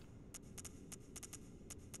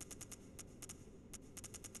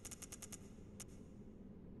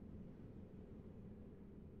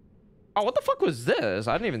 Oh, what the fuck was this?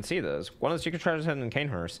 I didn't even see this. One of the secret treasures hidden in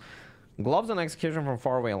Canehurst. Gloves on execution from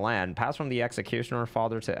faraway land. Passed from the executioner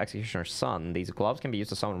father to executioner's son. These gloves can be used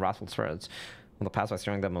to summon wrathful spirits. When the pass by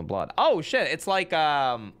stirring them in blood. Oh shit! It's like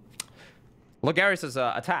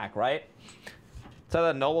Logarius' attack, right? So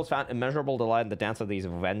the nobles found immeasurable delight in the dance of these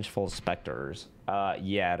vengeful specters.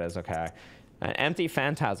 Yeah, it is, okay. An empty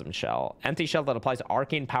phantasm shell. Empty shell that applies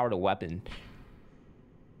arcane power to weapon.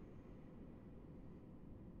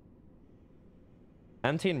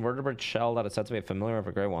 Empty invertebrate shell that is said to be familiar of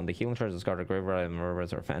a gray one. The healing charge discarded a grave variety of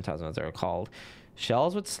invertebrates or phantasms as they are called.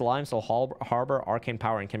 Shells with slime still harbor arcane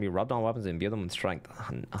power and can be rubbed on weapons and imbue them with strength.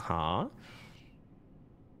 Huh?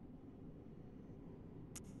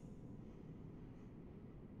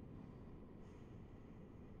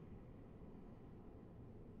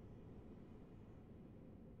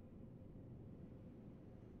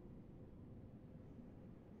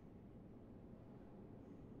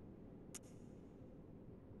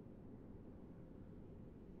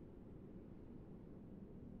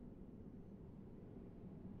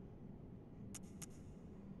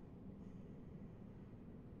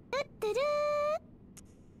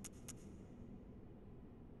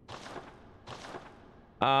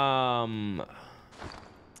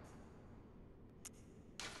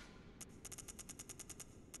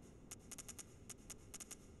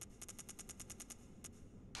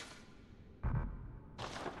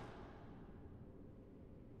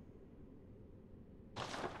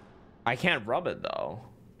 I can't rub it though.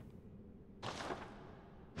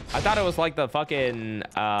 I thought it was like the fucking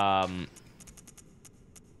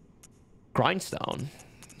grindstone.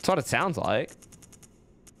 That's what it sounds like.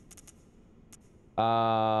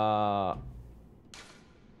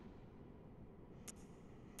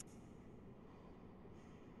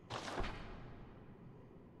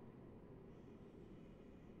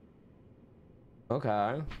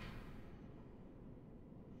 Okay.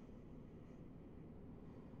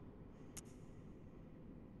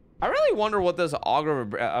 I really wonder what this auger.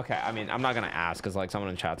 Okay, I mean, I'm not gonna ask because like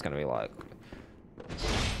someone in chat's gonna be like.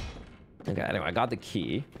 Okay, anyway, I got the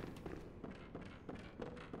key.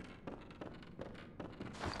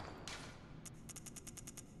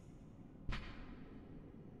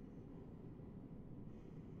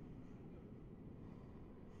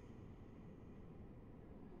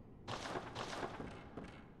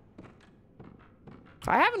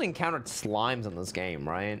 I haven't encountered slimes in this game,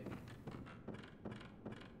 right?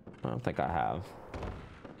 I don't think I have.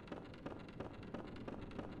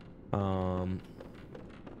 I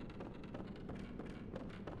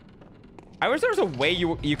wish there was a way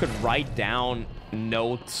you could write down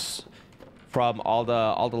notes from all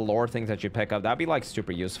the lore things that you pick up. That'd be like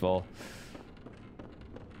super useful.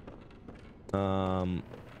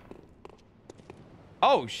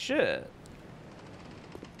 Oh shit.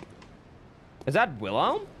 Is that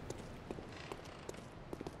Wilhelm?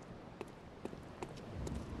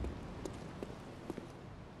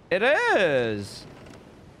 It is.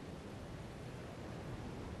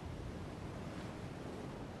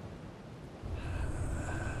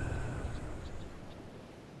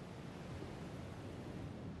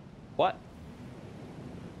 What?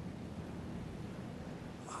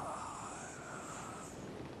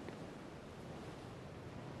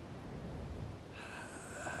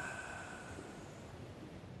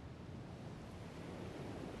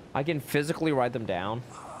 I can physically write them down.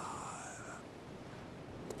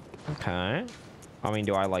 Okay. I mean,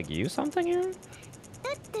 do I like use something here?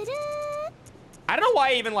 I don't know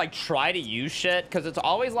why I even like try to use shit, because it's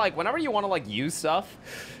always like whenever you want to like use stuff,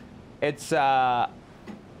 it's ugh,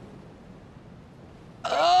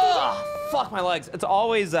 fuck my legs. It's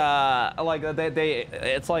always like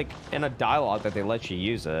it's like in a dialogue that they let you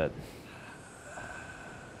use it.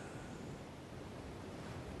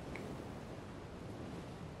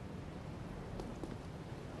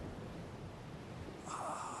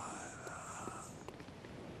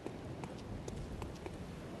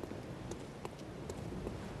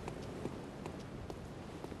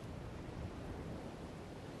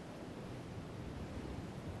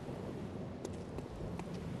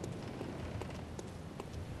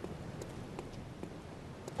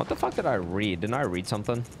 What the fuck did I read? Didn't I read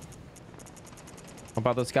something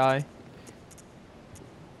about this guy?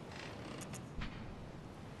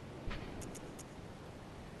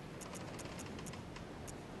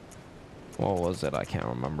 What was it? I can't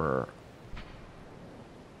remember.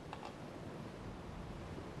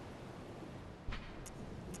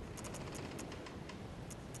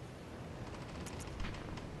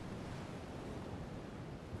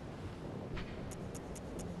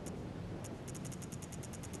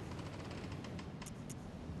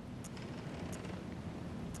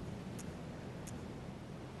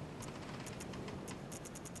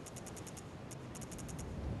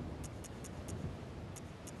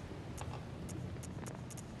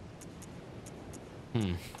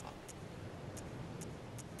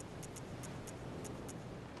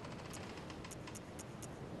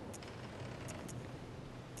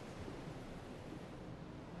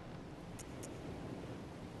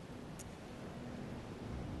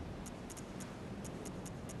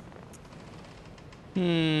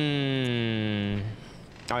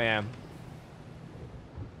 Oh yeah.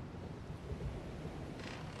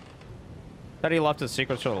 Said he left his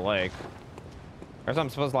secrets to the lake. Guess I'm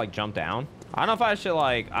supposed to like jump down. I don't know if I should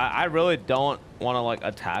like. I really don't want to like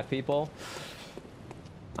attack people.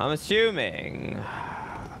 I'm assuming.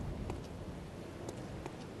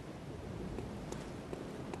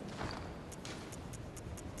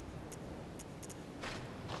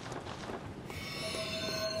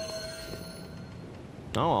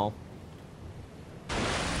 Oh well.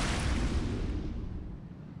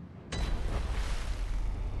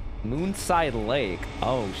 Moonside Lake.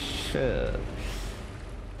 Oh shit.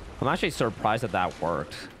 I'm actually surprised that that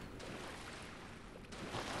worked.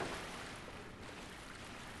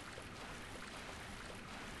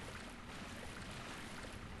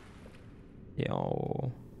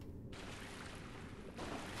 Yo.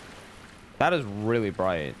 That is really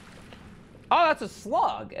bright. Oh, that's a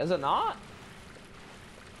slug, is it not?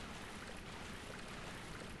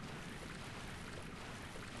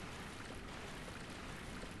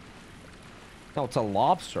 No, it's a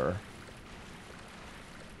lobster.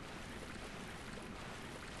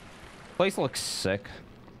 Place looks sick.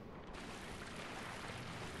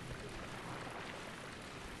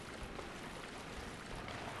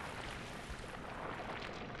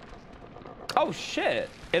 Oh shit,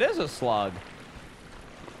 it is a slug.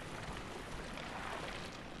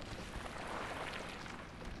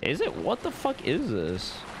 Is it? What the fuck is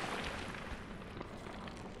this?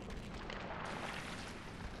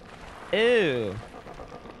 Ew.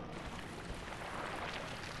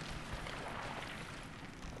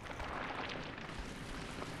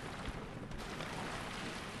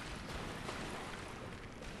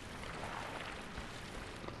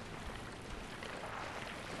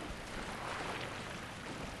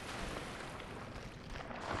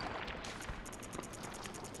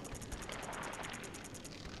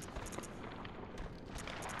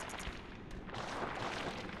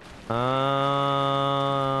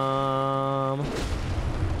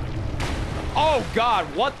 Oh god,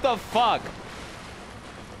 what the fuck?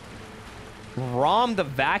 Rom the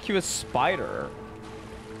vacuous spider.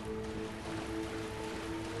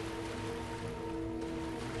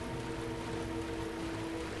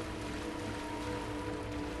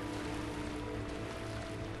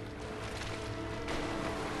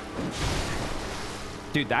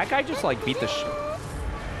 Dude, that guy just like beat the shit.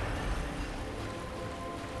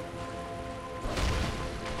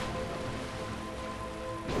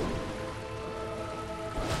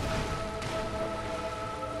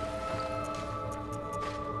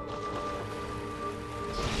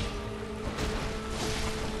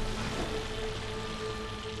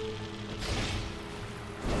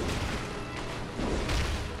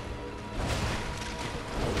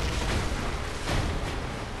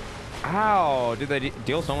 How did they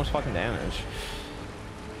deal so much fucking damage?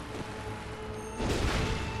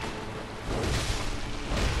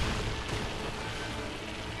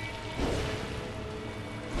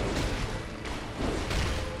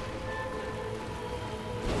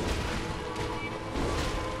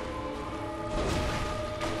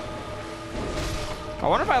 I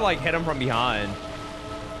wonder if I like hit him from behind.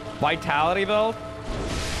 Vitality build?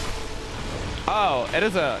 Oh, it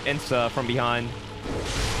is a insta from behind.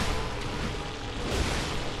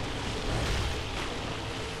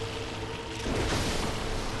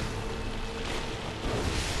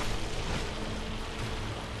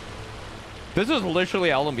 This is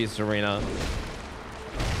literally Elden Beast's arena.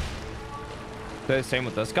 The same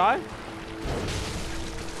with this guy?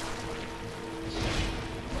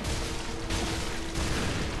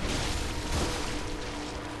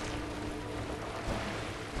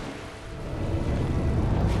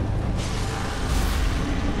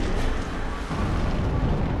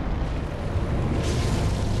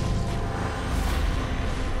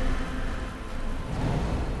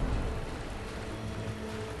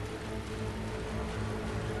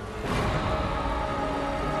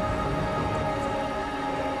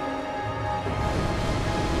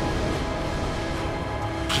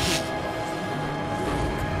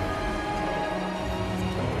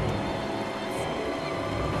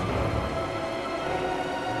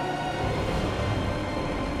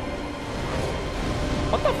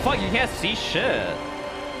 What the fuck? You can't see shit.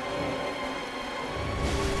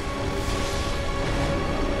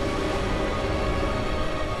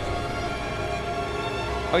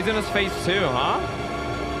 Oh, he's in his face too, huh?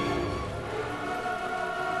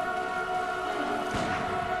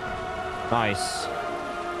 Nice.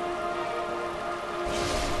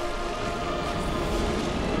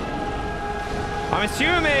 I'm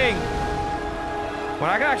assuming.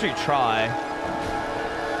 Well, I can actually try.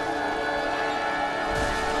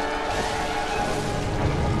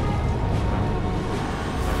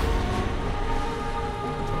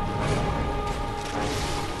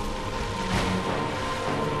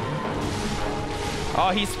 Oh,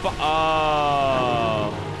 he's oh.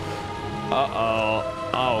 Uh-oh.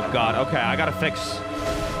 Oh, God. Okay, I gotta fix.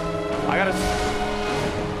 I gotta...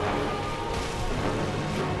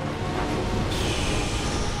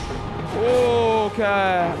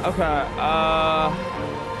 Okay. Okay.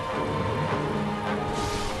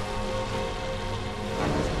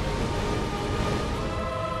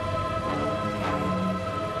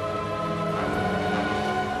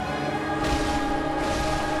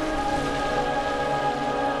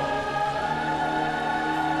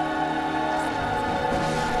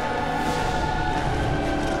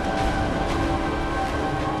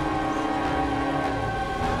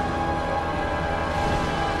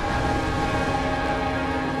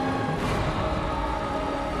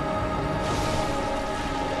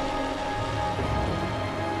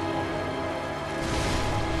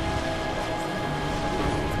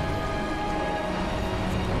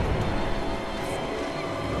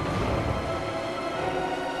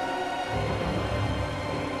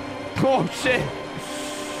 Oh, shit.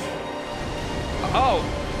 Oh,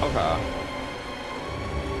 okay.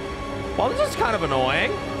 Well, this is kind of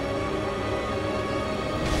annoying.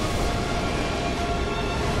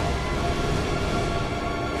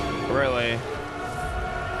 Really?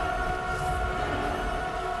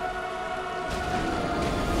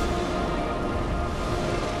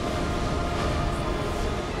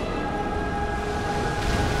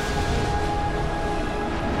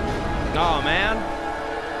 Oh, man.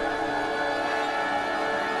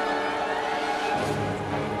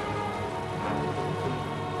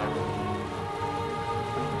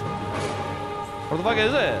 Where the fuck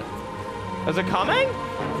is it? Is it coming?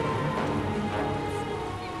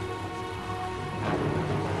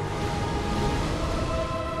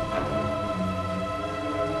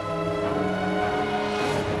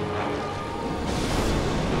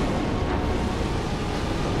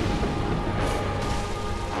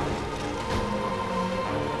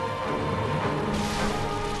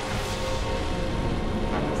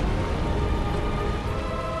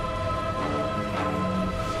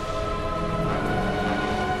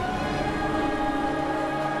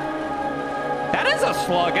 is a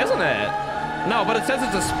slug, isn't it? No, but it says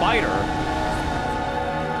it's a spider.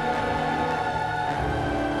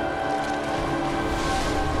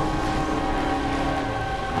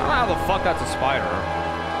 I don't know how the fuck that's a spider.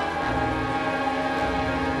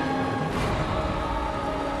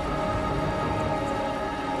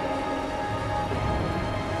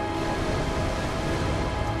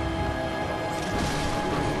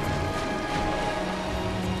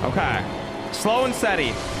 Okay. Slow and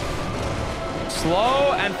steady.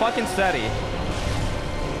 Slow and fucking steady.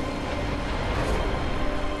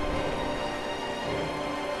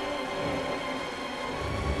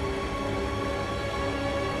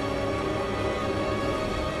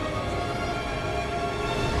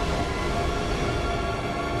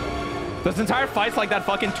 This entire fight's like that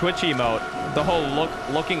fucking Twitch emote. The whole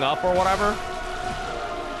looking up or whatever.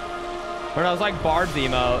 Or no, it was like Bard's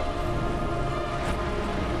emote.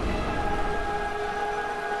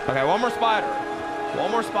 Okay, one more spider. One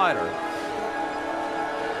more spider.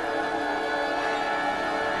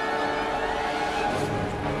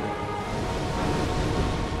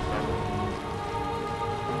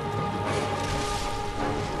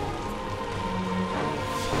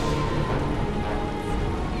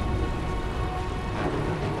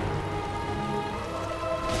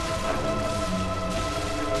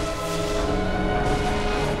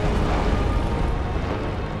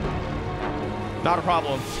 Not a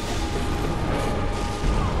problem.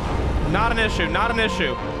 Not an issue. Not an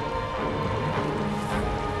issue.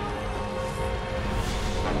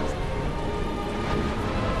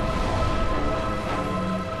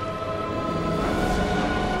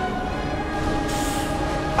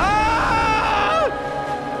 Ah!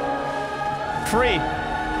 Free.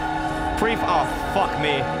 Free. Oh, fuck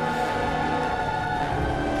me.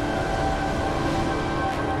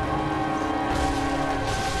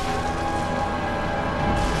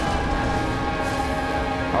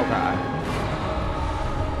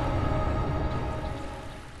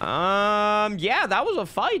 Yeah, that was a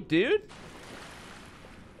fight, dude.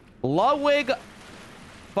 Ludwig,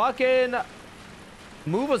 fucking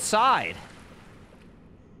move aside.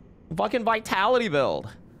 Fucking vitality build.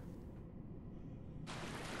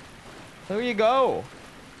 There you go.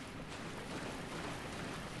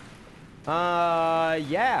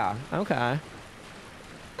 Yeah, okay.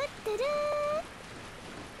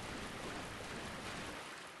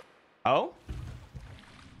 Oh?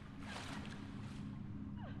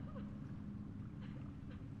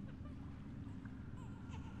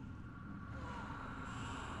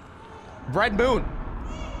 Red moon.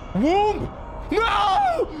 Womb.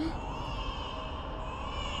 No!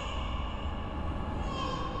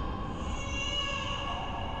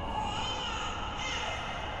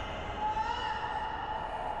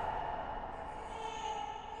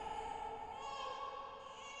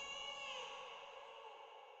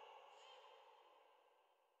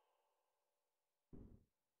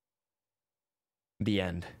 The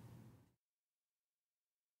end.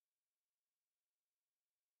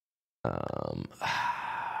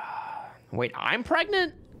 Wait, I'm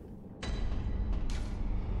pregnant?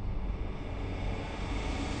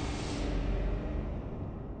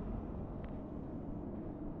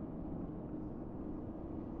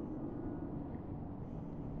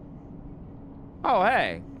 Oh,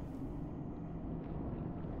 hey.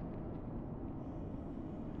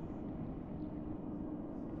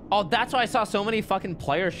 Oh, that's why I saw so many fucking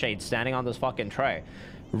player shades standing on this fucking tray.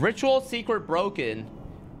 Ritual secret broken.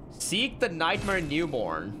 Seek the nightmare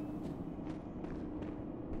newborn.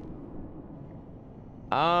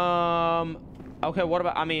 Okay, what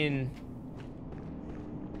about, I mean...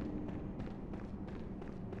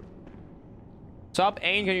 Sup,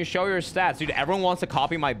 Ain, can you show your stats? Dude, everyone wants to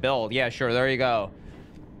copy my build. Yeah, sure, there you go.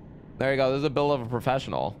 There you go, this is a build of a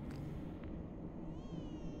professional.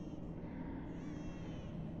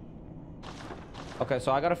 Okay,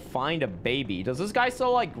 so I gotta find a baby. Does this guy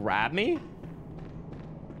still, like, grab me?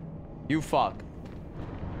 You fuck.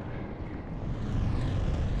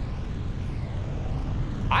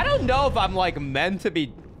 I don't know if I'm, like, meant to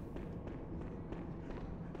be...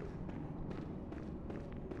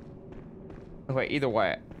 Okay, either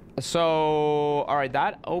way. So, alright,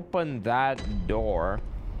 that opened that door.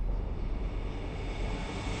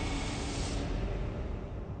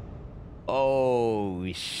 Oh,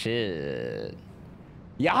 shit.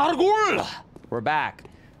 Yargul! We're back.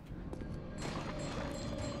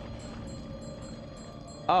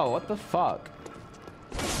 Oh, what the fuck?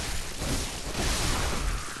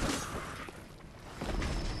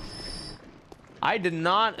 I did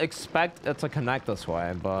not expect it to connect this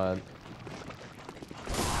way, but...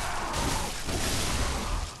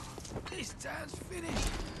 This time's finished.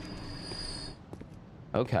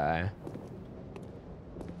 Okay.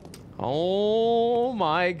 Oh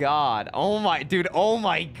my god. Oh my dude. Oh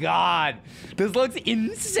my god. This looks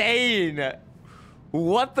insane.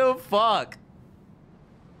 What the fuck?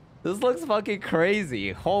 This looks fucking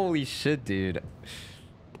crazy. Holy shit, dude.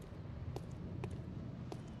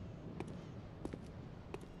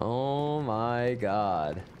 Oh my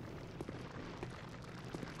god.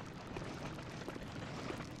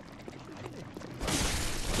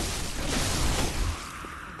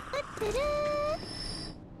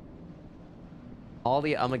 All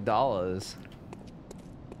the amygdalas.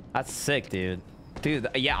 That's sick, dude. Dude,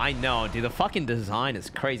 yeah, I know. Dude, the fucking design is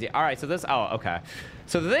crazy. All right, so this... Oh, okay.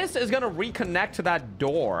 So this is going to reconnect to that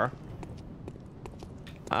door.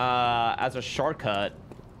 As a shortcut,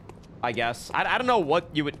 I guess. I don't know what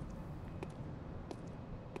you would...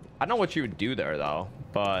 I don't know what you would do there, though.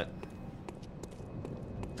 But...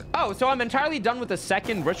 Oh, so I'm entirely done with the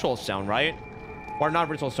second ritual stone, right? Or not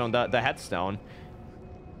ritual stone, the headstone.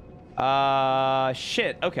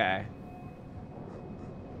 Shit, okay.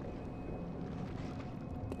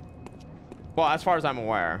 Well, as far as I'm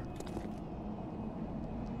aware.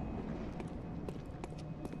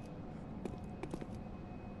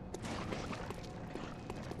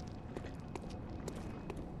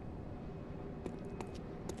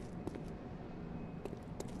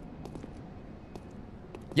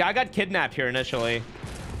 Yeah, I got kidnapped here initially.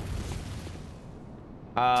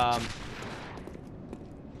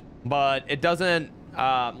 But it doesn't,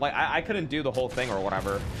 like, I couldn't do the whole thing or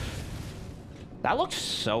whatever. That looks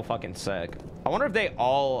so fucking sick. I wonder if they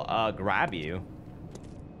all, grab you.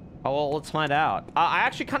 Oh, well, let's find out. I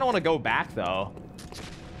actually kind of want to go back, though.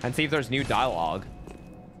 And see if there's new dialogue.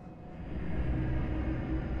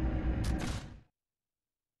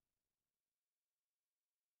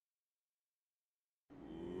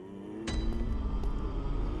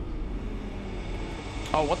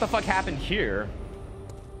 Oh, what the fuck happened here?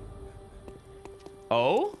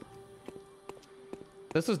 Oh?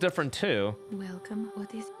 This is different too. Welcome.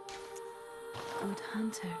 What is... Good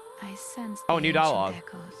hunter, I sense Oh, the new ancient dialogue.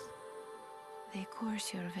 echoes. They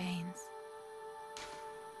course your veins.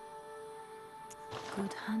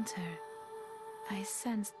 Good hunter, I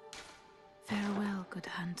sense... Farewell, good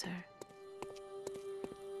hunter.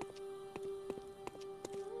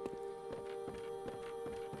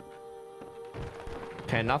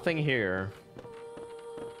 Okay, nothing here.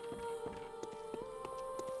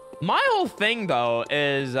 My whole thing though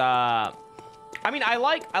is I mean I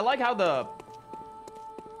like how the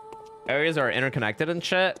areas are interconnected and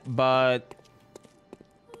shit, but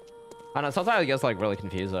I don't know, sometimes it gets like really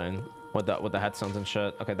confusing with the headstones and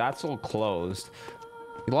shit. Okay, that's all closed.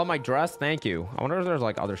 You love my dress? Thank you. I wonder if there's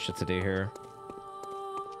like other shit to do here.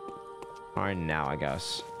 All right, now I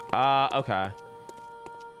guess. Okay.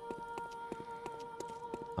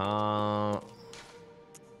 All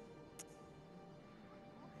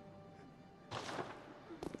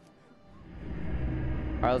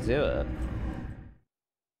right, let's do it.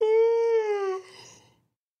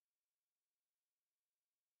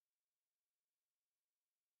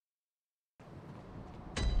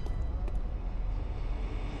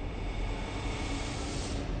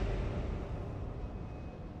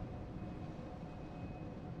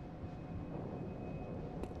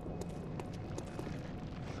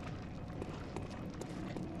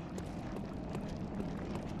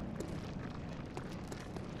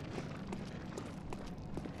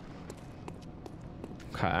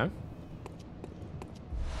 Okay.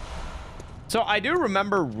 So I do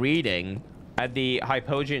remember reading at the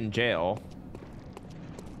Hypogean jail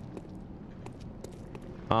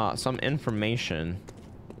some information.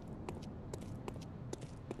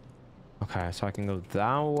 Okay, so I can go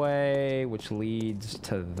that way, which leads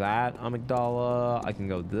to that amygdala. I can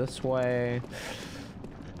go this way.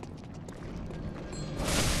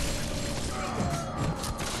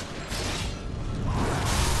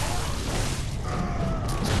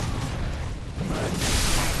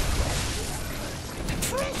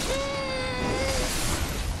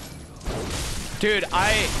 Dude,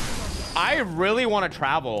 I really want to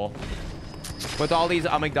travel with all these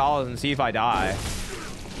amygdalas and see if I die.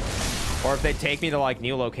 Or if they take me to like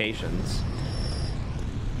new locations.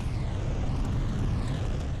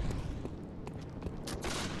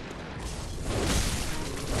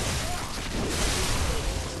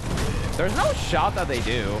 There's no shot that they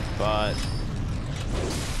do, but...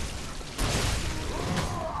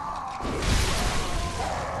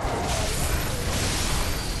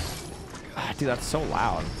 Dude, that's so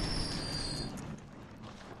loud.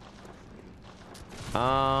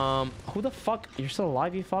 Who the fuck? You're still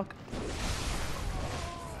alive, you fuck?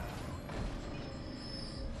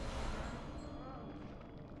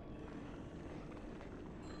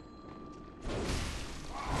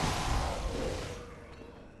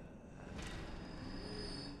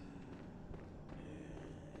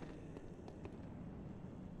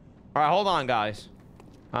 All right, hold on, guys.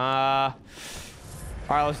 All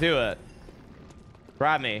right, let's do it.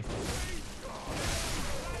 Grab me.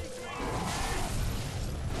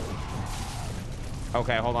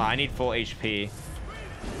 Okay, hold on. I need full HP.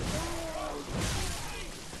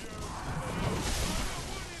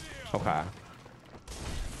 Okay.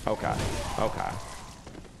 Okay. Okay.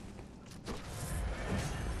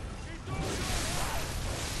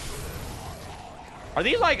 Are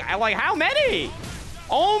these like how many?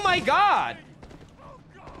 Oh my god.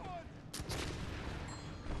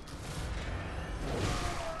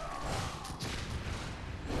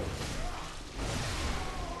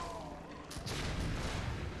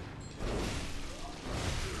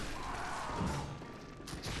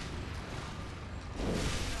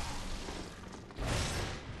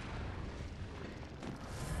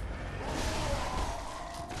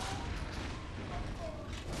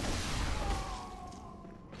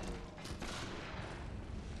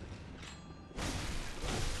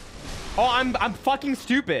 Oh, I'm fucking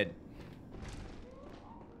stupid.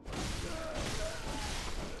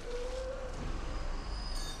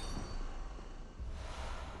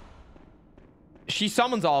 She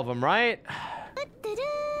summons all of them, right?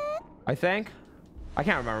 I think. I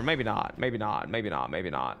can't remember. Maybe not. Maybe not. Maybe not.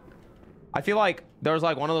 Maybe not. I feel like there was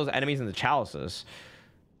like one of those enemies in the chalices.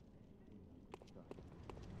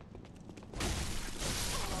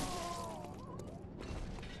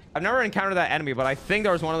 I've never encountered that enemy, but I think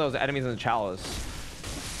there was one of those enemies in the chalice.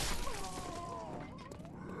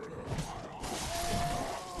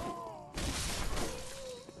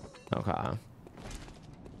 Okay.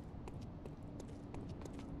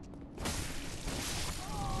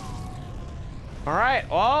 All right,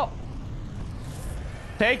 well,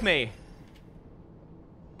 take me.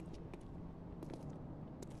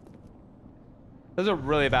 This is a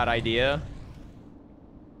really bad idea.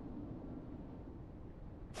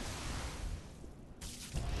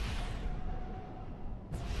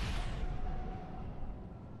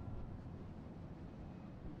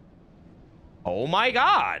 Oh my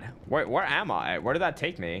god. Where am I? Where did that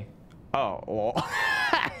take me? Oh, well.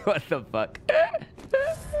 What the fuck?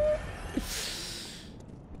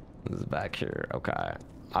 This is back here. Okay.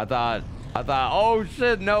 I thought, oh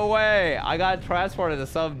shit, no way. I got transported to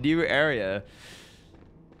some new area.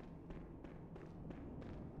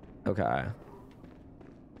 Okay.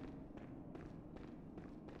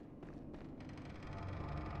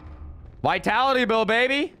 Vitality bill,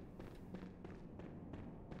 baby.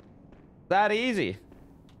 That easy.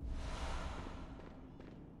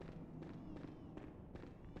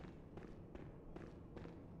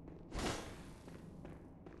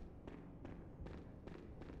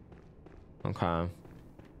 Okay.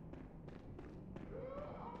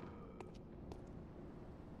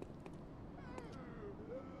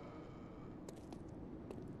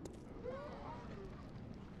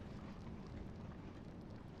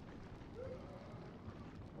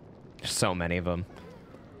 There's so many of them.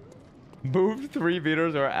 Move 3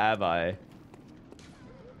 meters or am I? It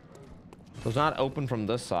was not open from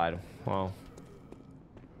this side. Wow.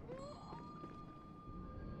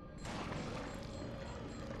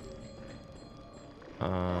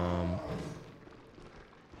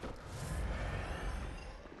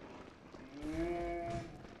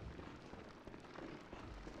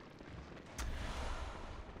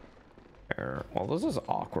 There. Well, this is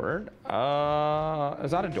awkward.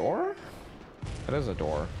 Is that a door? It is a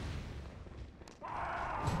door.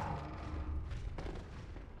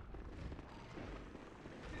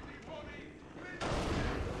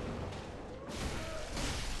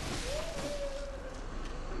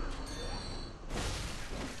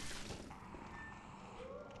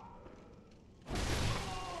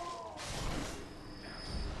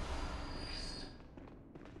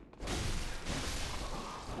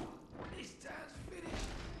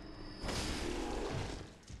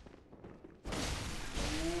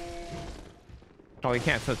 Oh, he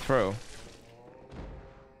can't fit through.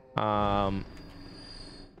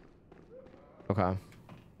 Okay.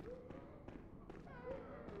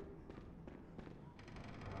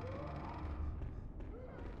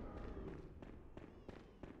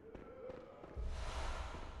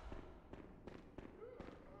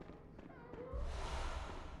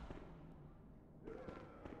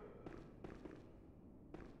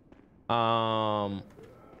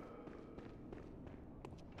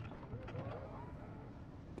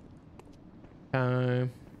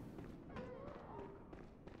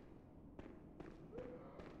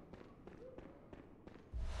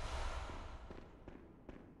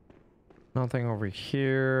 Nothing over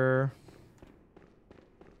here.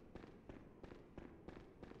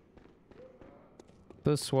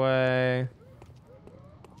 This way.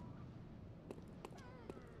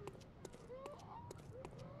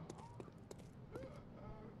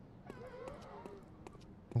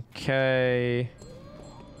 Okay.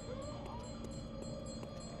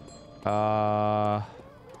 Oh,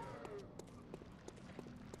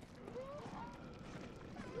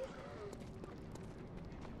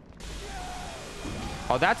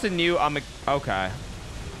 that's a new okay.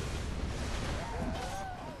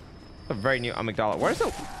 A very new amygdala. Where's the...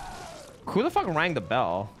 Who the fuck rang the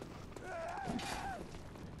bell?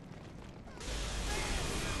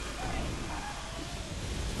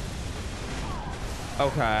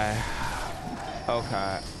 Okay.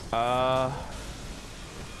 Okay. I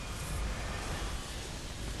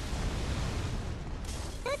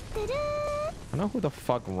don't know who the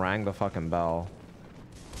fuck rang the fucking bell.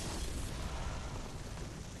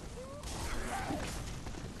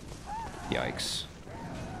 Yikes.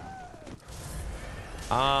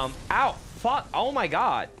 Ow, fuck, oh my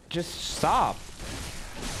god, just stop.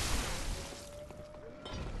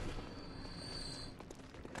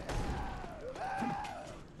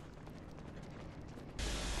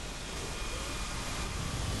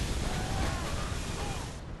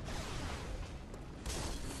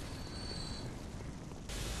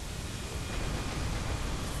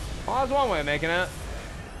 Well, that's one way of making it.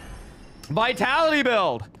 Vitality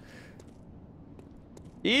build.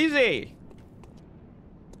 Easy.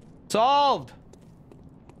 Solved.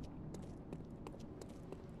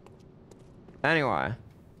 Anyway.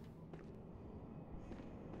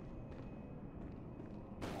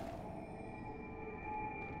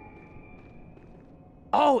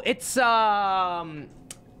 Oh, it's a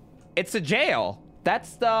jail.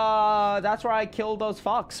 That's where I killed those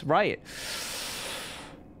fucks, right?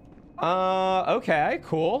 Okay,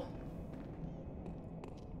 cool.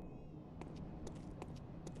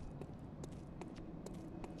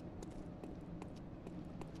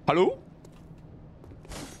 Hello?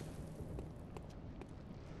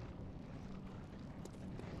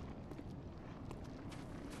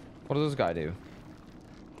 What does this guy do?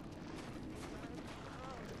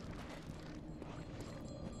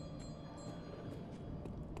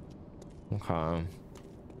 Okay.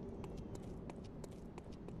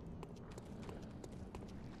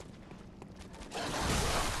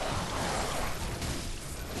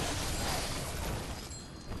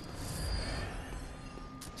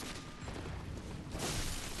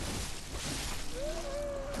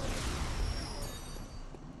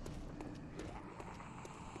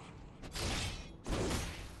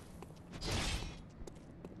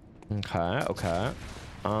 Okay, okay.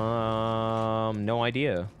 No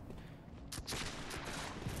idea.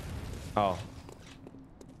 Oh.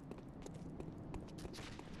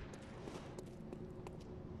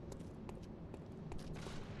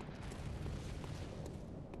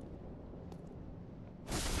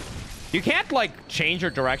 You can't, like, change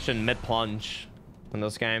your direction mid-plunge in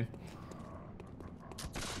this game.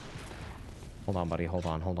 Hold on, buddy. Hold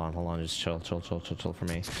on, hold on, hold on. Just chill, chill, chill, chill, chill for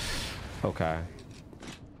me. Okay.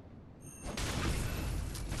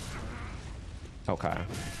 Okay.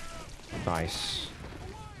 Nice.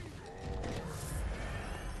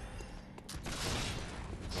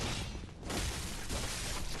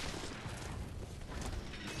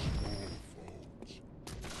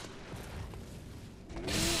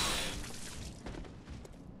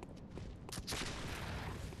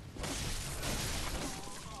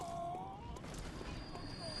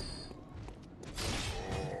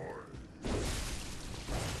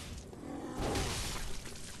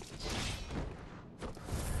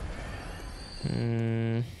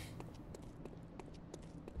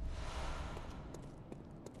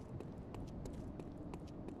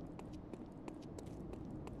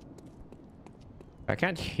 I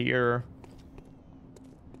can't hear.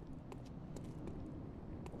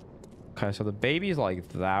 Okay, so the baby's like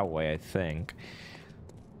that way, I think.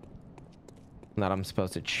 That I'm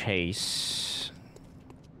supposed to chase.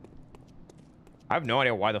 I have no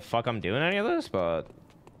idea why the fuck I'm doing any of this, but...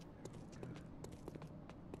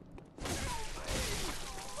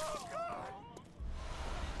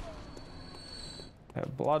 A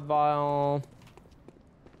blood vial.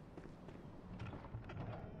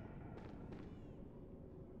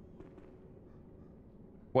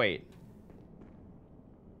 Wait.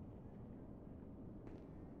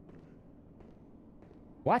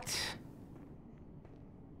 What?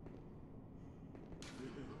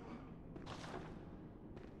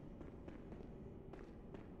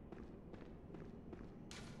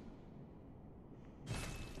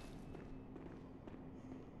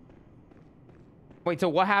 Wait, so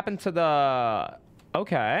what happened to the...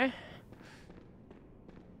 Okay.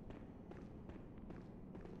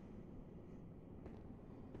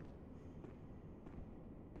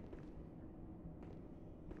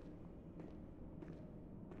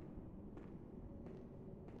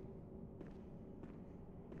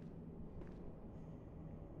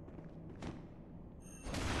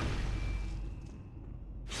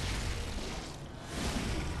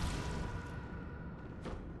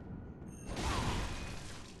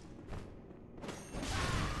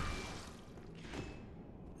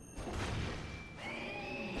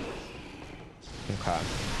 Okay.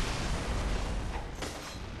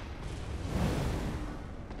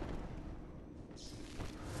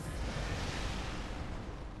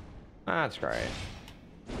 That's great.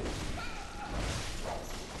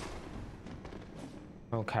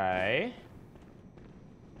 Okay.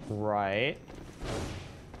 Right.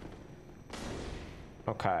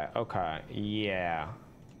 Okay, okay. Yeah.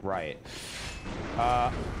 Right.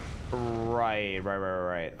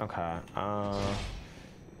 Right. Okay.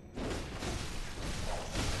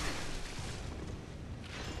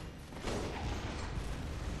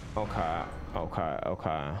 Okay.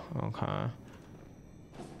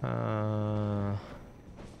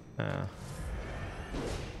 Yeah.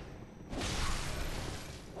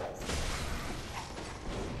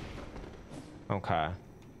 Okay.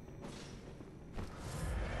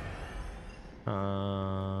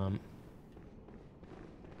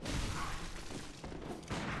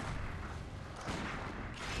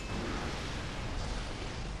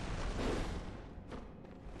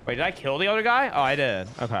 Wait, did I kill the other guy? Oh, I did.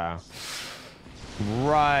 Okay.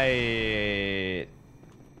 Right.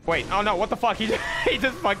 Wait, oh no, what the fuck? He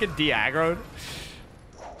just fucking de-aggroed.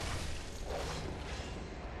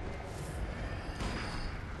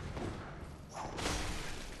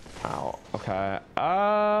 Ow, okay.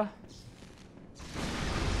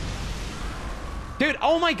 Dude,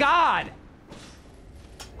 oh my god!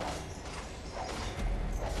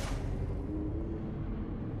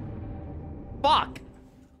 Fuck!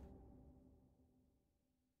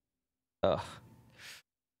 Ugh.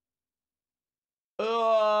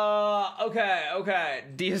 Okay.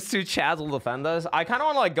 These two Chads will defend us. I kind of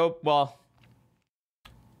want to like go, well.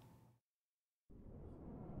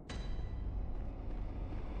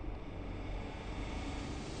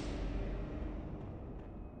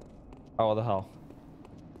 Oh, what the hell?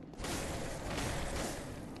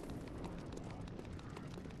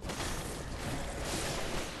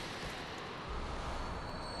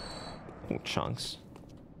 Ooh, chunks.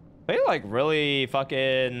 They like really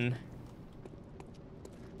fucking...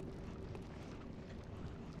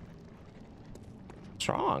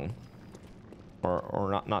 strong.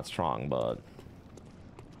 Or not strong, but...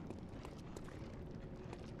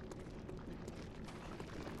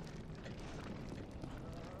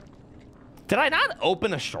 Did I not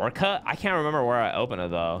open a shortcut? I can't remember where I opened it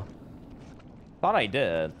though. Thought I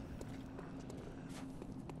did.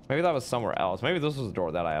 Maybe that was somewhere else. Maybe this was the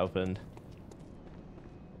door that I opened.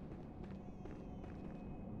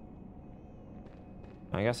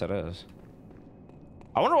 I guess it is.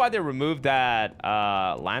 I wonder why they removed that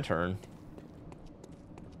lantern.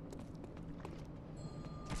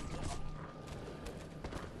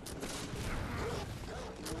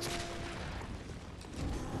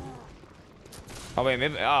 Oh wait,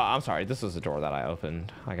 maybe. Oh, I'm sorry. This was the door that I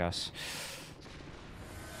opened, I guess.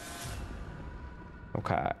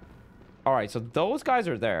 Okay. All right. So those guys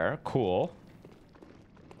are there. Cool.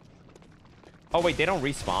 Oh wait, they don't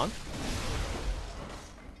respawn.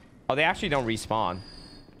 Oh, they actually don't respawn.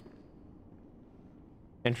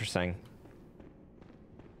 Interesting.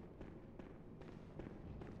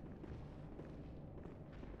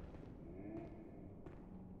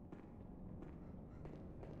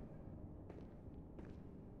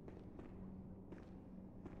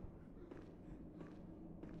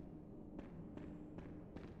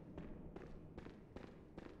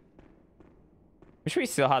 Wish we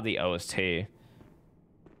still had the OST.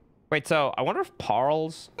 Wait, so I wonder if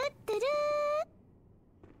Parles...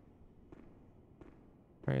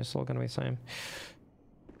 Are you still gonna be the same?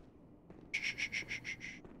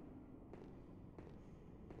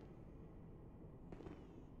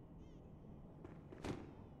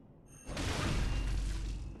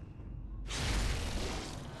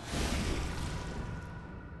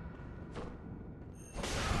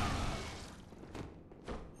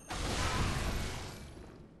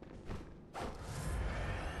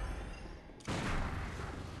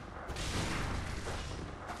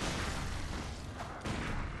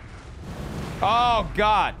 Oh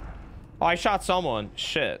god. Oh, I shot someone.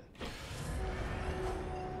 Shit.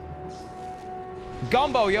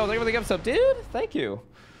 Gumbo, yo, thank you for the gift up, dude. Thank you.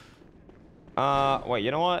 Wait,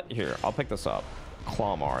 you know what? Here, I'll pick this up.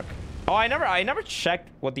 Claw mark. Oh, I never checked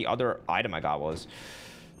what the other item I got was.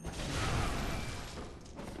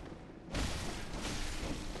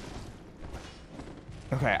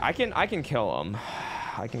 Okay, I can kill him.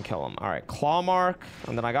 I can kill him. All right, claw mark,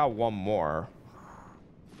 and then I got one more.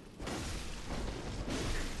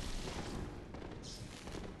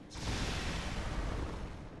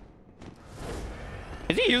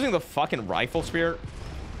 Is he using the fucking rifle spear?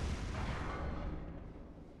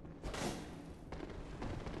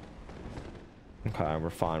 Okay, we're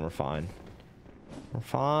fine. We're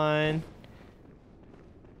fine.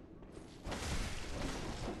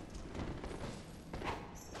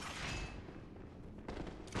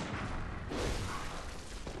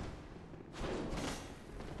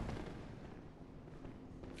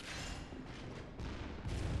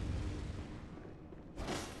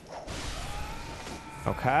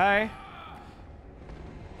 Okay.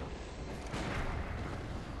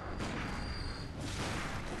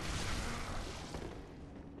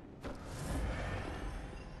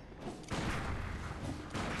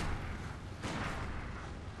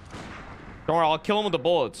 Don't worry, I'll kill him with the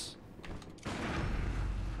bullets.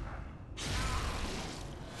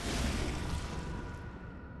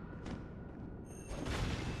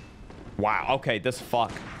 Wow, okay, this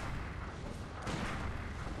fuck.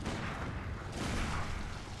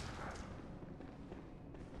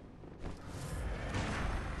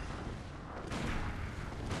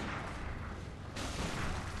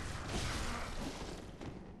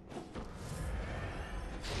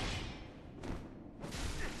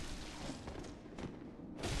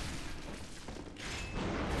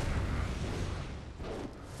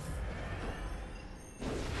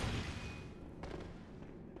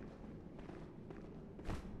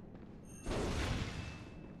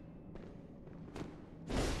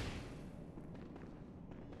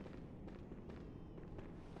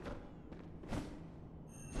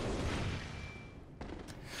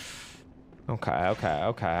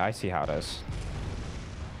 Okay, I see how it is.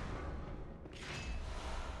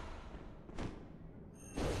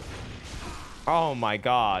 Oh my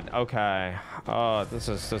god, okay. Oh, this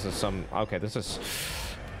is some, okay, this is,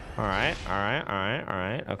 all right,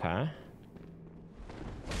 okay.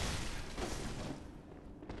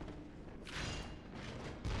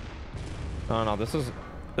 No, this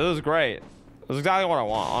is great. This is exactly what I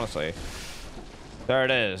want, honestly. There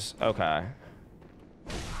it is, okay.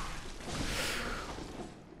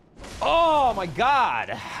 Oh my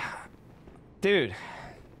god, dude.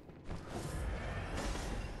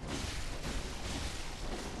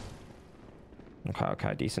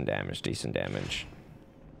 Okay, decent damage.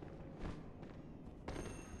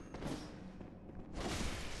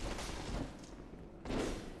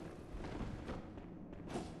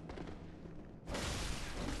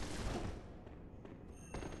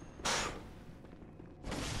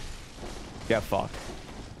 Get fucked.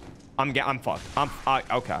 I'm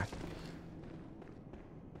fucked. Okay.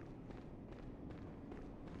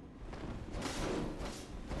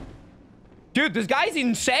 Dude, this guy's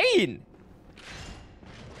insane.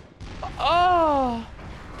 Oh.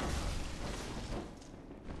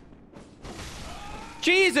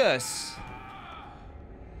 Jesus.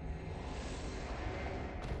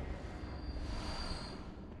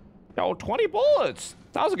 Yo, 20 bullets.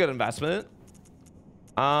 That was a good investment.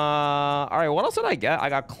 All right, what else did I get? I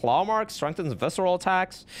got claw marks, strengthens visceral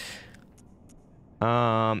attacks.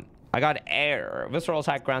 I got air. Visceral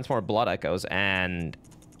attack grants more blood echoes, and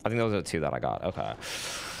I think those are the two that I got. Okay.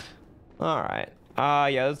 All right.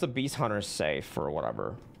 Yeah, this is the beast hunter safe or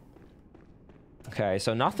whatever. Okay,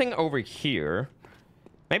 so nothing over here.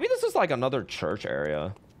 Maybe this is like another church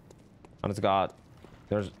area. And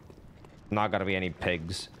there's not gonna be any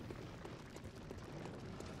pigs.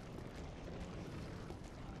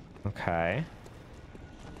 Okay.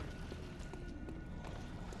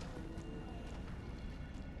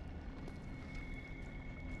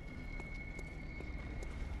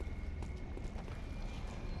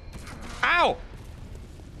 Ow!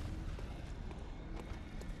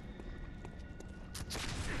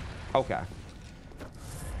 Okay.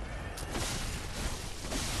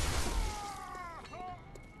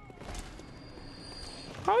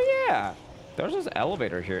 Oh yeah. There's this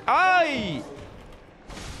elevator here. Aye!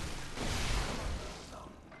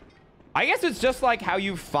 I guess it's just like how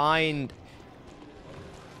you find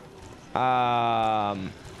what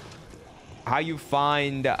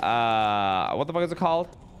the fuck is it called?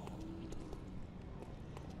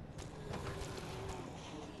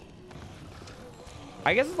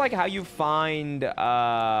 I guess it's like how you find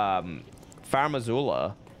Farum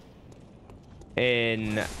Azula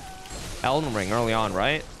in Elden Ring early on,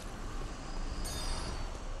 right?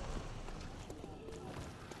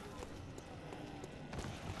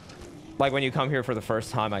 Like when you come here for the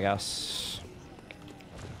first time, I guess.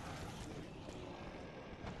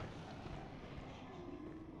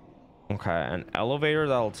 Okay, an elevator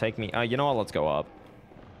that'll take me... you know what? Let's go up.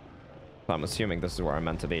 I'm assuming this is where I'm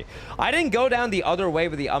meant to be. I didn't go down the other way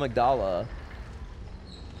with the amygdala.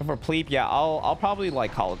 For Pleep, yeah, I'll probably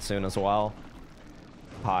like call it soon as well.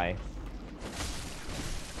 Hi.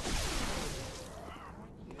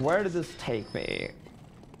 Where did this take me?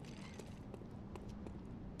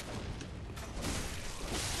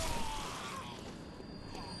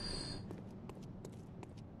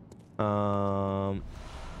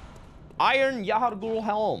 Iron Yahargul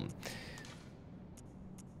Helm.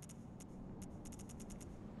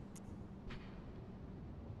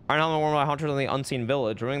 Iron Helm worn by hunters in the unseen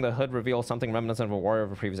village. Removing the hood reveals something reminiscent of a warrior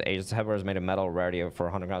of a previous age. This headwear is made of metal, rarity for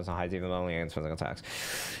 100 grams and hides even only against physical attacks.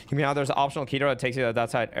 You mean how there's an optional key door that takes you to that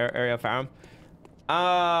side area of Farum?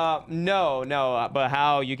 No, but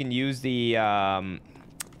how you can use the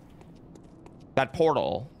that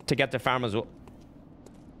portal to get to Farum as well.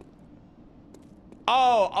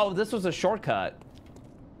 Oh, this was a shortcut.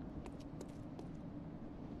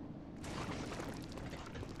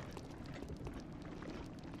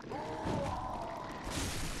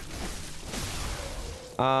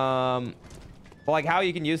 Like how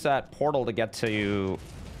you can use that portal to get to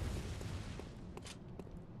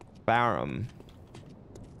Farum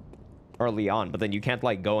or Leon, but then you can't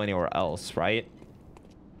like go anywhere else, right?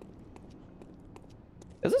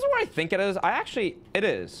 Is this where I think it is? It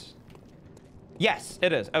is. Yes,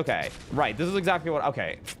 it is. Okay, right. This is exactly what.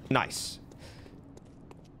 Okay, nice.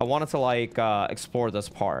 I wanted to like explore this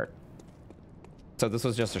part, so this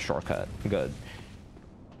was just a shortcut. Good.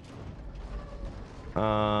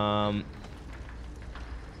 Oh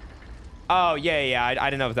yeah. I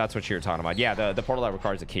didn't know if that's what you were talking about. Yeah, the portal that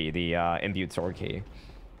requires a key, the imbued sword key.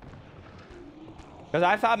 Because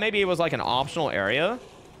I thought maybe it was like an optional area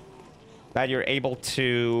that you're able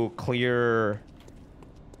to clear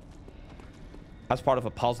as part of a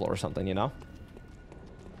puzzle or something, you know?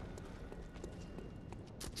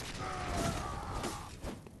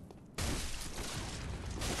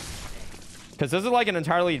 Because this is like an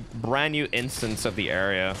entirely brand new instance of the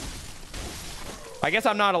area. I guess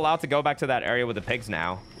I'm not allowed to go back to that area with the pigs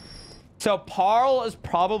now. So Parl is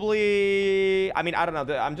probably... I mean, I don't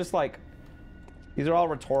know. I'm just like... These are all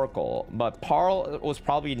rhetorical. But Parl was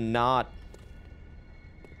probably not...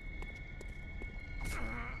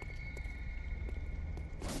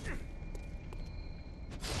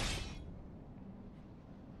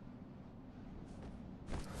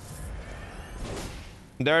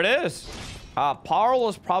 There it is. Parl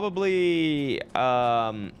was probably...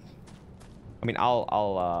 I mean,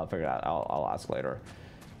 I'll figure it out. I'll ask later.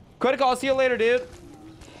 Critical, I'll see you later, dude.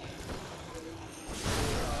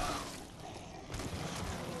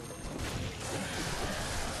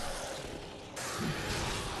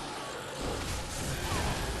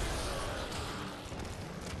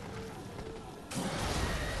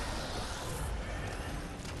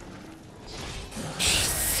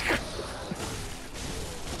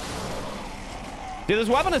 Dude, this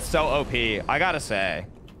weapon is so OP, I gotta say.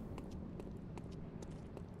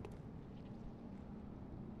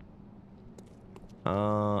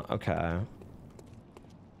 Okay.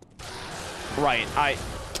 Right,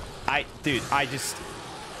 dude, I just...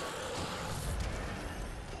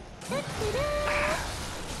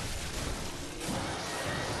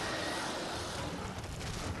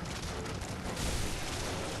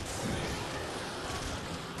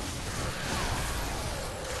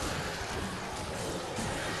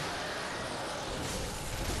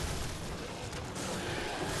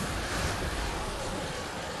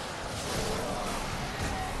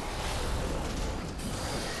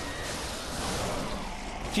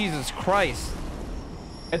 Jesus Christ.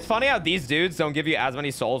 It's funny how these dudes don't give you as many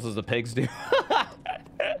souls as the pigs do.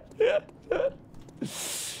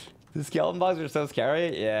 The skeleton bugs are so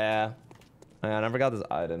scary. Yeah. Man, I never got this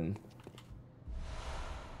item.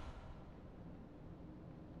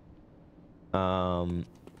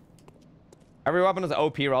 Every weapon is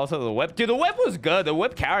OP relative to the whip. Dude, the whip was good. The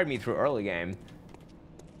whip carried me through early game.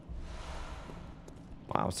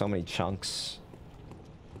 Wow, so many chunks.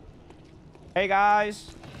 Hey,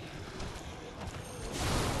 guys.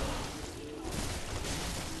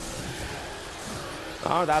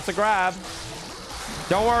 Oh, that's a grab.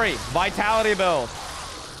 Don't worry. Vitality build.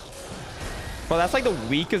 Well, that's like the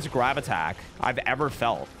weakest grab attack I've ever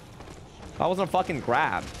felt. That wasn't a fucking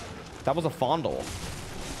grab. That was a fondle.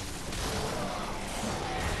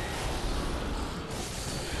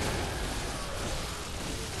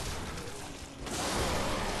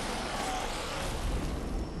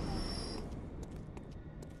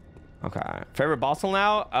 Okay. Favorite boss till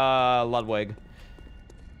now? Ludwig.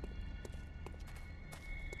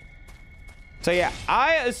 So yeah,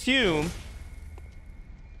 I assume...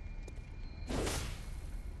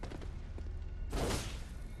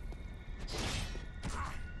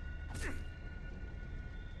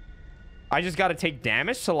 I just gotta take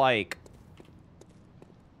damage to like...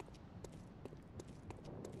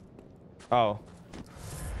 Oh.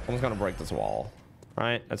 Someone's gonna break this wall.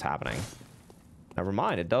 Right? That's happening. Never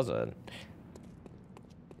mind, it doesn't.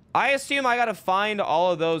 I assume I gotta find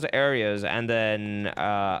all of those areas and then,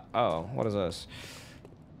 oh, what is this?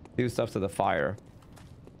 Do stuff to the fire.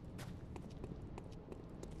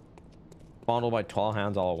 Fondled by 12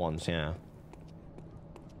 hands all at once, yeah.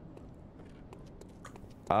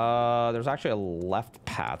 There's actually a left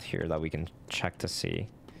path here that we can check to see.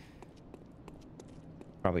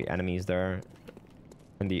 Probably enemies there.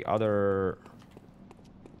 And the other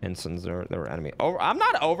instance, there were enemies. Oh, I'm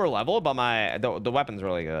not over leveled, but the weapon's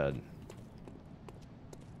really good.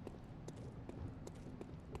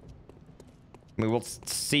 I mean, we'll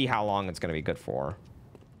see how long it's gonna be good for.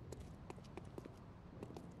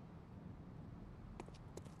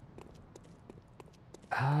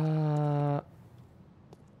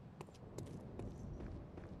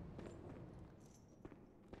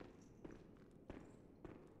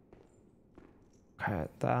 Okay,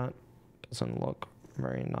 that doesn't look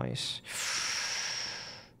very nice.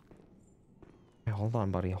 Hey, hold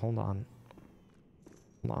on, buddy. Hold on.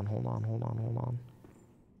 Hold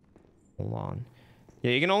on.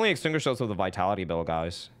 Yeah, you can only extinguish those with a vitality bill,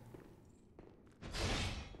 guys.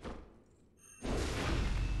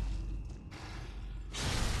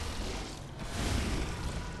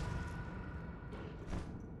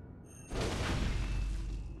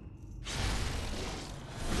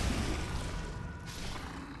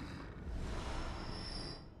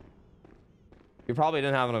 You probably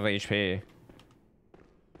didn't have enough HP. It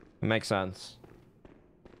makes sense.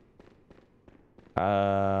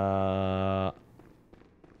 I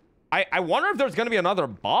wonder if there's gonna be another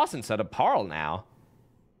boss instead of Parl now.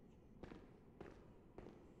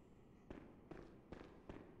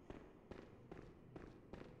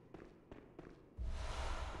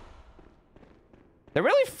 They're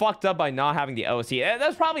really fucked up by not having the OC.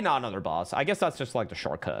 That's probably not another boss. I guess that's just like the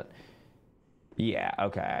shortcut. Yeah,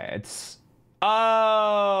 okay. It's...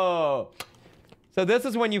 Oh! So this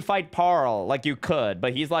is when you fight Parl, like you could,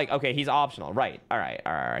 but he's like, okay, he's optional. Right. All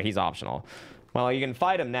right. He's optional. Well, you can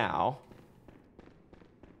fight him now.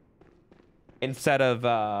 Instead of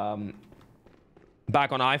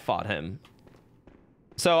back when I fought him.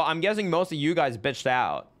 So I'm guessing most of you guys bitched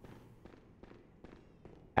out.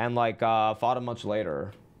 And like fought him much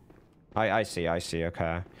later. I see,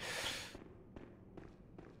 okay.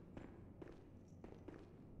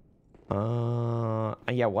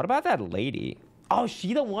 Yeah, what about that lady? Oh, is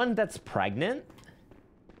she the one that's pregnant?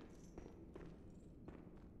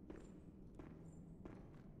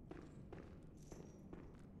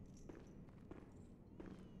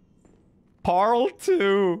 Parl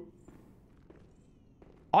 2.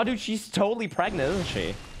 Oh, dude, she's totally pregnant, isn't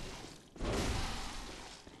she?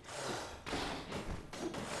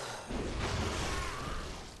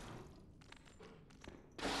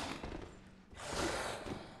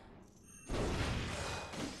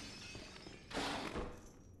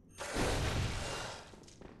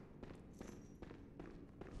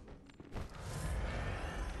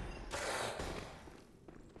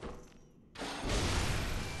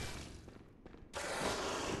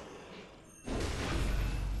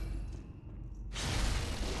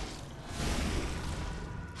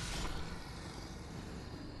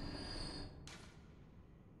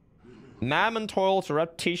 Mammon toils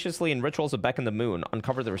surreptitiously in rituals of Beck and the Moon,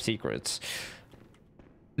 uncover their secrets.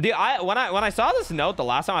 When I saw this note the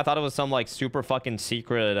last time, I thought it was some like super fucking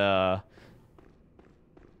secret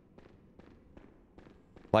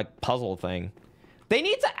like puzzle thing. They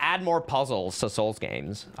need to add more puzzles to Souls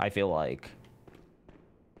games, I feel like.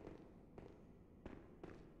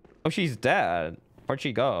 Oh, she's dead. Where'd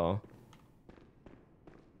she go?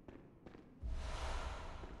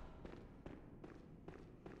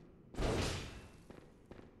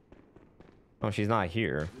 Oh, she's not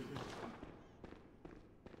here.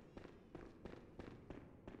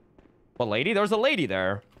 What lady? There was a lady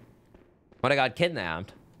there when I got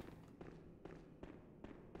kidnapped.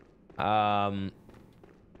 I'm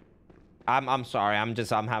sorry.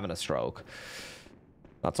 I'm having a stroke.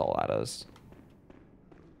 That's all that is.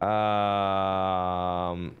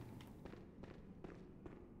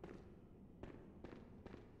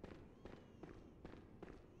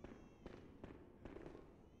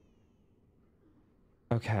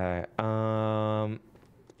 Okay. So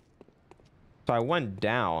I went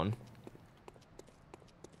down.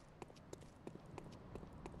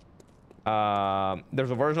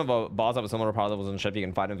 There's a version of a boss that was similar to power levels in the ship. You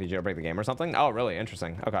can fight him if you jailbreak the game or something. Oh, really?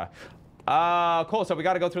 Interesting. Okay. Cool. So we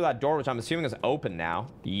got to go through that door, which I'm assuming is open now.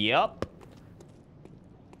 Yep.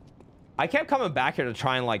 I kept coming back here to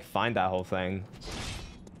try and like find that whole thing,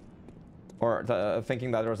 or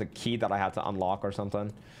thinking that there was a key that I had to unlock or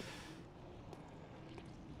something.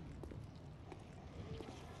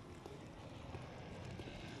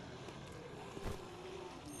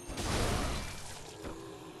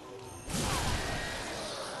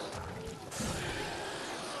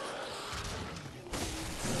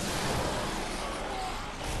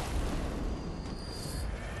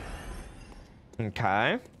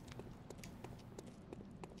 Okay.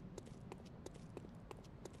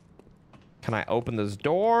 Can I open this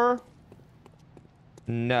door?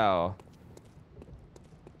 No.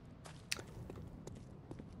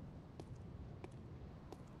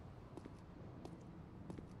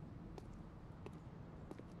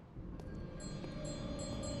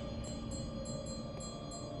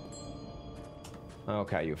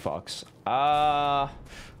 Okay, you fucks.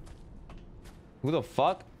 Who the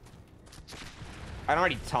fuck? I can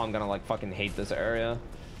already tell I'm gonna like fucking hate this area.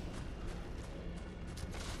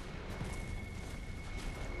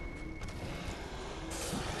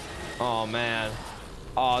 Oh man.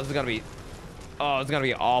 Oh, this is gonna be. Oh, it's gonna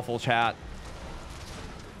be awful, chat.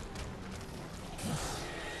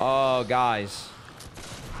 Oh, guys.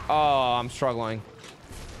 Oh, I'm struggling.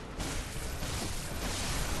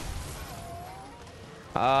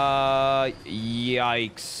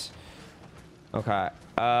 Yikes. Okay.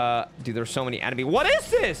 Dude, there's so many enemies. What is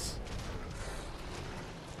this?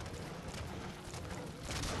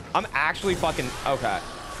 I'm actually fucking... Okay.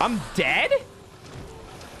 I'm dead?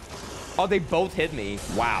 Oh, they both hit me.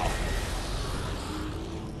 Wow.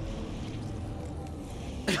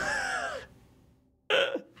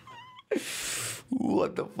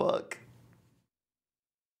 What the fuck?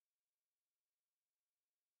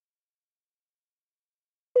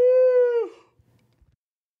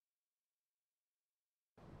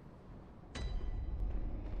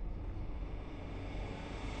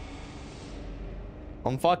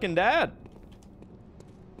 I'm fucking dead.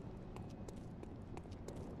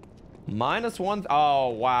 -1. Oh,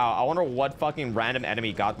 wow. I wonder what fucking random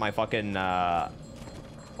enemy got my fucking, my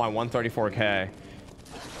 134k.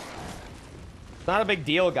 It's not a big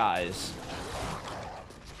deal, guys.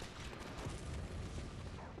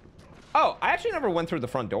 Oh, I actually never went through the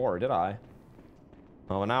front door, did I?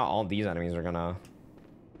 Oh, well, now all these enemies are gonna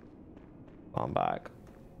come back.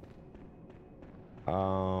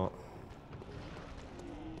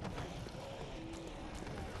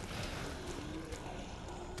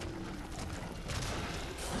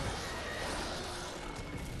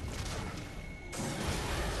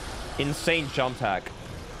 Insane jump tech.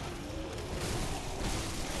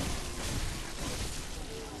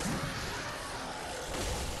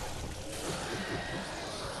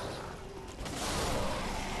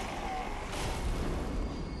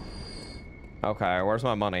 Okay, where's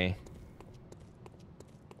my money?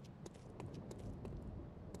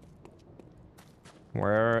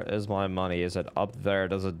 Where is my money? Is it up there?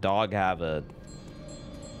 Does a dog have it?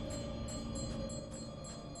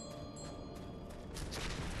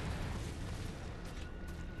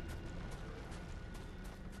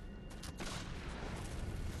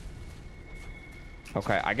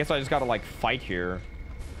 Okay, I guess I just gotta like fight here.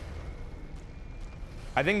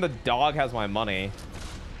 I think the dog has my money.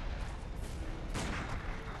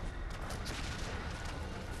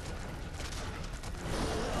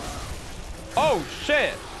 Oh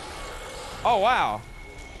shit. Oh wow.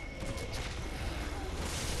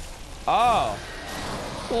 Oh.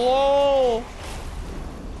 Whoa.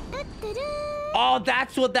 Oh,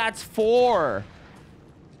 that's what that's for.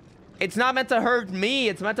 It's not meant to hurt me,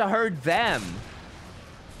 it's meant to hurt them.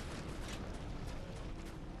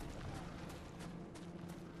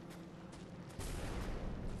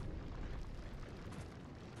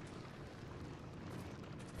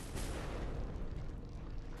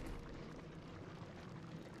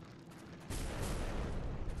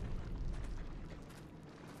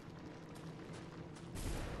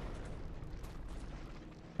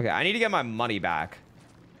 Okay, I need to get my money back.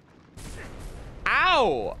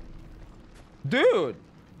 Ow! Dude!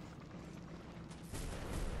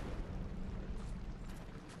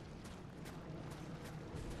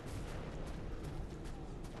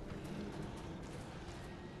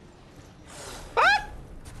 Ah!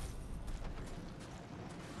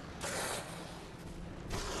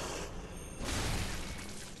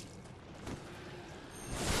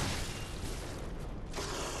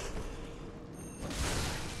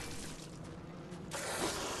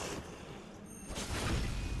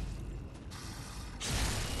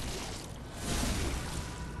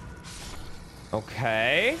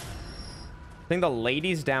 Okay. I think the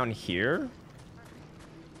lady's down here.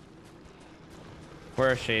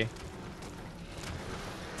 Where is she?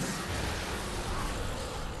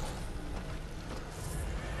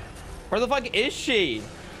 Where the fuck is she?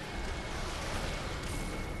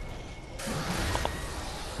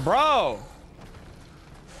 Bro.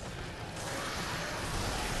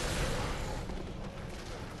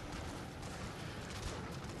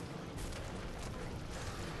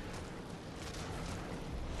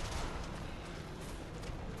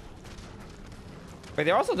 Wait,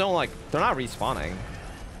 they also don't like, they're not respawning.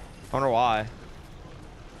 I wonder why.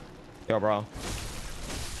 Yo, bro.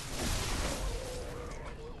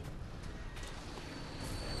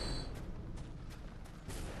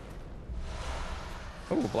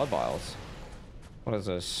 Ooh, blood vials. What is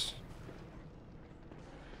this?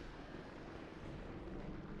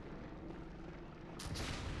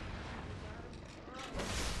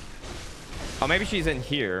 Oh, maybe she's in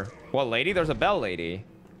here. What lady? There's a bell lady.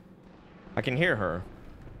 I can hear her.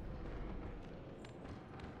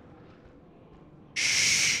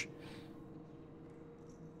 Shh.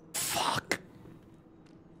 Fuck.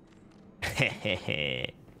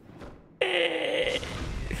 Hehehe.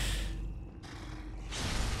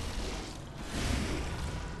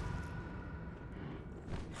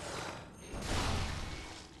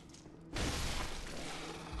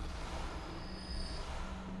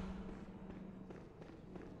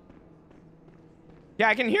 Yeah,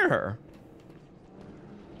 I can hear her.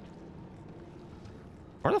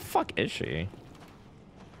 Where the fuck is she?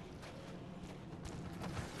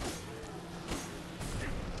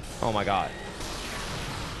 Oh my god.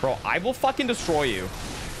 Bro, I will fucking destroy you.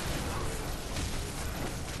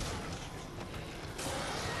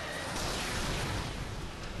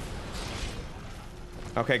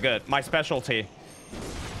 Okay, good. My specialty.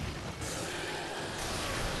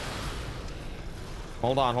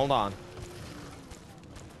 Hold on, hold on.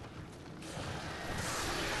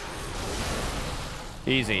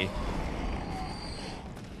 Easy.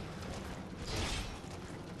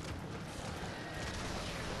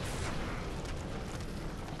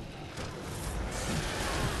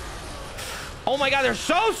 Oh my god, they're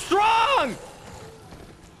so strong!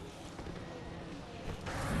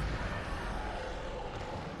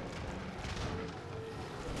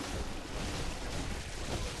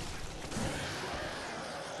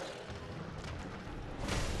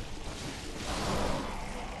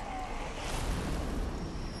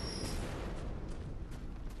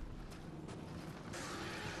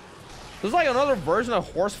 This is like another version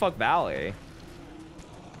of Horsefuck Valley.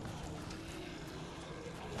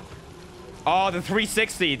 Oh, the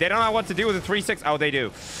 360. They don't know what to do with the 360. Oh, they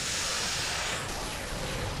do.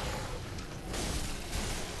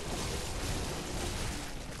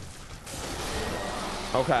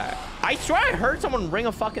 Okay. I swear I heard someone ring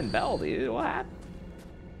a fucking bell, dude. What happened?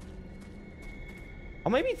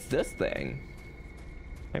 Oh, maybe it's this thing.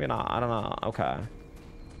 Maybe not. I don't know. Okay.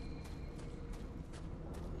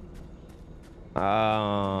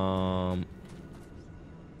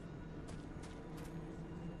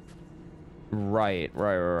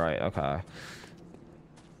 Right. Okay.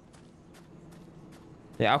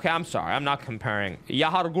 Yeah, okay, I'm sorry. I'm not comparing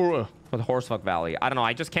Yahar'gul with Horsefuck Valley. I don't know.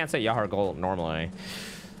 I just can't say Yahar'gul normally.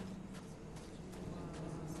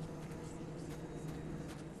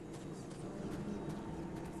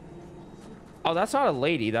 Oh, that's not a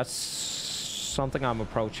lady. That's something I'm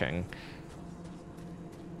approaching.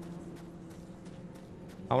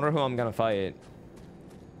 I wonder who I'm gonna fight.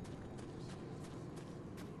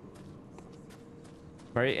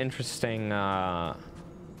 Very interesting.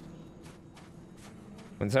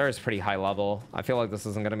 Windsor is pretty high level. I feel like this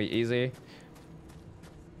isn't gonna be easy.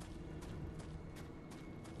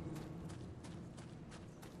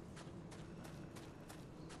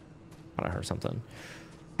 I heard something.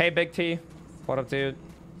 Hey, Big T. What up, dude?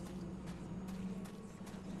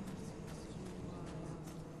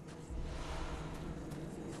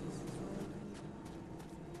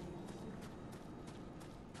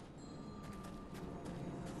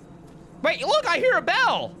 Wait, look, I hear a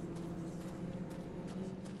bell.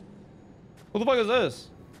 What the fuck is this?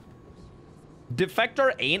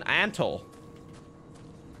 Defector Ainrun.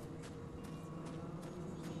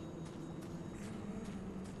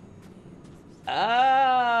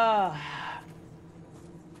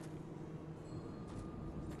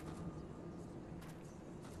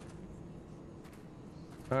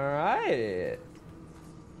 All right.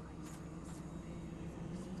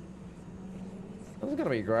 This is gonna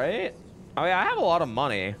be great. Oh yeah, I have a lot of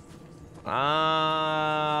money.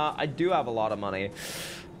 I do have a lot of money.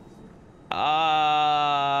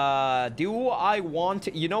 Do I want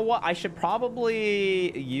to? You know what? I should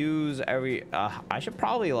probably use every. I should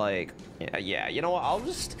probably like. Yeah. You know what?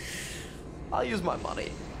 I'll use my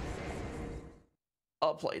money.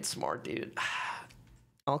 I'll play it smart, dude.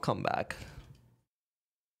 I'll come back.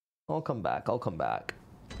 I'll come back.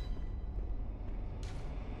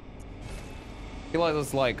 I feel like this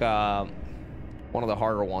is like one of the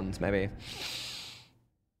harder ones, maybe.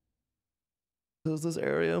 Who's this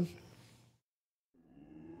area?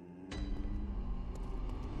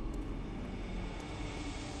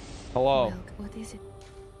 Hello. What is it?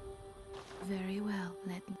 Very well,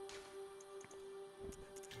 let me.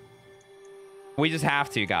 We just have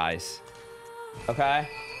to, guys. Okay?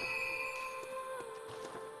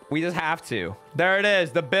 We just have to. There it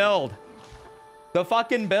is, the build. The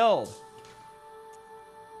fucking build.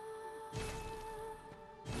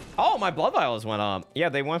 Oh, my blood vials went up. Yeah,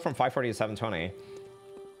 they went from 540 to 720.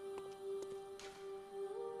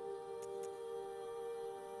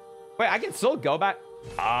 Wait, I can still go back.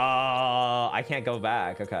 Oh, I can't go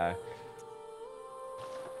back. Okay.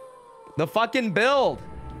 The fucking build.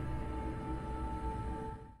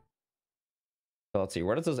 So let's see.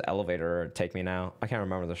 Where does this elevator take me now? I can't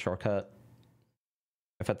remember the shortcut.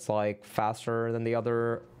 If it's like faster than the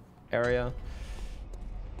other area.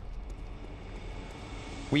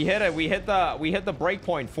 We hit it. We hit the break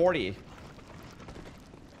point 40.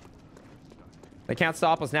 They can't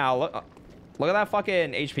stop us now. Look at that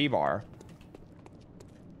fucking HP bar.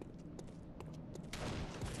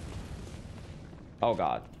 Oh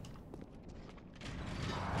god.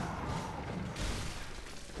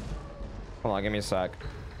 Hold on, give me a sec.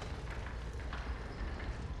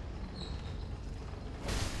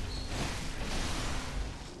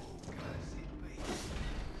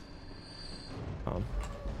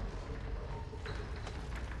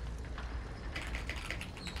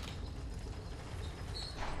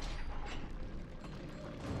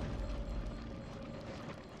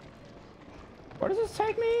 Where does this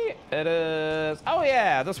take me? It is... Oh,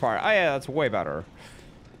 yeah, this part. Oh, yeah, that's way better.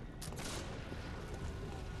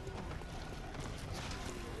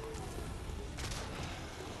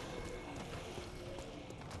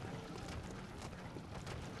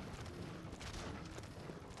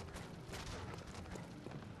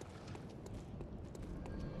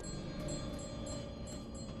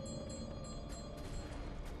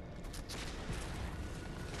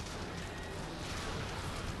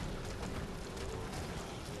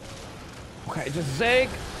 Okay, just zig.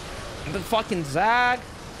 The fucking zag.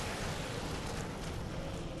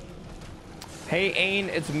 Hey, Ain,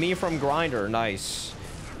 it's me from Grinder. Nice.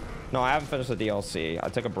 No, I haven't finished the DLC. I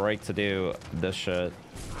took a break to do this shit.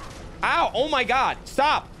 Ow! Oh my god!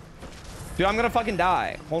 Stop! Dude, I'm gonna fucking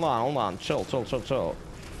die. Hold on, hold on. Chill, chill, chill, chill.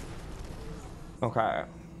 Okay.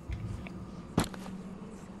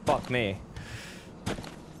 Fuck me.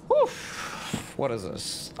 Whew. What is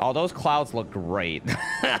this? Oh, those clouds look great.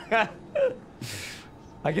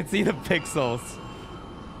 I can see the pixels.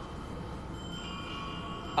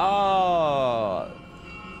 Oh.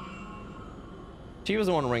 She was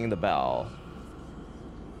the one ringing the bell.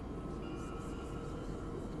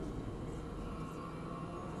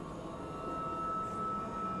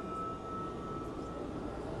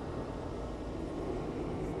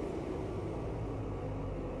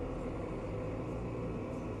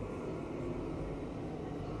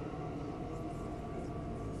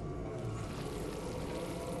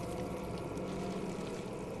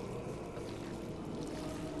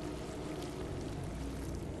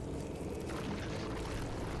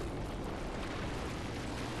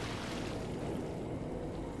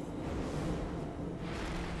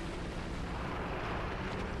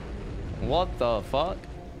 What the fuck?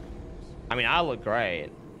 I mean, I look great.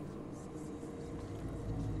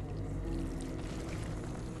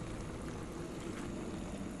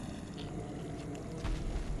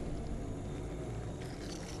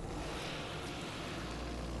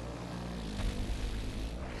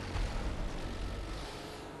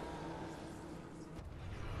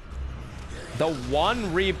 The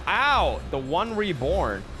one the one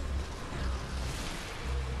reborn.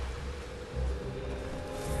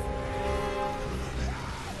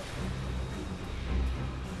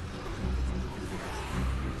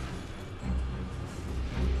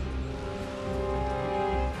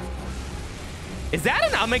 Is that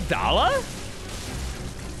an amygdala?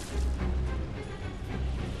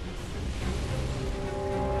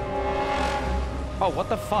 Oh, what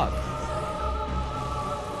the fuck?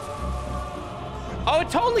 Oh, it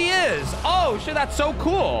totally is. Oh, shit, that's so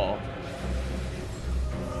cool.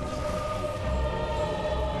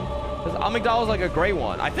 This amygdala is like a gray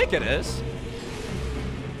one. I think it is.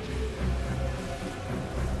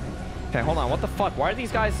 Okay, hold on. What the fuck? Why are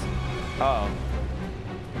these guys... Uh-oh.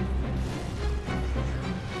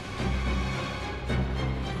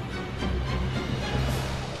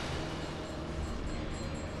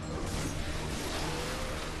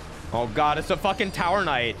 Oh god, it's a fucking Tower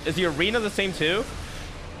Knight. Is the arena the same too?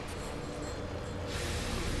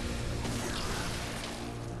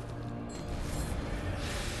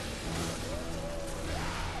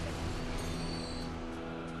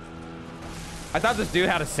 I thought this dude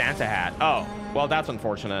had a Santa hat. Oh, well, that's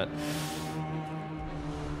unfortunate.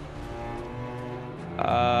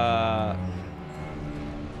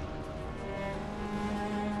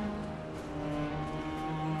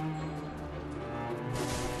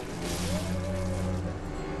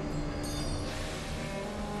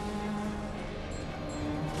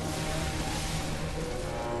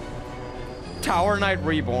 Tower Knight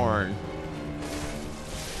Reborn.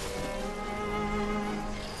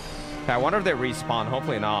 Okay, I wonder if they respawn.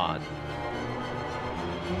 Hopefully not.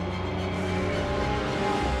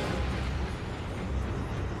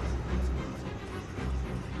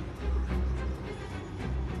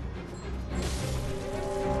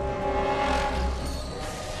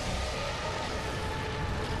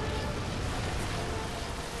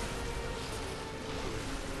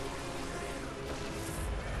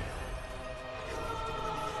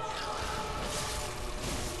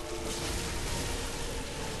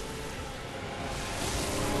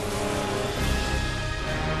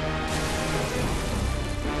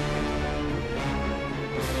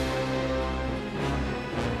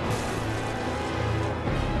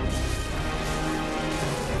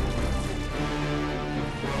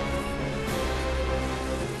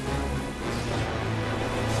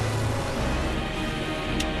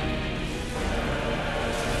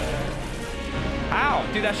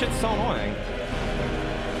 Dude, that shit's so annoying.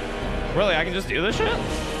 Really, I can just do this shit?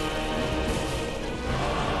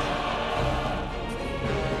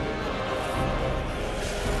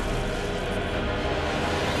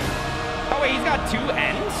 Oh wait, he's got 2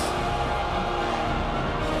 ends?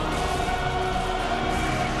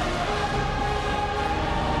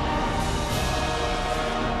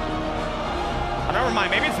 Oh, never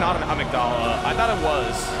mind, maybe it's not an amygdala. I thought it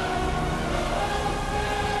was.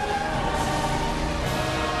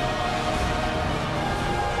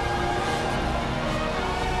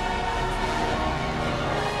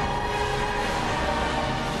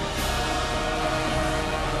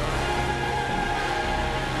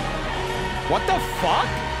 What the fuck?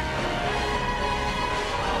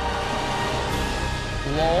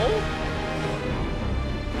 Lol?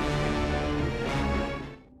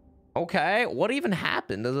 Okay, what even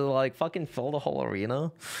happened? Does it like fucking fill the whole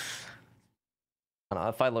arena? I don't know,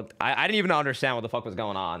 if I looked... I didn't even understand what the fuck was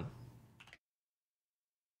going on.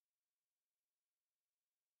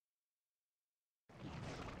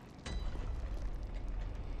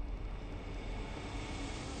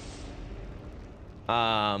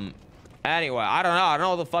 Anyway, I don't know. I don't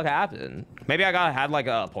know what the fuck happened. Maybe I had like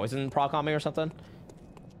a poison proc on me or something.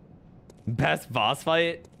 Best boss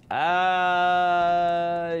fight? Yeah.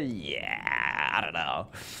 I don't know.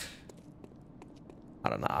 I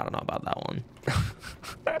don't know about that one.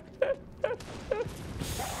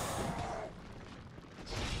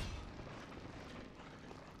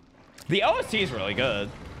 The OST is really good.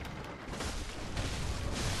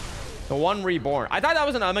 The one reborn. I thought that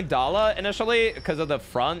was an amygdala initially because of the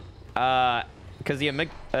front. Because the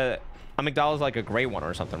amygdala is like a gray one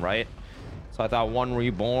or something, right? So I thought one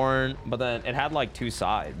reborn, but then it had like 2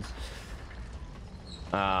 sides.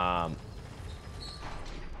 I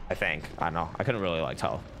think. I don't know. I couldn't really like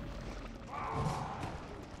tell.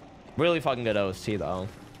 Really fucking good OST though.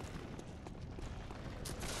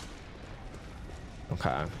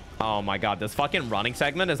 Okay. Oh my god, this fucking running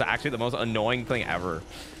segment is actually the most annoying thing ever.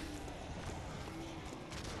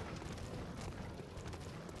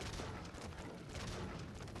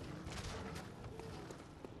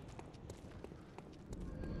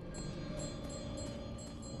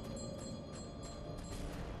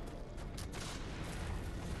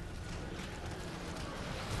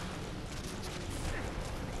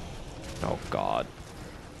 Oh god.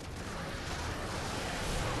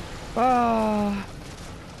 Ah.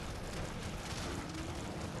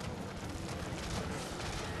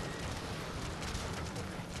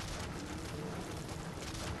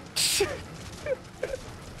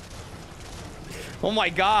 Oh my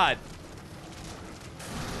god.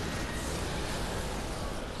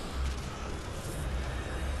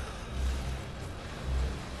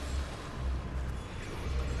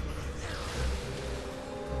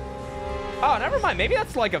 Oh, never mind. Maybe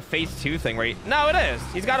that's like a phase 2 thing where no, it is.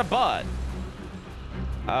 He's got a butt.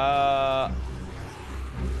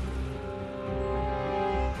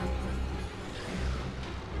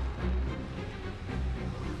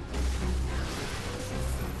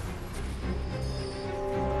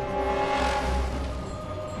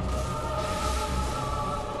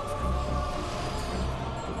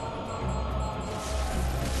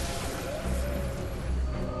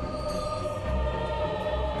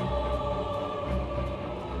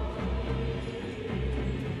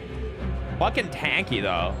 Fucking tanky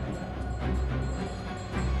though.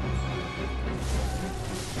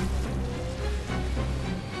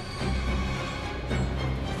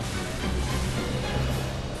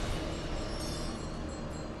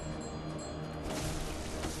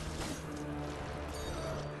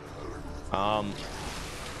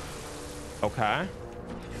 Okay.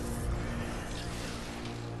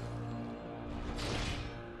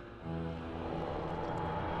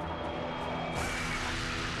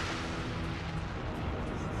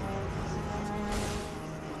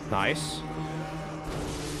 Nice.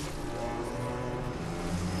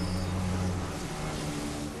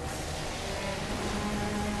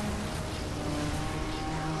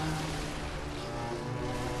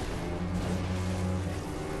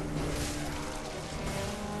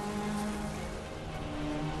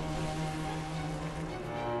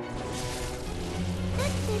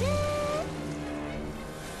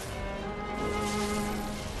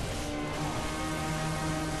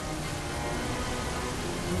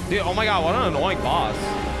 Dude, oh my god, what an annoying boss.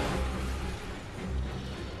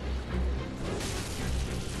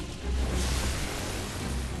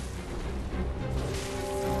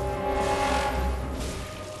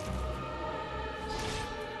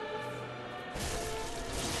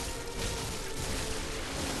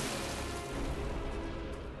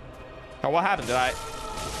 Oh, what happened? Did I...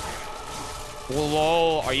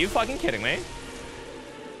 Lol, are you fucking kidding me?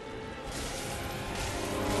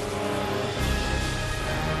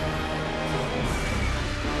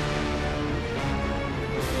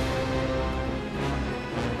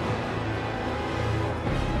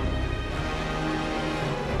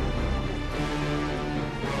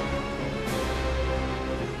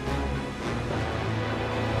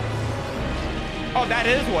 Oh, that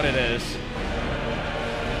is what it is.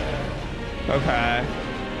 Okay.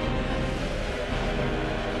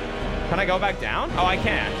 Can I go back down? Oh, I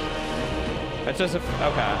can. It's just a...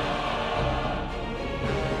 Okay.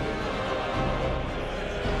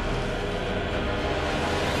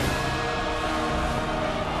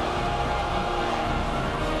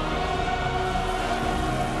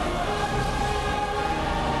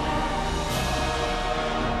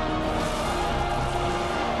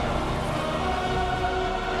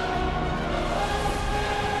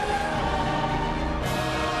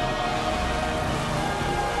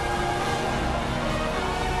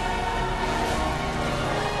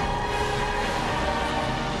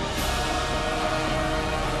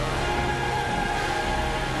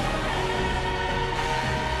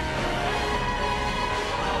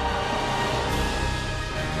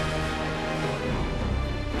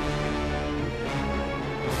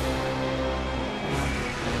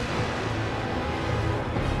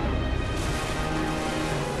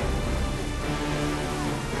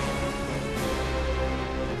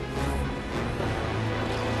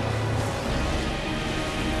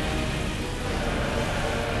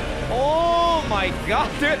 Oh my god,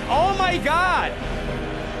 dude. Oh my god.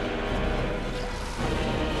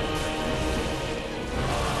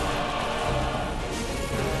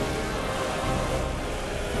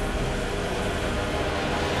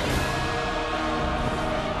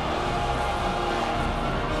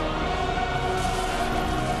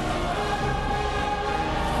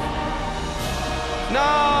 No.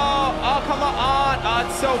 Oh, come on. Oh,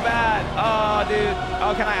 it's so bad. Oh, dude.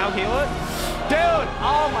 Oh, can I out heal it? Dude.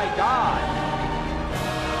 Oh my god.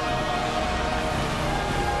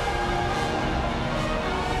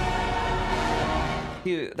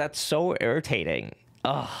 Dude, that's so irritating.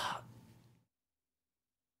 Ugh.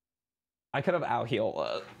 I could have out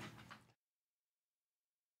healed.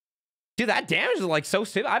 Dude, that damage is like so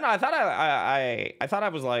stupid. I know. I thought I thought I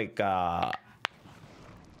was like. I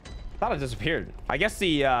thought it disappeared. I guess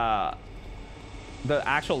the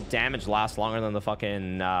actual damage lasts longer than the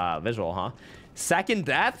fucking visual, huh? Second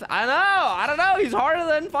death? I don't know. He's harder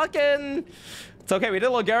than fucking. It's okay. We did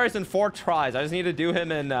Logarius in 4 tries. I just need to do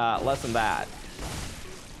him in less than that.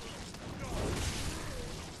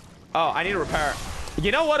 Oh, I need to repair.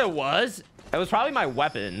 You know what it was? It was probably my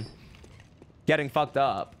weapon getting fucked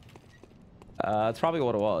up. That's probably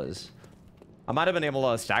what it was. I might have been able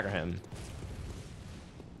to stagger him.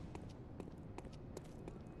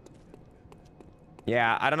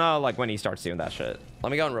 Yeah, I don't know like when he starts doing that shit. Let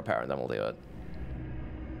me go and repair and then we'll do it.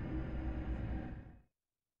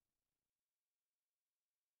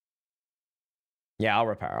 Yeah, I'll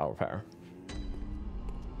repair.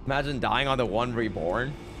 Imagine dying on the one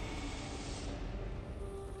reborn.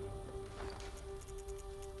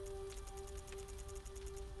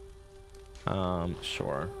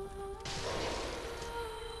 Sure.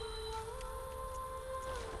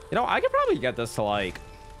 You know, I could probably get this to like,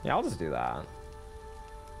 yeah, I'll just do that.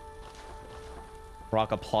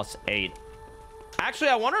 Rock a +8. Actually,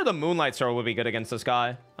 I wonder if the Moonlight Sword would be good against this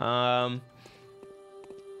guy. How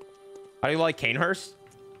do you like Canehurst?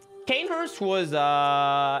 Canehurst was,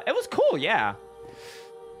 it was cool, yeah.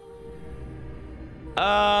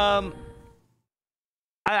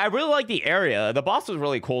 I really like the area. The boss was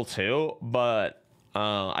really cool too, but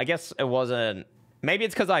I guess it wasn't. Maybe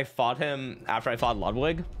it's because I fought him after I fought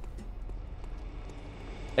Ludwig.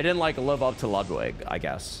 It didn't like live up to Ludwig, I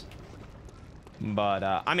guess. But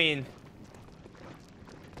I mean,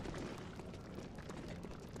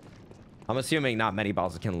 I'm assuming not many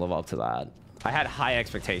bosses can live up to that. I had high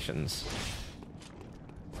expectations.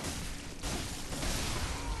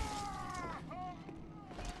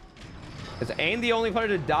 Is Ain the only player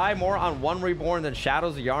to die more on one Reborn than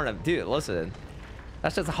Shadows of Yharnam? Dude, listen.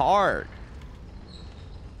 That's just hard.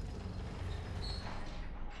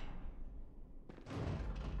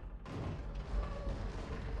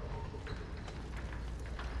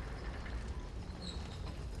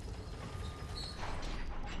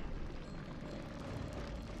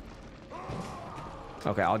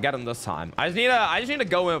 Okay, I'll get him this time. I just need to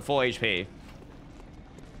go in full HP.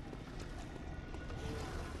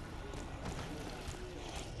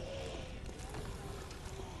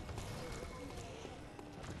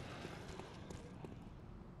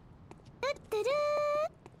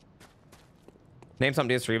 Name some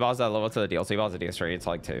DS3 bosses that level up to the DLC boss of DS3. It's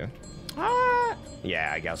like 2.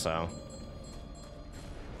 Yeah, I guess so.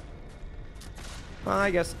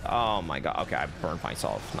 I guess. Oh my god. Okay, I burned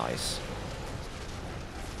myself. Nice.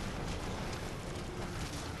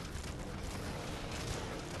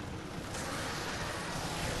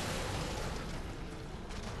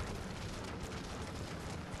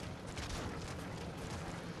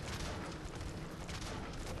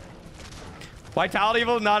 Vitality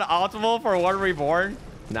level not optimal for one Reborn?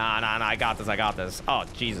 Nah, I got this, I got this. Oh,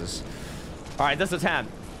 Jesus. All right, this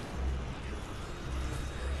attempt.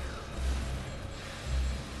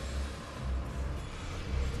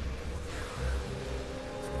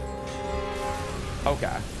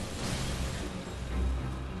 Okay.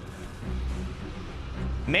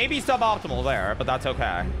 Maybe suboptimal there, but that's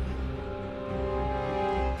okay.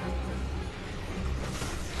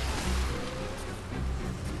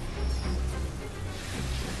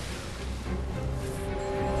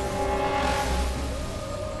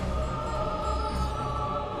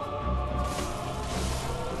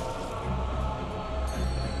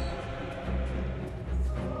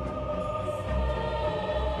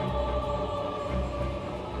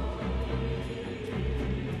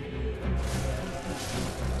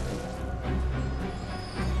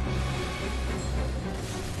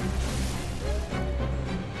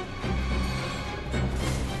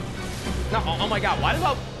 No, oh my god, why does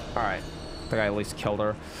that... Alright. I think I at least killed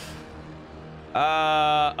her.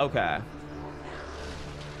 Okay.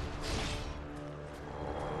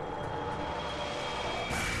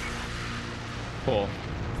 Cool.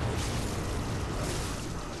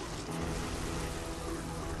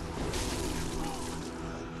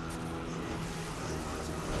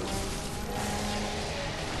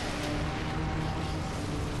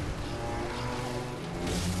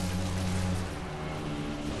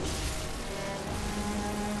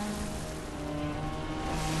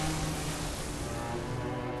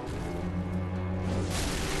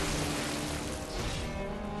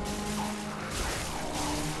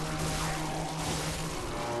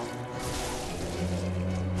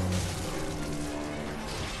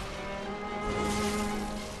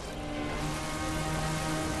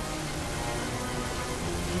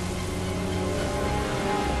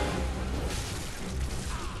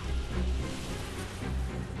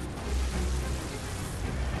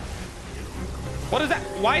 What is that?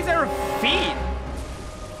 Why is there feet?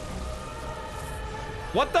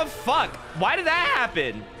 What the fuck? Why did that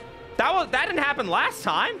happen? That didn't happen last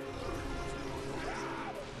time.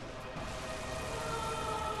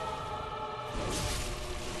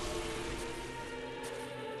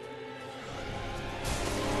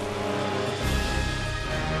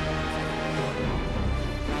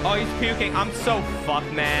 Oh, he's puking. I'm so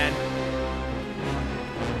fucked, man.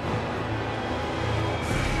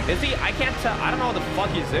 Is he? I can't tell. I don't know what the fuck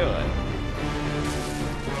he's doing.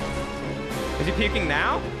 Is he puking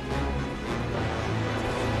now?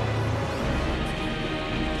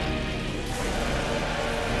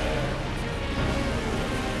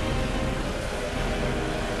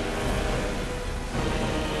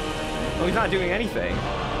 Oh, he's not doing anything.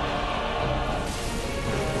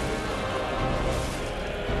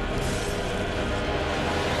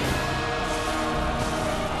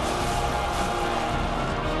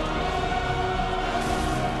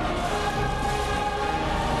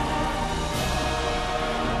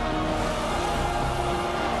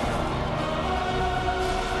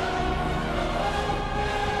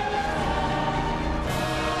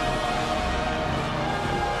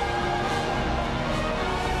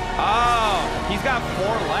 He's got 4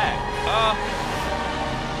 legs.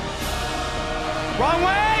 Wrong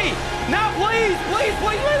way! No, please, please,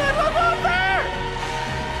 please, please, let's go there!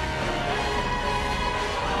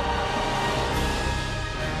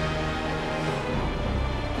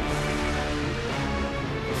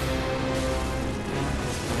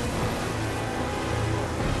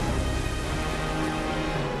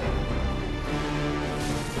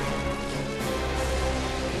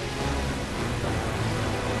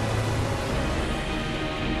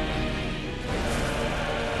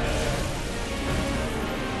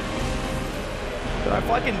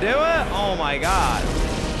 fucking do it? Oh my god.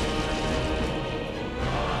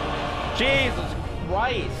 Jesus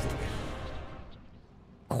Christ.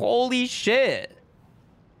 Holy shit.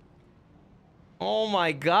 Oh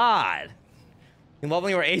my god. You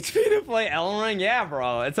leveling your HP to play Ainrun? Yeah,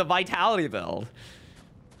 bro. It's a vitality build.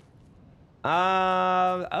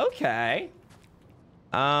 Okay.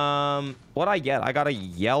 What I get? I got a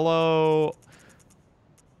yellow...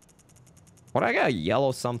 What I got? A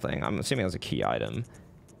yellow something. I'm assuming it's a key item.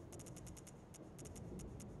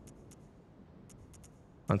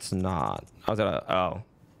 It's not. I was at a... Oh.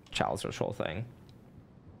 Chalice ritual thing.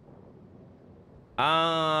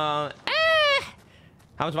 How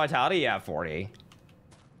much vitality? Yeah, 40.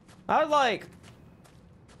 I was like...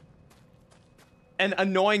 An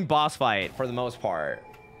annoying boss fight for the most part.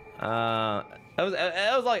 It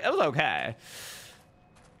was okay.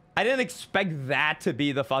 I didn't expect that to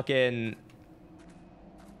be the fucking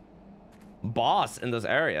boss in this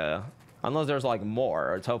area, unless there's like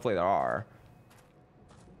more, which hopefully there are.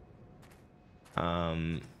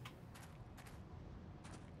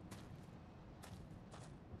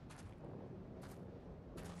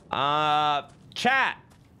 Chat,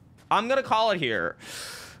 I'm gonna call it here.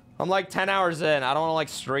 I'm like 10 hours in. I don't want to like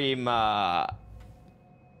stream I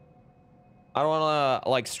don't want to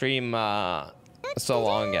like stream so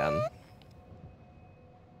long again.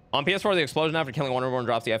 On PS4, the explosion after killing one Reborn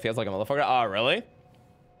drops the FPS like a motherfucker. Oh, really?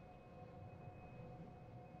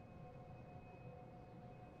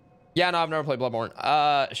 Yeah, no, I've never played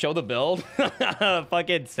Bloodborne. Show the build.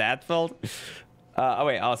 Fucking stats build. Oh,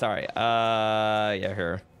 wait. Oh, sorry. Yeah,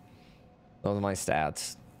 here. Those are my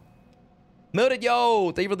stats. Noted,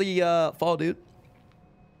 yo. Thank you for the follow, dude.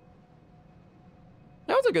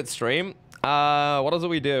 That was a good stream. What else did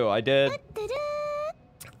we do? I did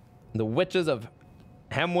the Witches of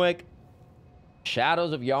Hemwick,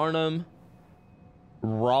 Shadows of Yarnum,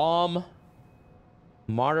 Rom,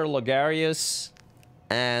 Martyr Logarius,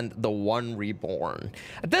 and the One Reborn.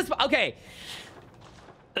 This okay.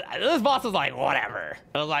 This boss was like whatever.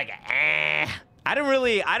 It was like I didn't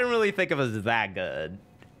really think it was that good.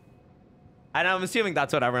 And I'm assuming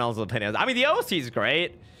that's what everyone else's opinion is. I mean, the OC is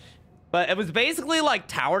great, but it was basically like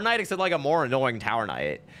Tower Knight, except like a more annoying Tower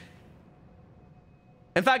Knight.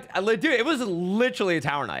 In fact, dude, it was literally a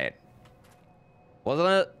Tower Knight, wasn't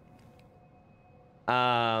it?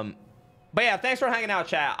 But yeah, thanks for hanging out,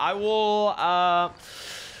 chat. I will.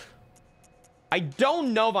 I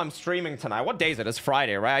don't know if I'm streaming tonight. What day is it? It's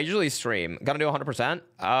Friday, right? I usually stream. Gonna do 100%.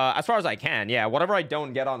 As far as I can, yeah. Whatever I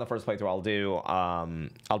don't get on the first playthrough, I'll do.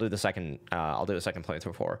 I'll do the second. I'll do a second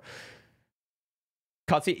playthrough for.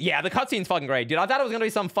 Cutscene. Yeah, the cutscene's fucking great, dude. I thought it was gonna be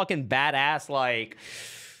some fucking badass like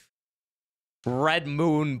Red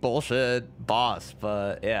Moon bullshit boss,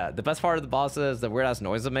 but yeah, the best part of the boss is the weird ass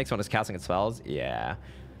noise it makes when it's casting its spells. Yeah.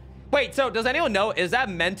 Wait, so does anyone know? Is that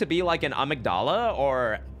meant to be like an amygdala,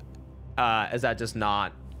 or is that just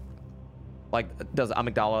not? Like, does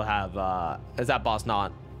amygdala have? Is that boss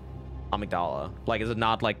not amygdala? Like, is it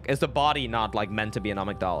not like? Is the body not like meant to be an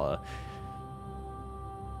amygdala?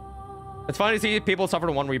 It's funny to see people suffer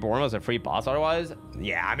to One Reborn as a free boss. Otherwise,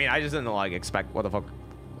 yeah. I mean, I just didn't like expect what the fuck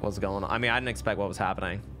was going on. I mean, I didn't expect what was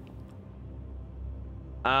happening.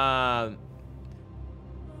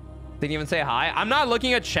 Didn't even say hi. I'm not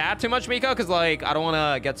looking at chat too much, Miko, because like I don't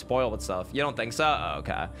want to get spoiled with stuff. You don't think so? Oh,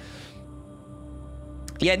 okay.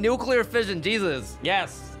 Yeah, nuclear fission. Jesus.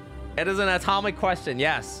 Yes. It is an atomic question.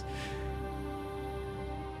 Yes.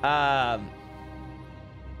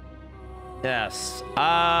 Yes.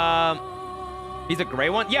 He's a gray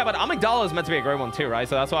one. Yeah, but amygdala is meant to be a gray one too, right?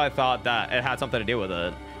 So that's why I thought that it had something to do with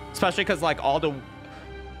it. Especially because like all the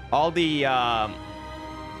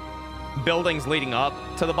buildings leading up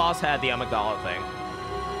to the boss had the amygdala thing.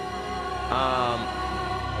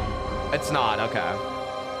 It's not. Okay.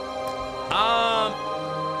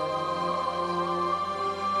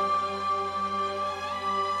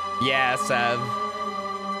 Yeah, Sev.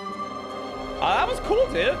 That was cool,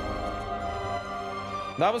 dude.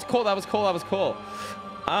 That was cool. That was cool. That was cool.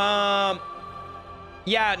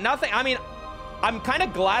 Yeah, nothing. I mean, I'm kind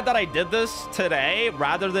of glad that I did this today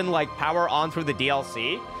rather than like power on through the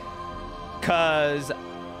DLC. Cause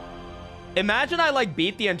imagine I like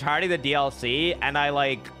beat the entirety of the DLC and I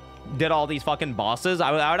like did all these fucking bosses.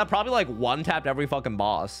 I would have probably like one-tapped every fucking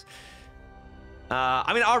boss.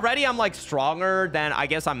 I mean, already I'm like stronger than I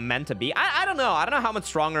guess I'm meant to be. I don't know. I don't know how much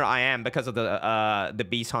stronger I am because of the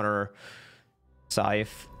Beast Hunter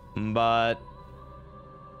scythe, but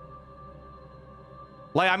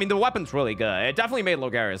like, I mean, the weapon's really good. It definitely made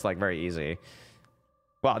Logarius like very easy.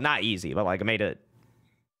 Well, not easy, but like it made it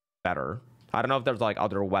better. I don't know if there's like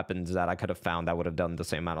other weapons that I could have found that would have done the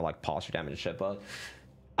same amount of like posture damage and shit, but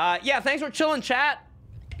yeah, thanks for chilling, chat.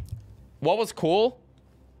 What was cool?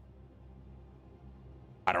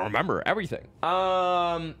 I don't remember everything.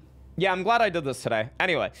 Yeah, I'm glad I did this today.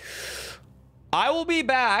 Anyway, I will be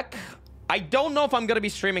back. I don't know if I'm gonna be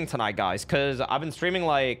streaming tonight, guys, because I've been streaming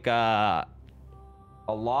like a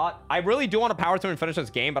lot. I really do want to power through and finish this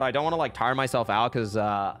game, but I don't want to like tire myself out because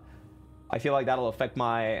I feel like that'll affect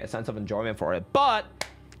my sense of enjoyment for it. But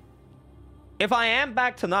if I am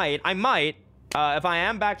back tonight, I might. If I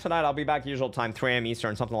am back tonight, I'll be back usual time, 3 a.m.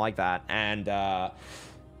 Eastern, something like that. And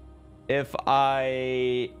if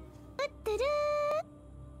I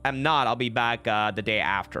am not, I'll be back the day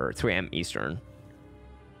after, 3 a.m. Eastern.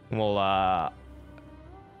 Well, I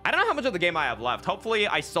don't know how much of the game I have left. Hopefully,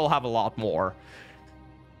 I still have a lot more.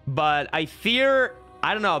 But I fear,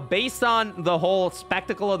 I don't know, based on the whole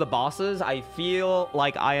spectacle of the bosses, I feel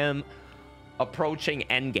like I am approaching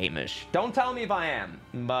endgame-ish. Don't tell me if I am,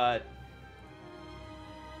 but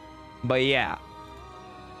yeah.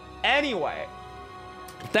 Anyway,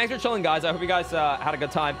 thanks for chilling, guys. I hope you guys had a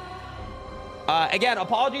good time. Again,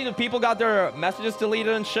 apologies if people got their messages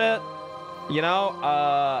deleted and shit. You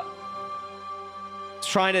know,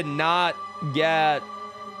 trying to not get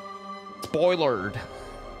spoilered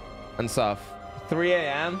and stuff. 3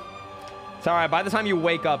 a.m. Sorry, by the time you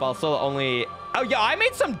wake up, I'll still only... Oh, yeah, I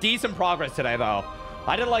made some decent progress today, though.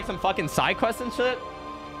 I did, like, some fucking side quests and shit.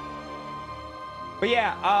 But,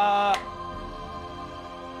 yeah,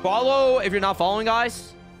 follow if you're not following,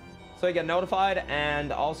 guys, so you get notified.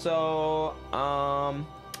 And also,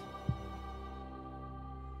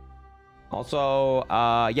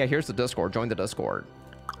 yeah, here's the Discord. Join the Discord.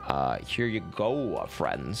 Here you go,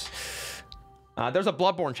 friends. There's a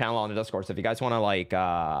Bloodborne channel on the Discord, so if you guys want to, like,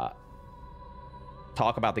 talk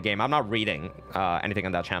about the game. I'm not reading anything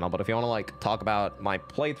on that channel, but if you want to, like, talk about my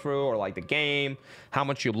playthrough or, like, the game, how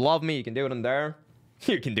much you love me, you can do it in there.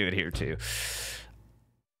 You can do it here, too.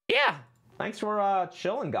 Yeah. Thanks for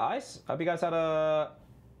chilling, guys. Hope you guys had a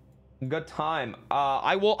good time.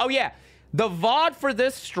 I will... Oh, yeah. The VOD for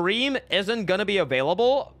this stream isn't going to be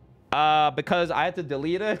available because I had to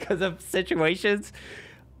delete it because of situations.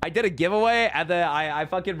 I did a giveaway, and then I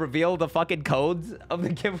fucking revealed the fucking codes of the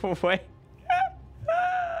giveaway.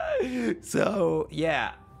 So,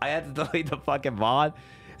 yeah. I had to delete the fucking VOD.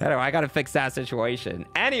 Anyway, I gotta fix that situation.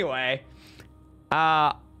 Anyway,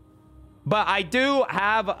 but I do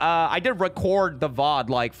have... I did record the VOD,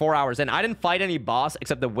 like, 4 hours in. I didn't fight any boss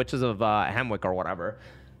except the Witches of Hemwick or whatever.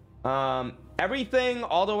 Everything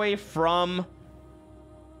all the way from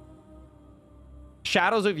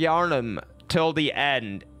Shadows of Yharnam till the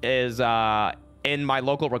end is in my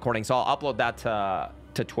local recording, so I'll upload that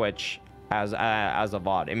to Twitch as a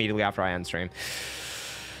VOD immediately after I end stream.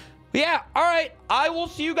 Yeah, all right. I will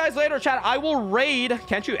see you guys later, chat. I will raid.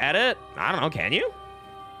 Can't you edit? I don't know. Can you?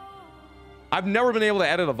 I've never been able to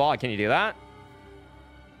edit a VOD. Can you do that?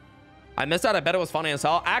 I missed out. I bet it was funny as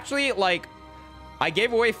hell. Actually, like, I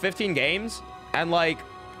gave away 15 games, and, like,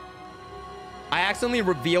 I accidentally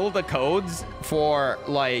revealed the codes for,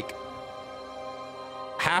 like,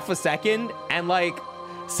 half a second, and, like,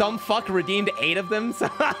 some fuck redeemed 8 of them. So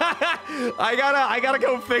I gotta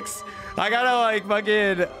go fix. I gotta, like,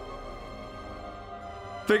 fucking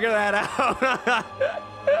figure that out.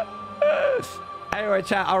 Anyway,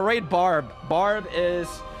 chat, I'll raid Barb. Barb is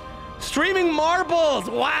streaming marbles.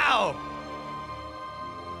 Wow.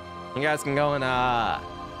 You guys can go and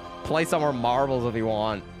play some more marbles if you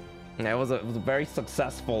want. It was a very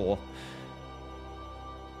successful.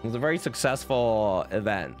 It was a very successful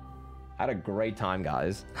event. I had a great time,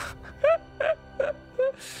 guys.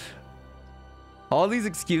 All these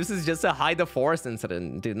excuses just to hide the forest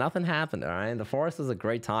incident. Dude, nothing happened, all right? The forest was a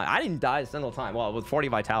great time. I didn't die a single time. Well, with 40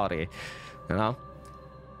 vitality, you know?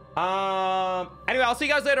 Anyway, I'll see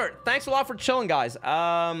you guys later. Thanks a lot for chilling, guys.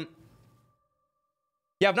 Yeah,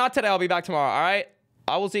 if not today, I'll be back tomorrow, all right?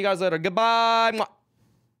 I will see you guys later. Goodbye. Mwah.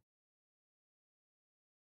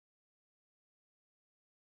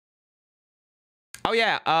 Oh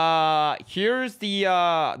yeah, here's the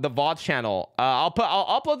VOD channel. I'll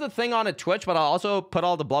upload the thing on a Twitch, but I'll also put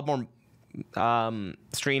all the Bloodborne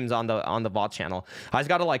streams on the VOD channel. I just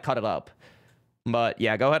gotta, like, cut it up. But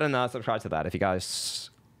yeah, go ahead and subscribe to that if you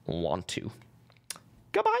guys want to.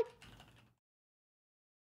 Goodbye.